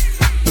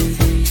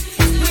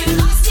 We're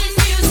lost in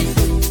music.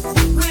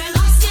 We're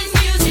lost in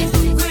music.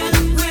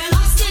 We're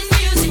lost in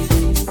music.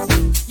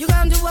 You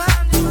gonna do what?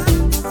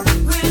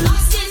 We're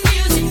lost in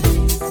music.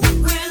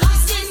 We're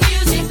lost in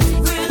music.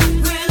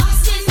 We're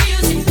lost in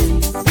music.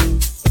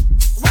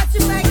 What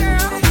you say,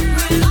 girl?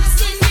 We're lost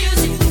in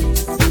music.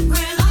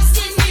 We're lost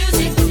in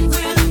music.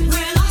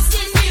 We're lost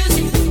in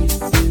music.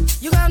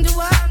 You gonna do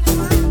what?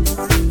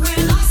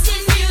 We're lost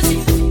in music.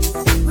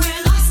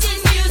 We're lost in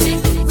music.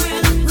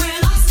 We're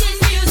lost in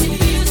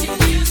music.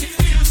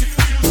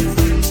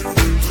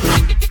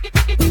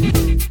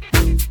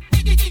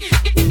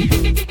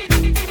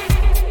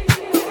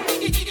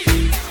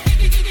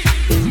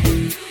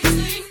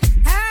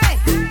 Hey!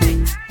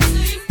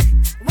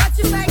 What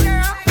you say,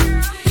 girl?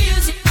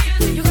 Music.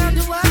 You gonna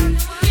do what?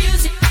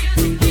 Music.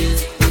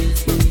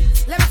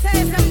 Let me tell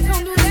you something,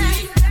 don't do that.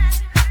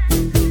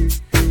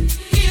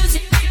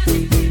 Music.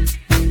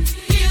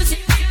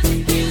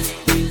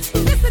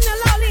 Listen to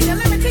Lolita,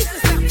 let me teach you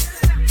something.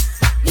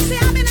 You see,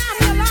 I've been out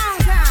here a long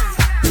time,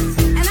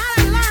 and I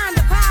done learned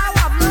the power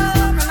of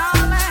love and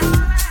all that.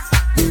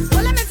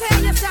 Well, let me tell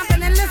you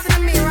something, and listen to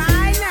me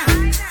right now.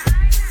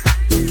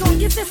 You're gonna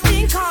get this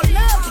thing called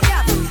love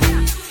together.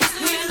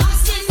 We're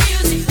lost in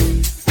music.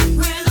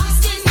 We're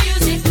lost in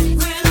music.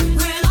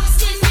 We're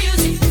lost in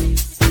music.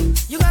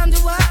 You gonna do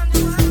what?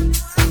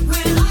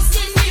 We're lost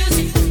in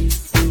music.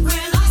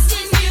 We're lost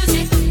in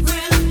music.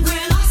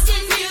 We're lost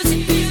in music.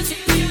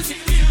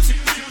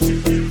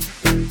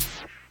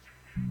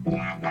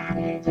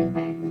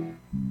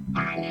 I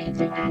need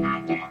you and I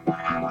get what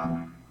I want.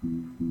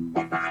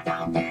 If I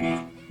don't get it,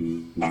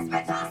 it's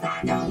because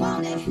I don't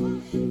want it.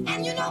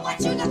 And you know what?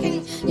 You're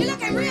looking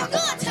real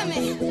good to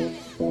me.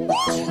 Woo!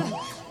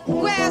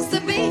 Where's the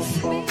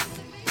beef?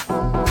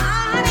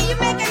 Honey, you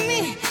make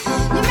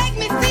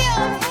me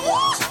feel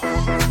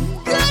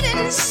good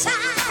inside.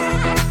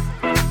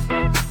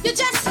 You're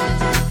just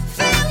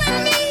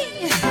feeling me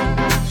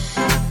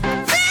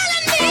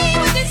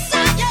with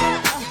desire.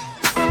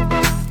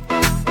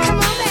 Come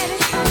on, baby.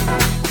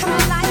 Come on,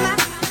 light my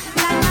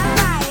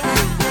fire.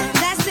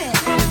 That's it.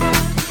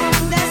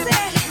 That's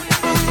it.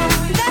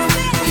 That's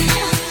it.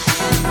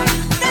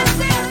 That's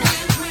it. That's it.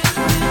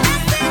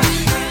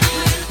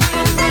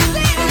 That's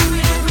it.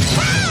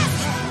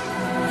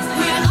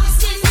 We're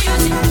lost in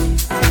music.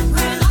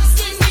 We're lost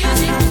in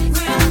music.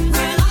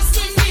 We're lost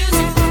in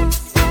music.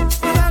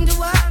 You gonna do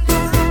what?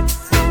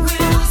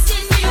 We're lost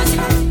in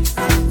music.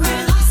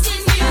 We're lost in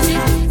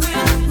music.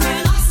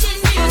 We're lost in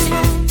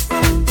music.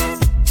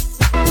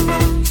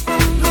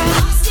 We're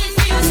lost in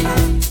music.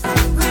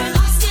 We're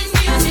lost in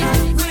music.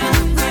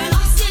 We're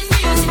lost in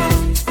music.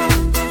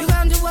 You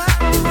gonna do what?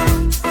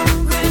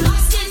 We're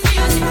lost in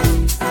music.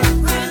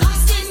 We're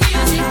lost in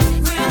music.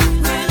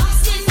 We're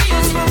lost in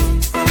music.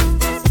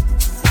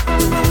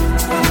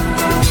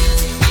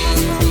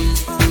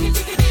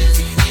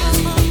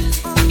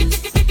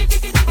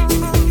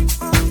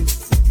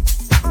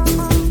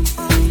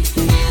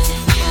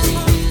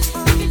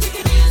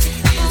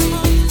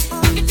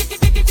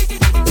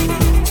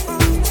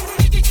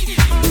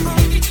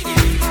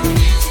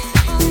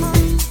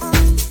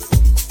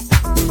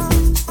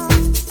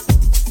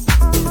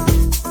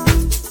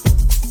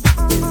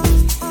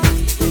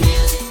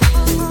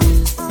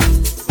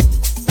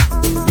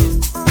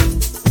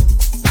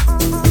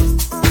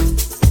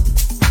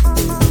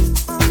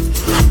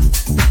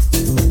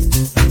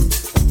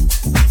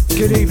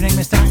 Good evening,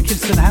 Mr.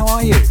 Atkinson. How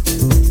are you?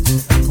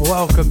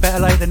 Welcome. Better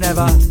late than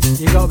never.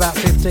 You've got about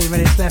 15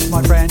 minutes left,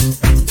 my friend.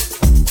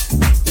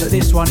 But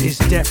this one is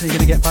definitely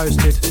going to get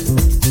posted.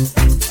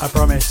 I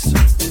promise.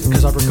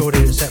 Because I've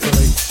recorded it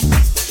separately.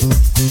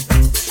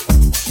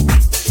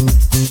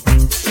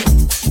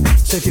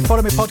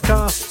 follow me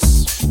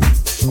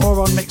podcasts or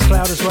on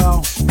Mixcloud as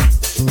well.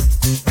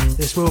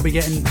 This will be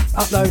getting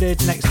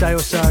uploaded next day or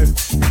so.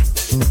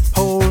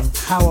 Paul,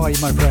 how are you,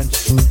 my friend?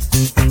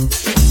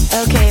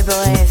 Okay,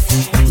 boys.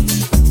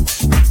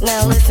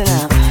 Now listen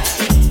up.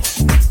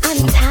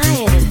 I'm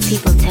tired of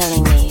people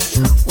telling me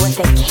what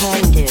they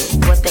can do,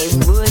 what they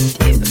would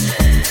do,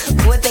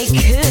 what they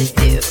could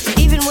do,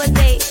 even what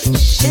they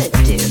should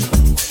do.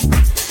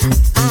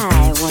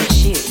 I want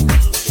you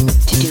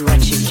to do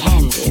what you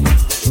can do,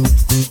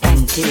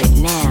 and do it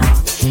now.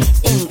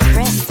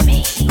 Impress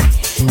me.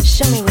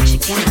 Show me what you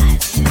got.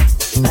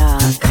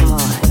 Oh, come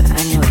on.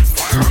 I know it's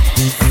hot.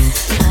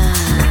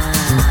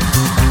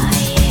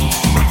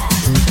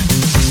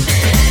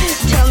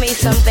 Tell me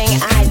something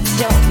I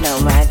don't know,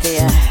 my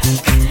dear.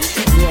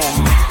 Yeah,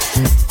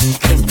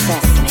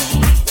 impress me.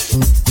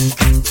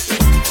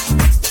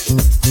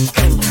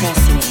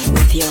 Impress me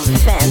with your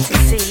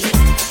fantasy,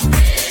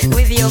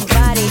 with your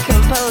body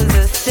compose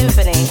a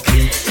symphony.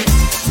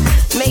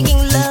 Making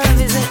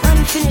love is an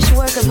unfinished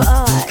work of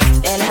art,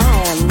 and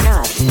I am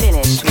not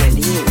finished with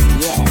you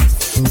yet.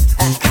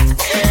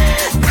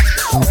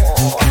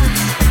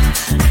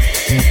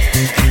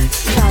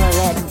 Follow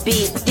that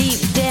beat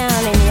deep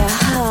down in your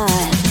heart.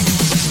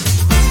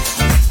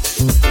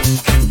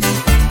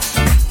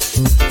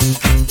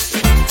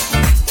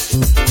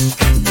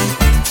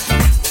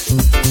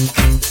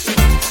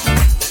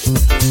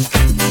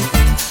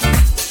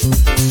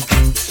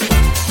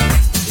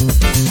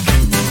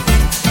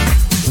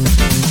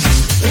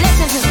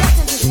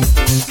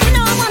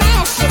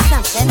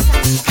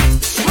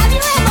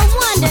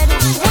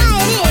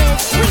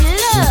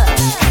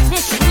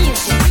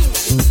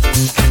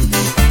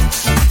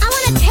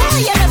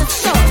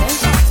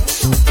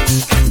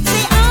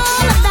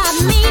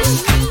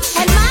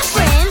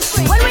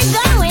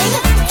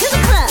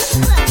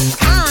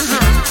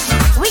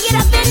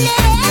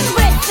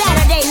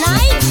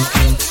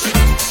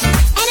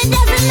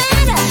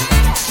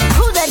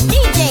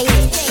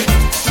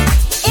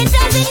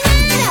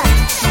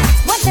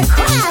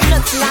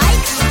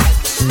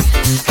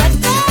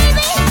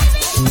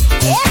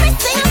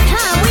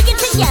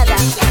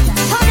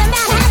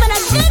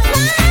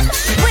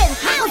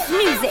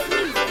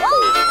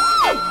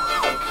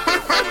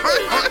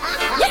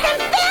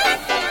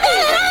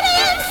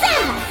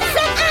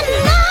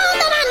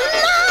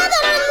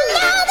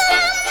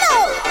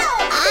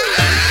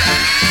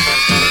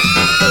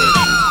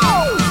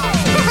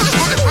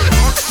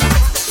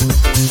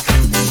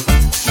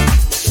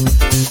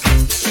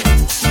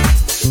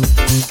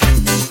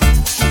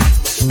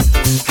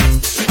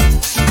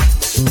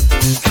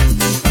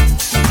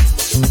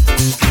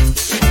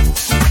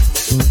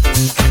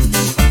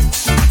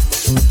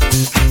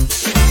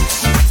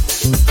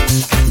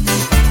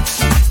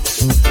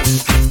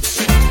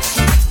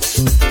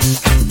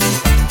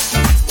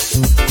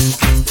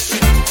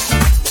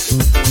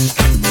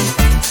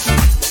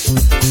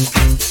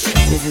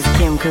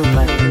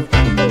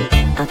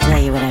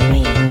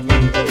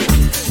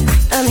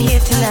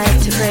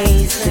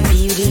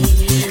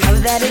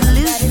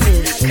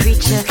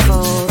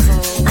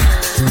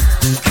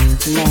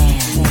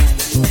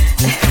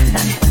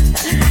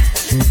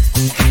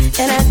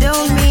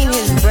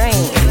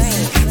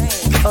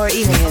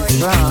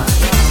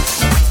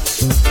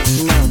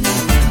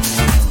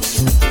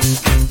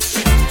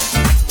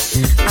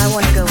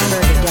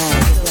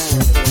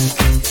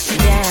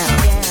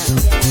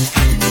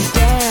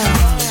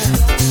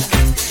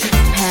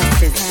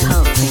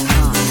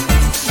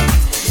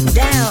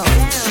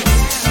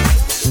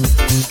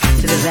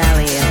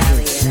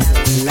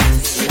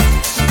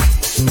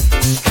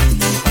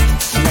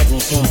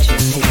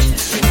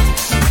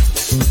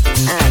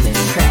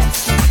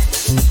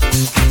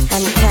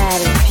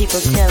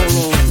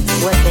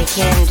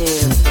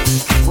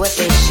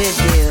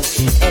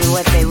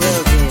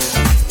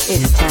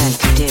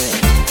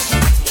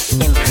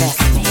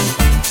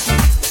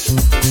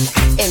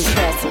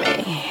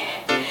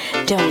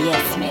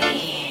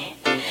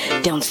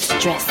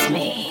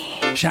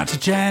 Shout to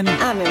Jen.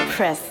 I'm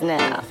impressed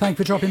now. Thank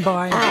you for dropping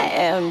by. I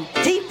am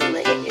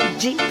deeply,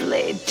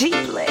 deeply,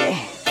 deeply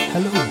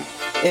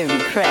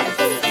impressed.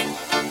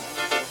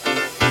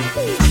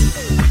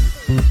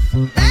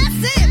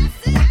 That's it.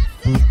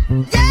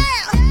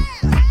 Yeah.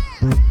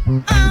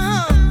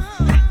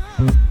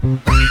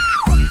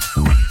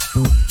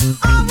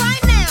 All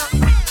right now.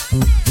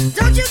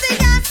 Don't you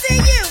think I see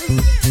you?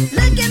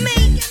 Look at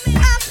me,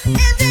 up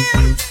and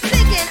down,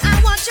 thinking I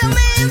want your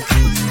man.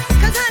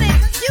 'Cause honey,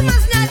 you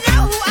must not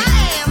know who I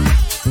am,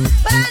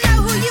 but I know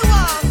who you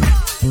are.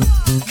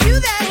 You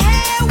that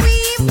hair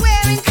weave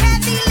wearing,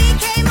 Kathy Lee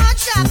Kmart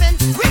shopping,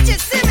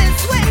 Richard Simmons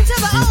sweating to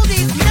the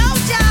oldies, no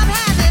job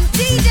having.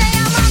 DJ,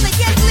 I'm on the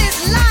guest list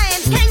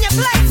lying. Can you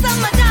play some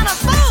Madonna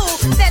fool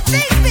that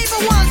these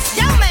people want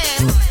your man?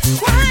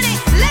 Well, honey,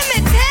 let me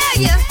tell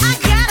you, I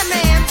got a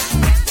man.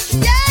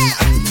 Yeah,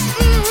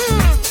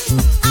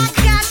 I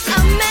got a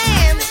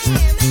man.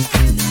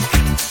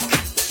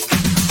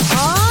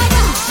 Alright,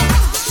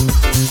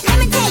 let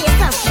me tell you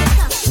something.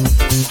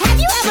 Have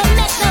you ever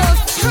met those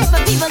type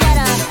of people that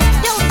are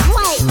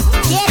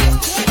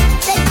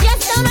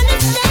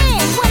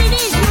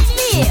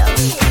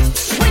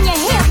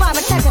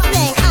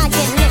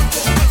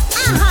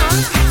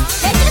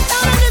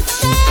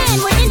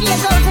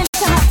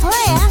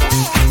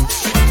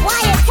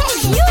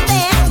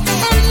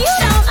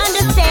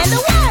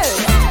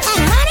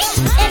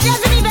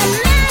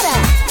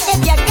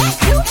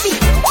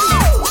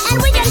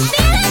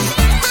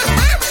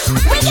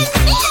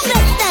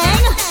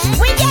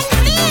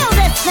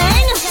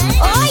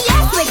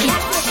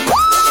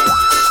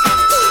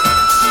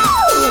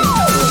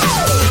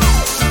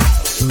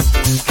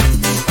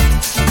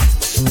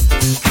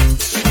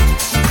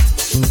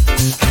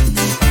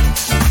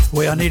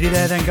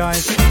there then,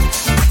 guys.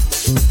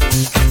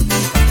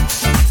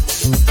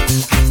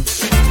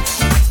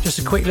 Just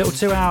a quick little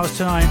 2 hours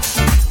tonight.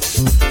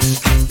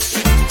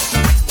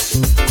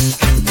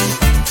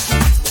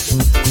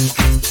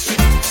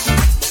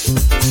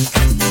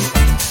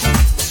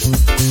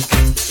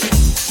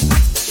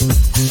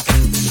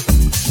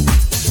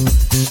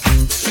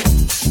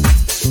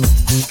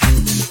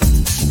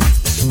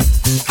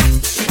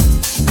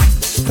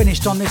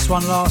 Finished on this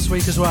one last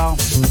week as well.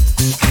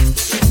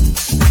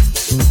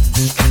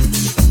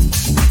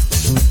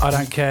 I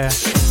don't care.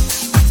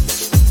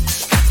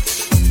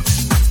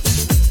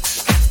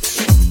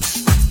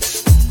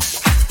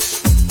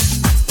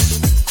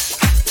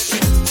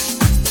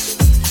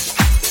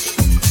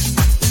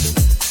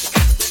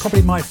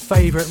 Probably my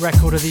favourite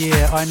record of the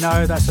year. I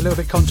know that's a little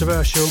bit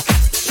controversial,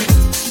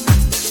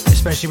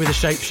 especially with the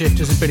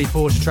Shapeshifters and Billy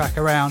Porter track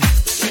around.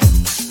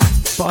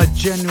 But I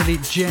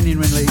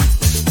genuinely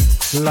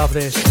love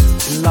this.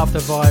 Love the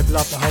vibe,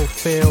 love the whole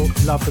feel,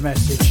 love the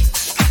message.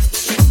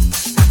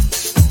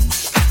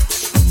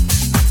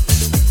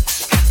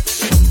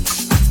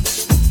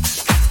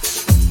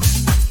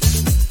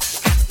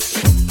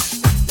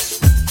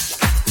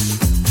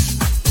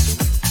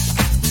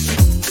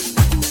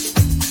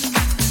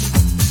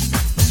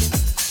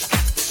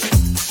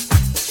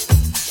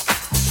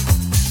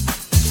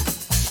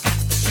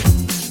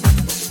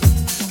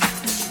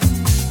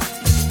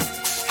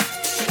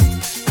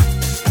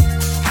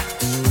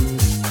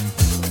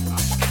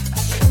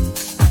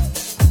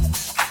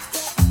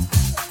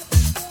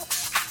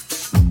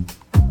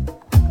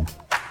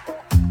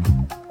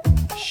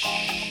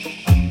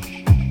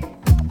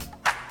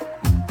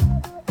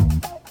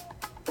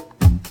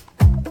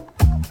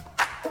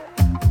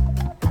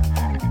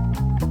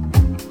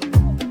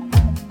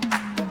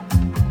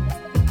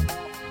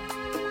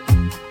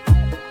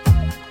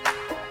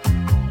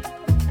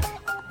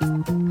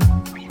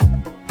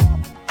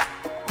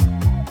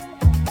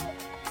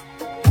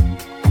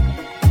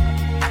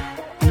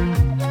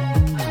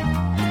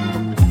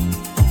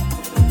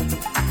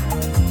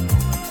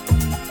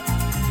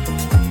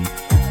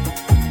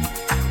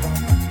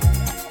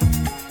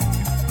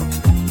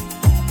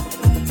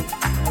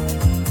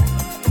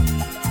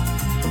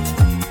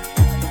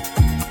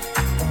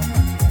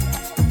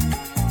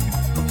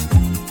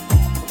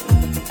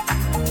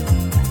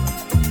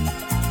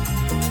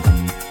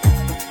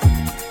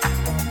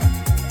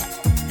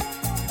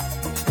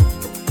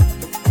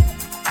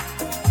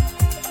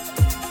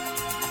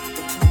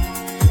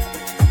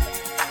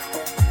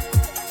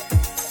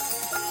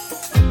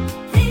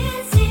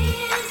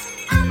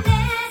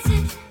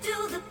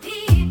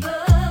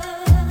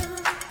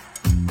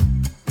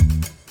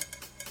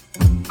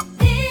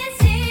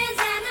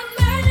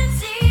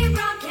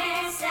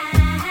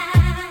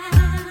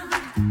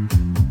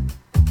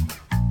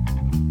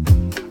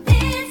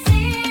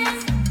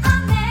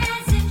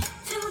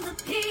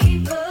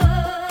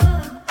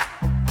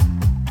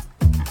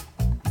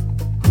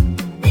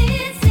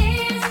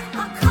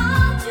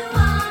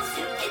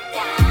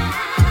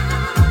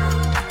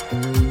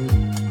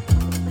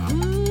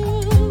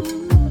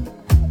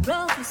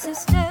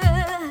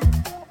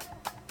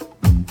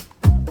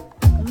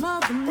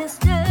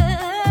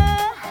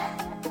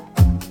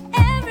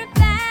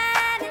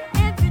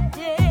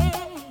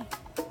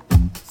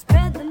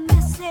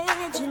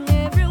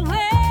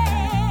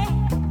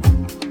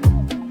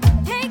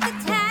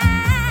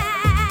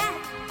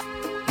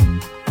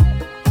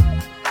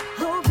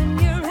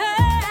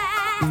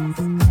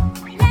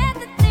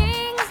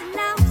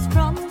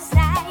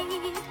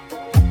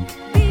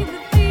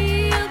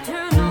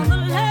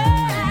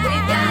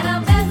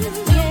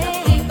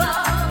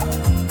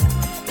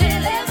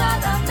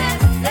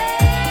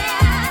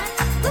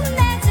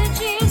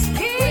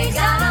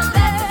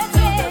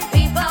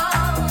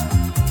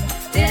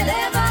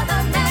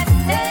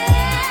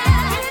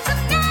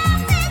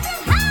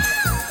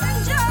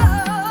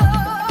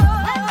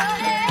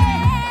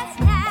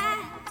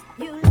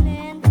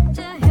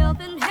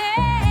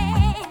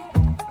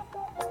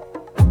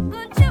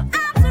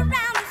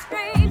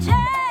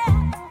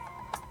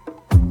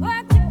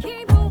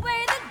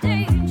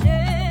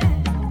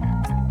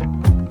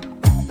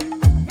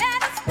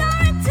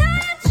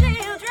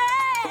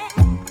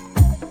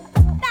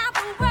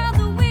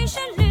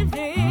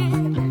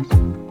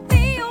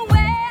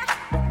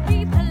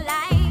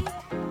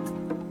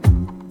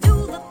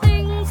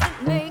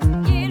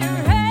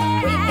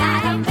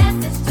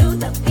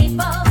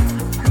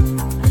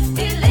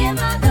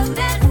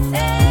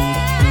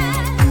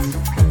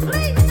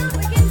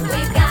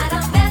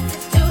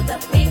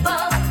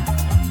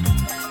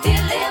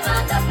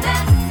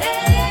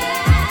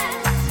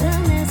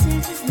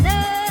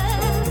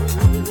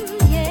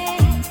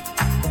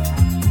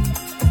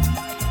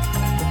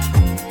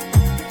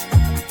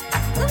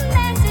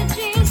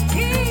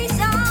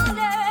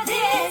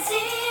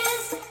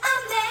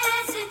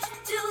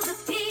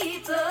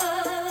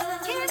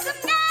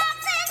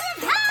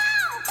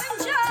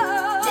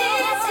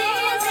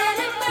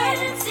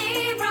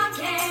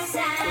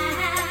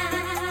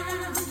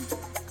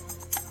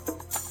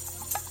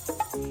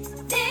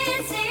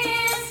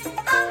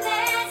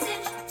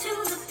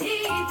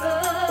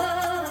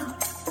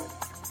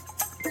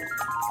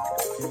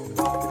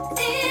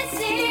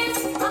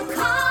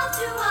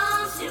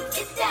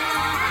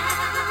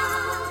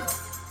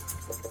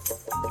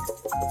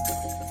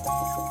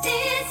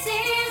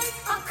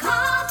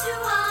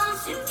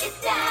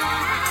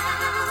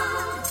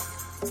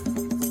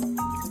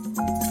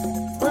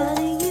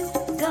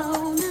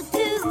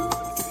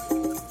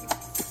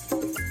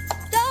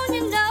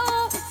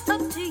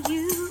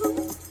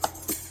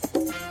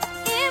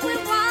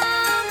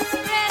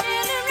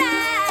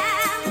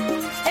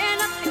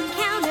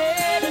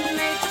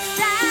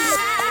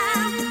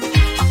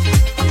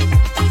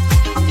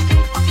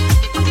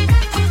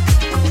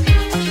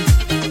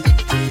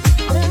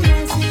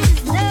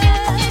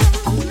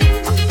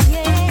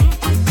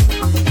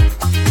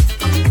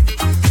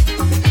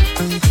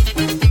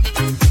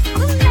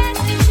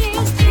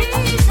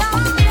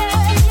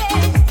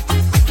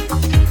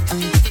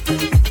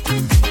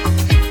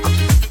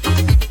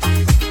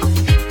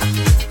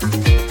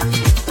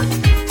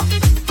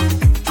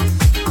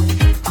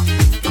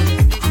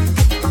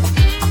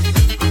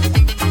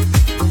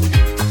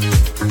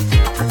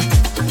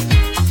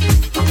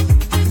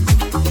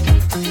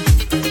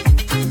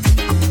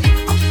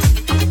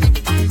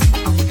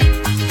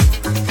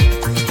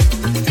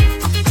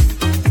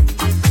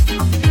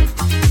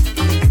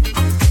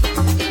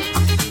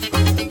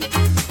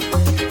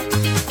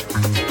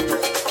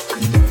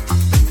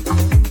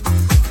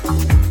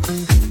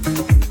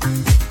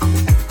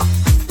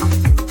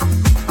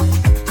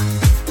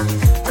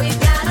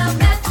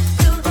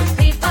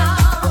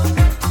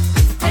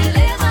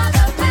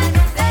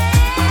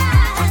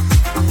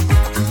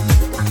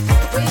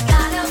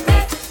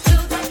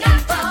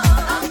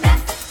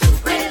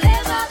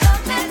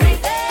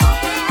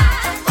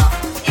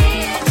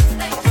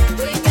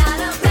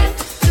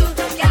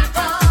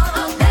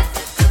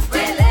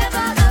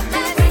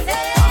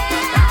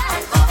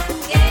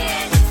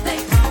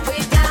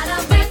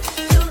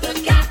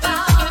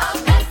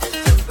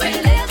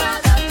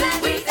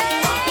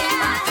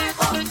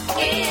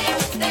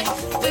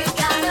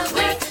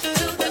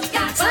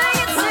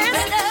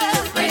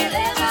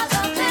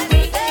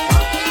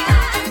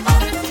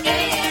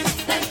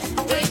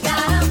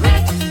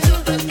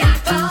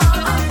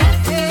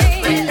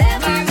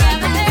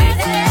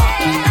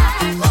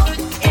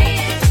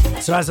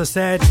 So as I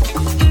said,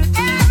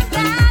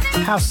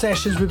 House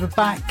Sessions, we were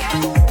back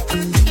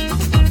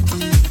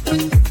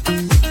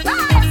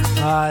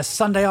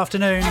Sunday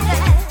afternoon.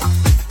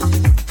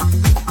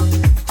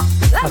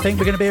 I think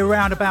we're going to be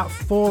around about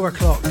 4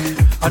 o'clock.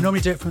 I normally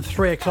do it from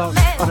 3 o'clock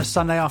on a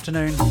Sunday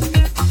afternoon. I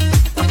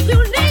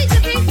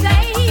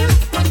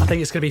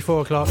think it's going to be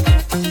 4 o'clock.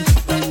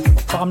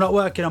 But I'm not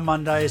working on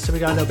Monday, so we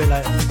go a little bit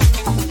later.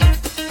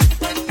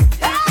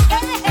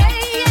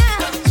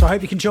 So I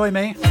hope you can join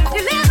me.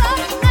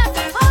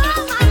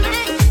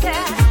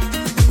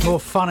 More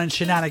fun and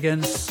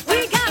shenanigans.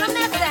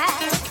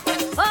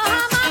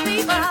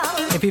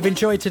 If you've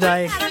enjoyed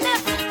today,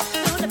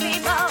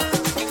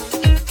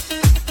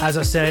 as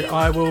I said,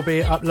 I will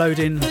be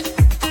uploading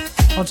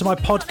onto my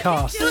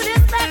podcast.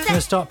 I'm going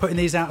to start putting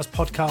these out as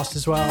podcasts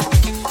as well,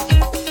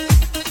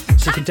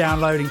 so you can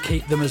download and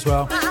keep them as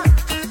well.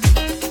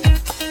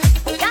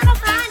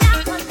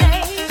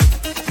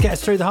 Get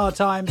us through the hard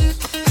times.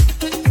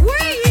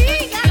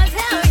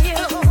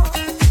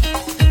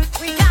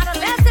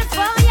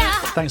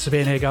 Thanks for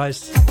being here,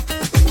 guys.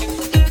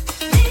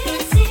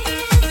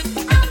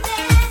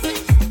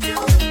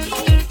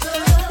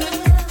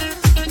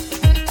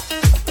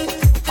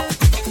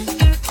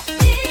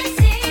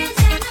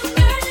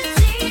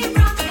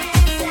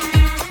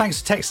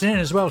 Thanks for texting in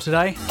as well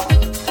today.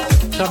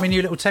 Showed me a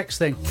new little text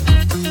thing.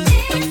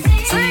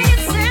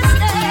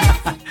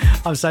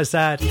 I'm so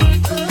sad.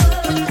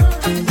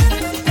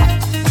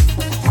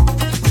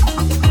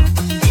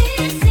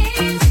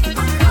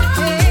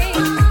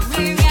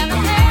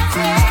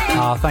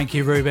 Thank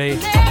you, Ruby.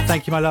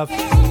 Thank you, my love.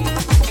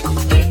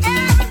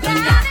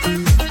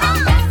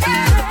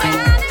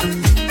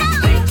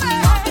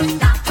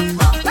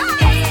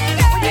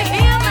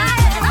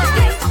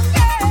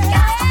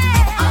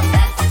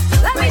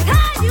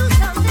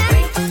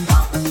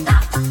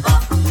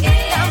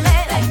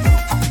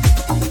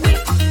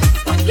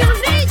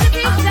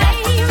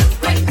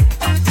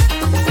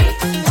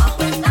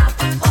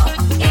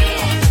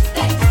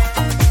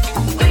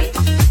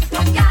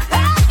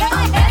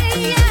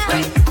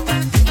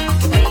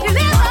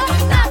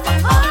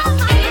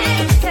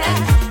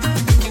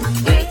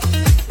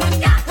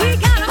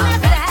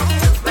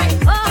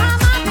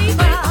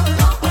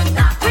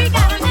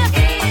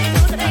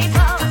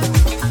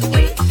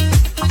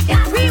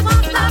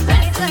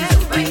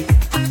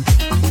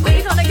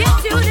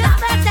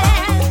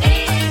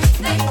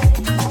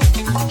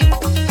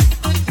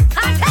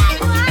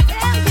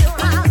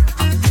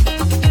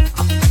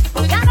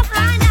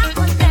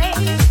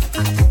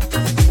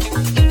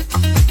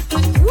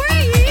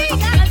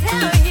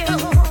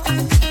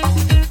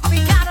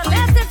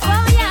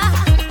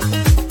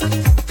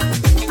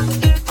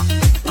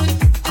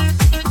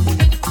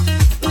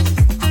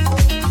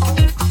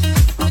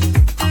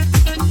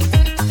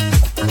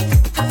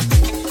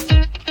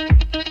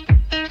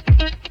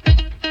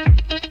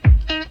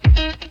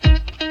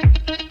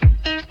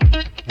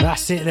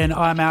 That's it then,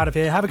 I'm out of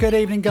here. Have a good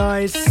evening,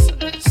 guys.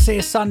 See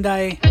you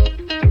Sunday.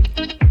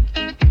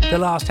 The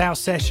last House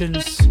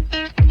Sessions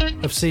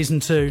of Season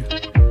 2.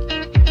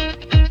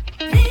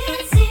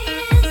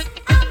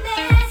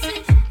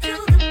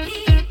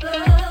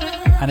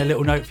 And a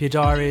little note for your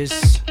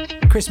diaries.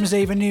 Christmas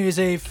Eve and New Year's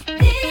Eve.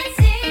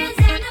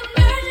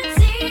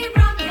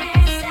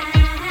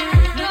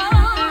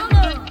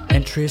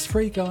 Entry is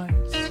free,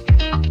 guys.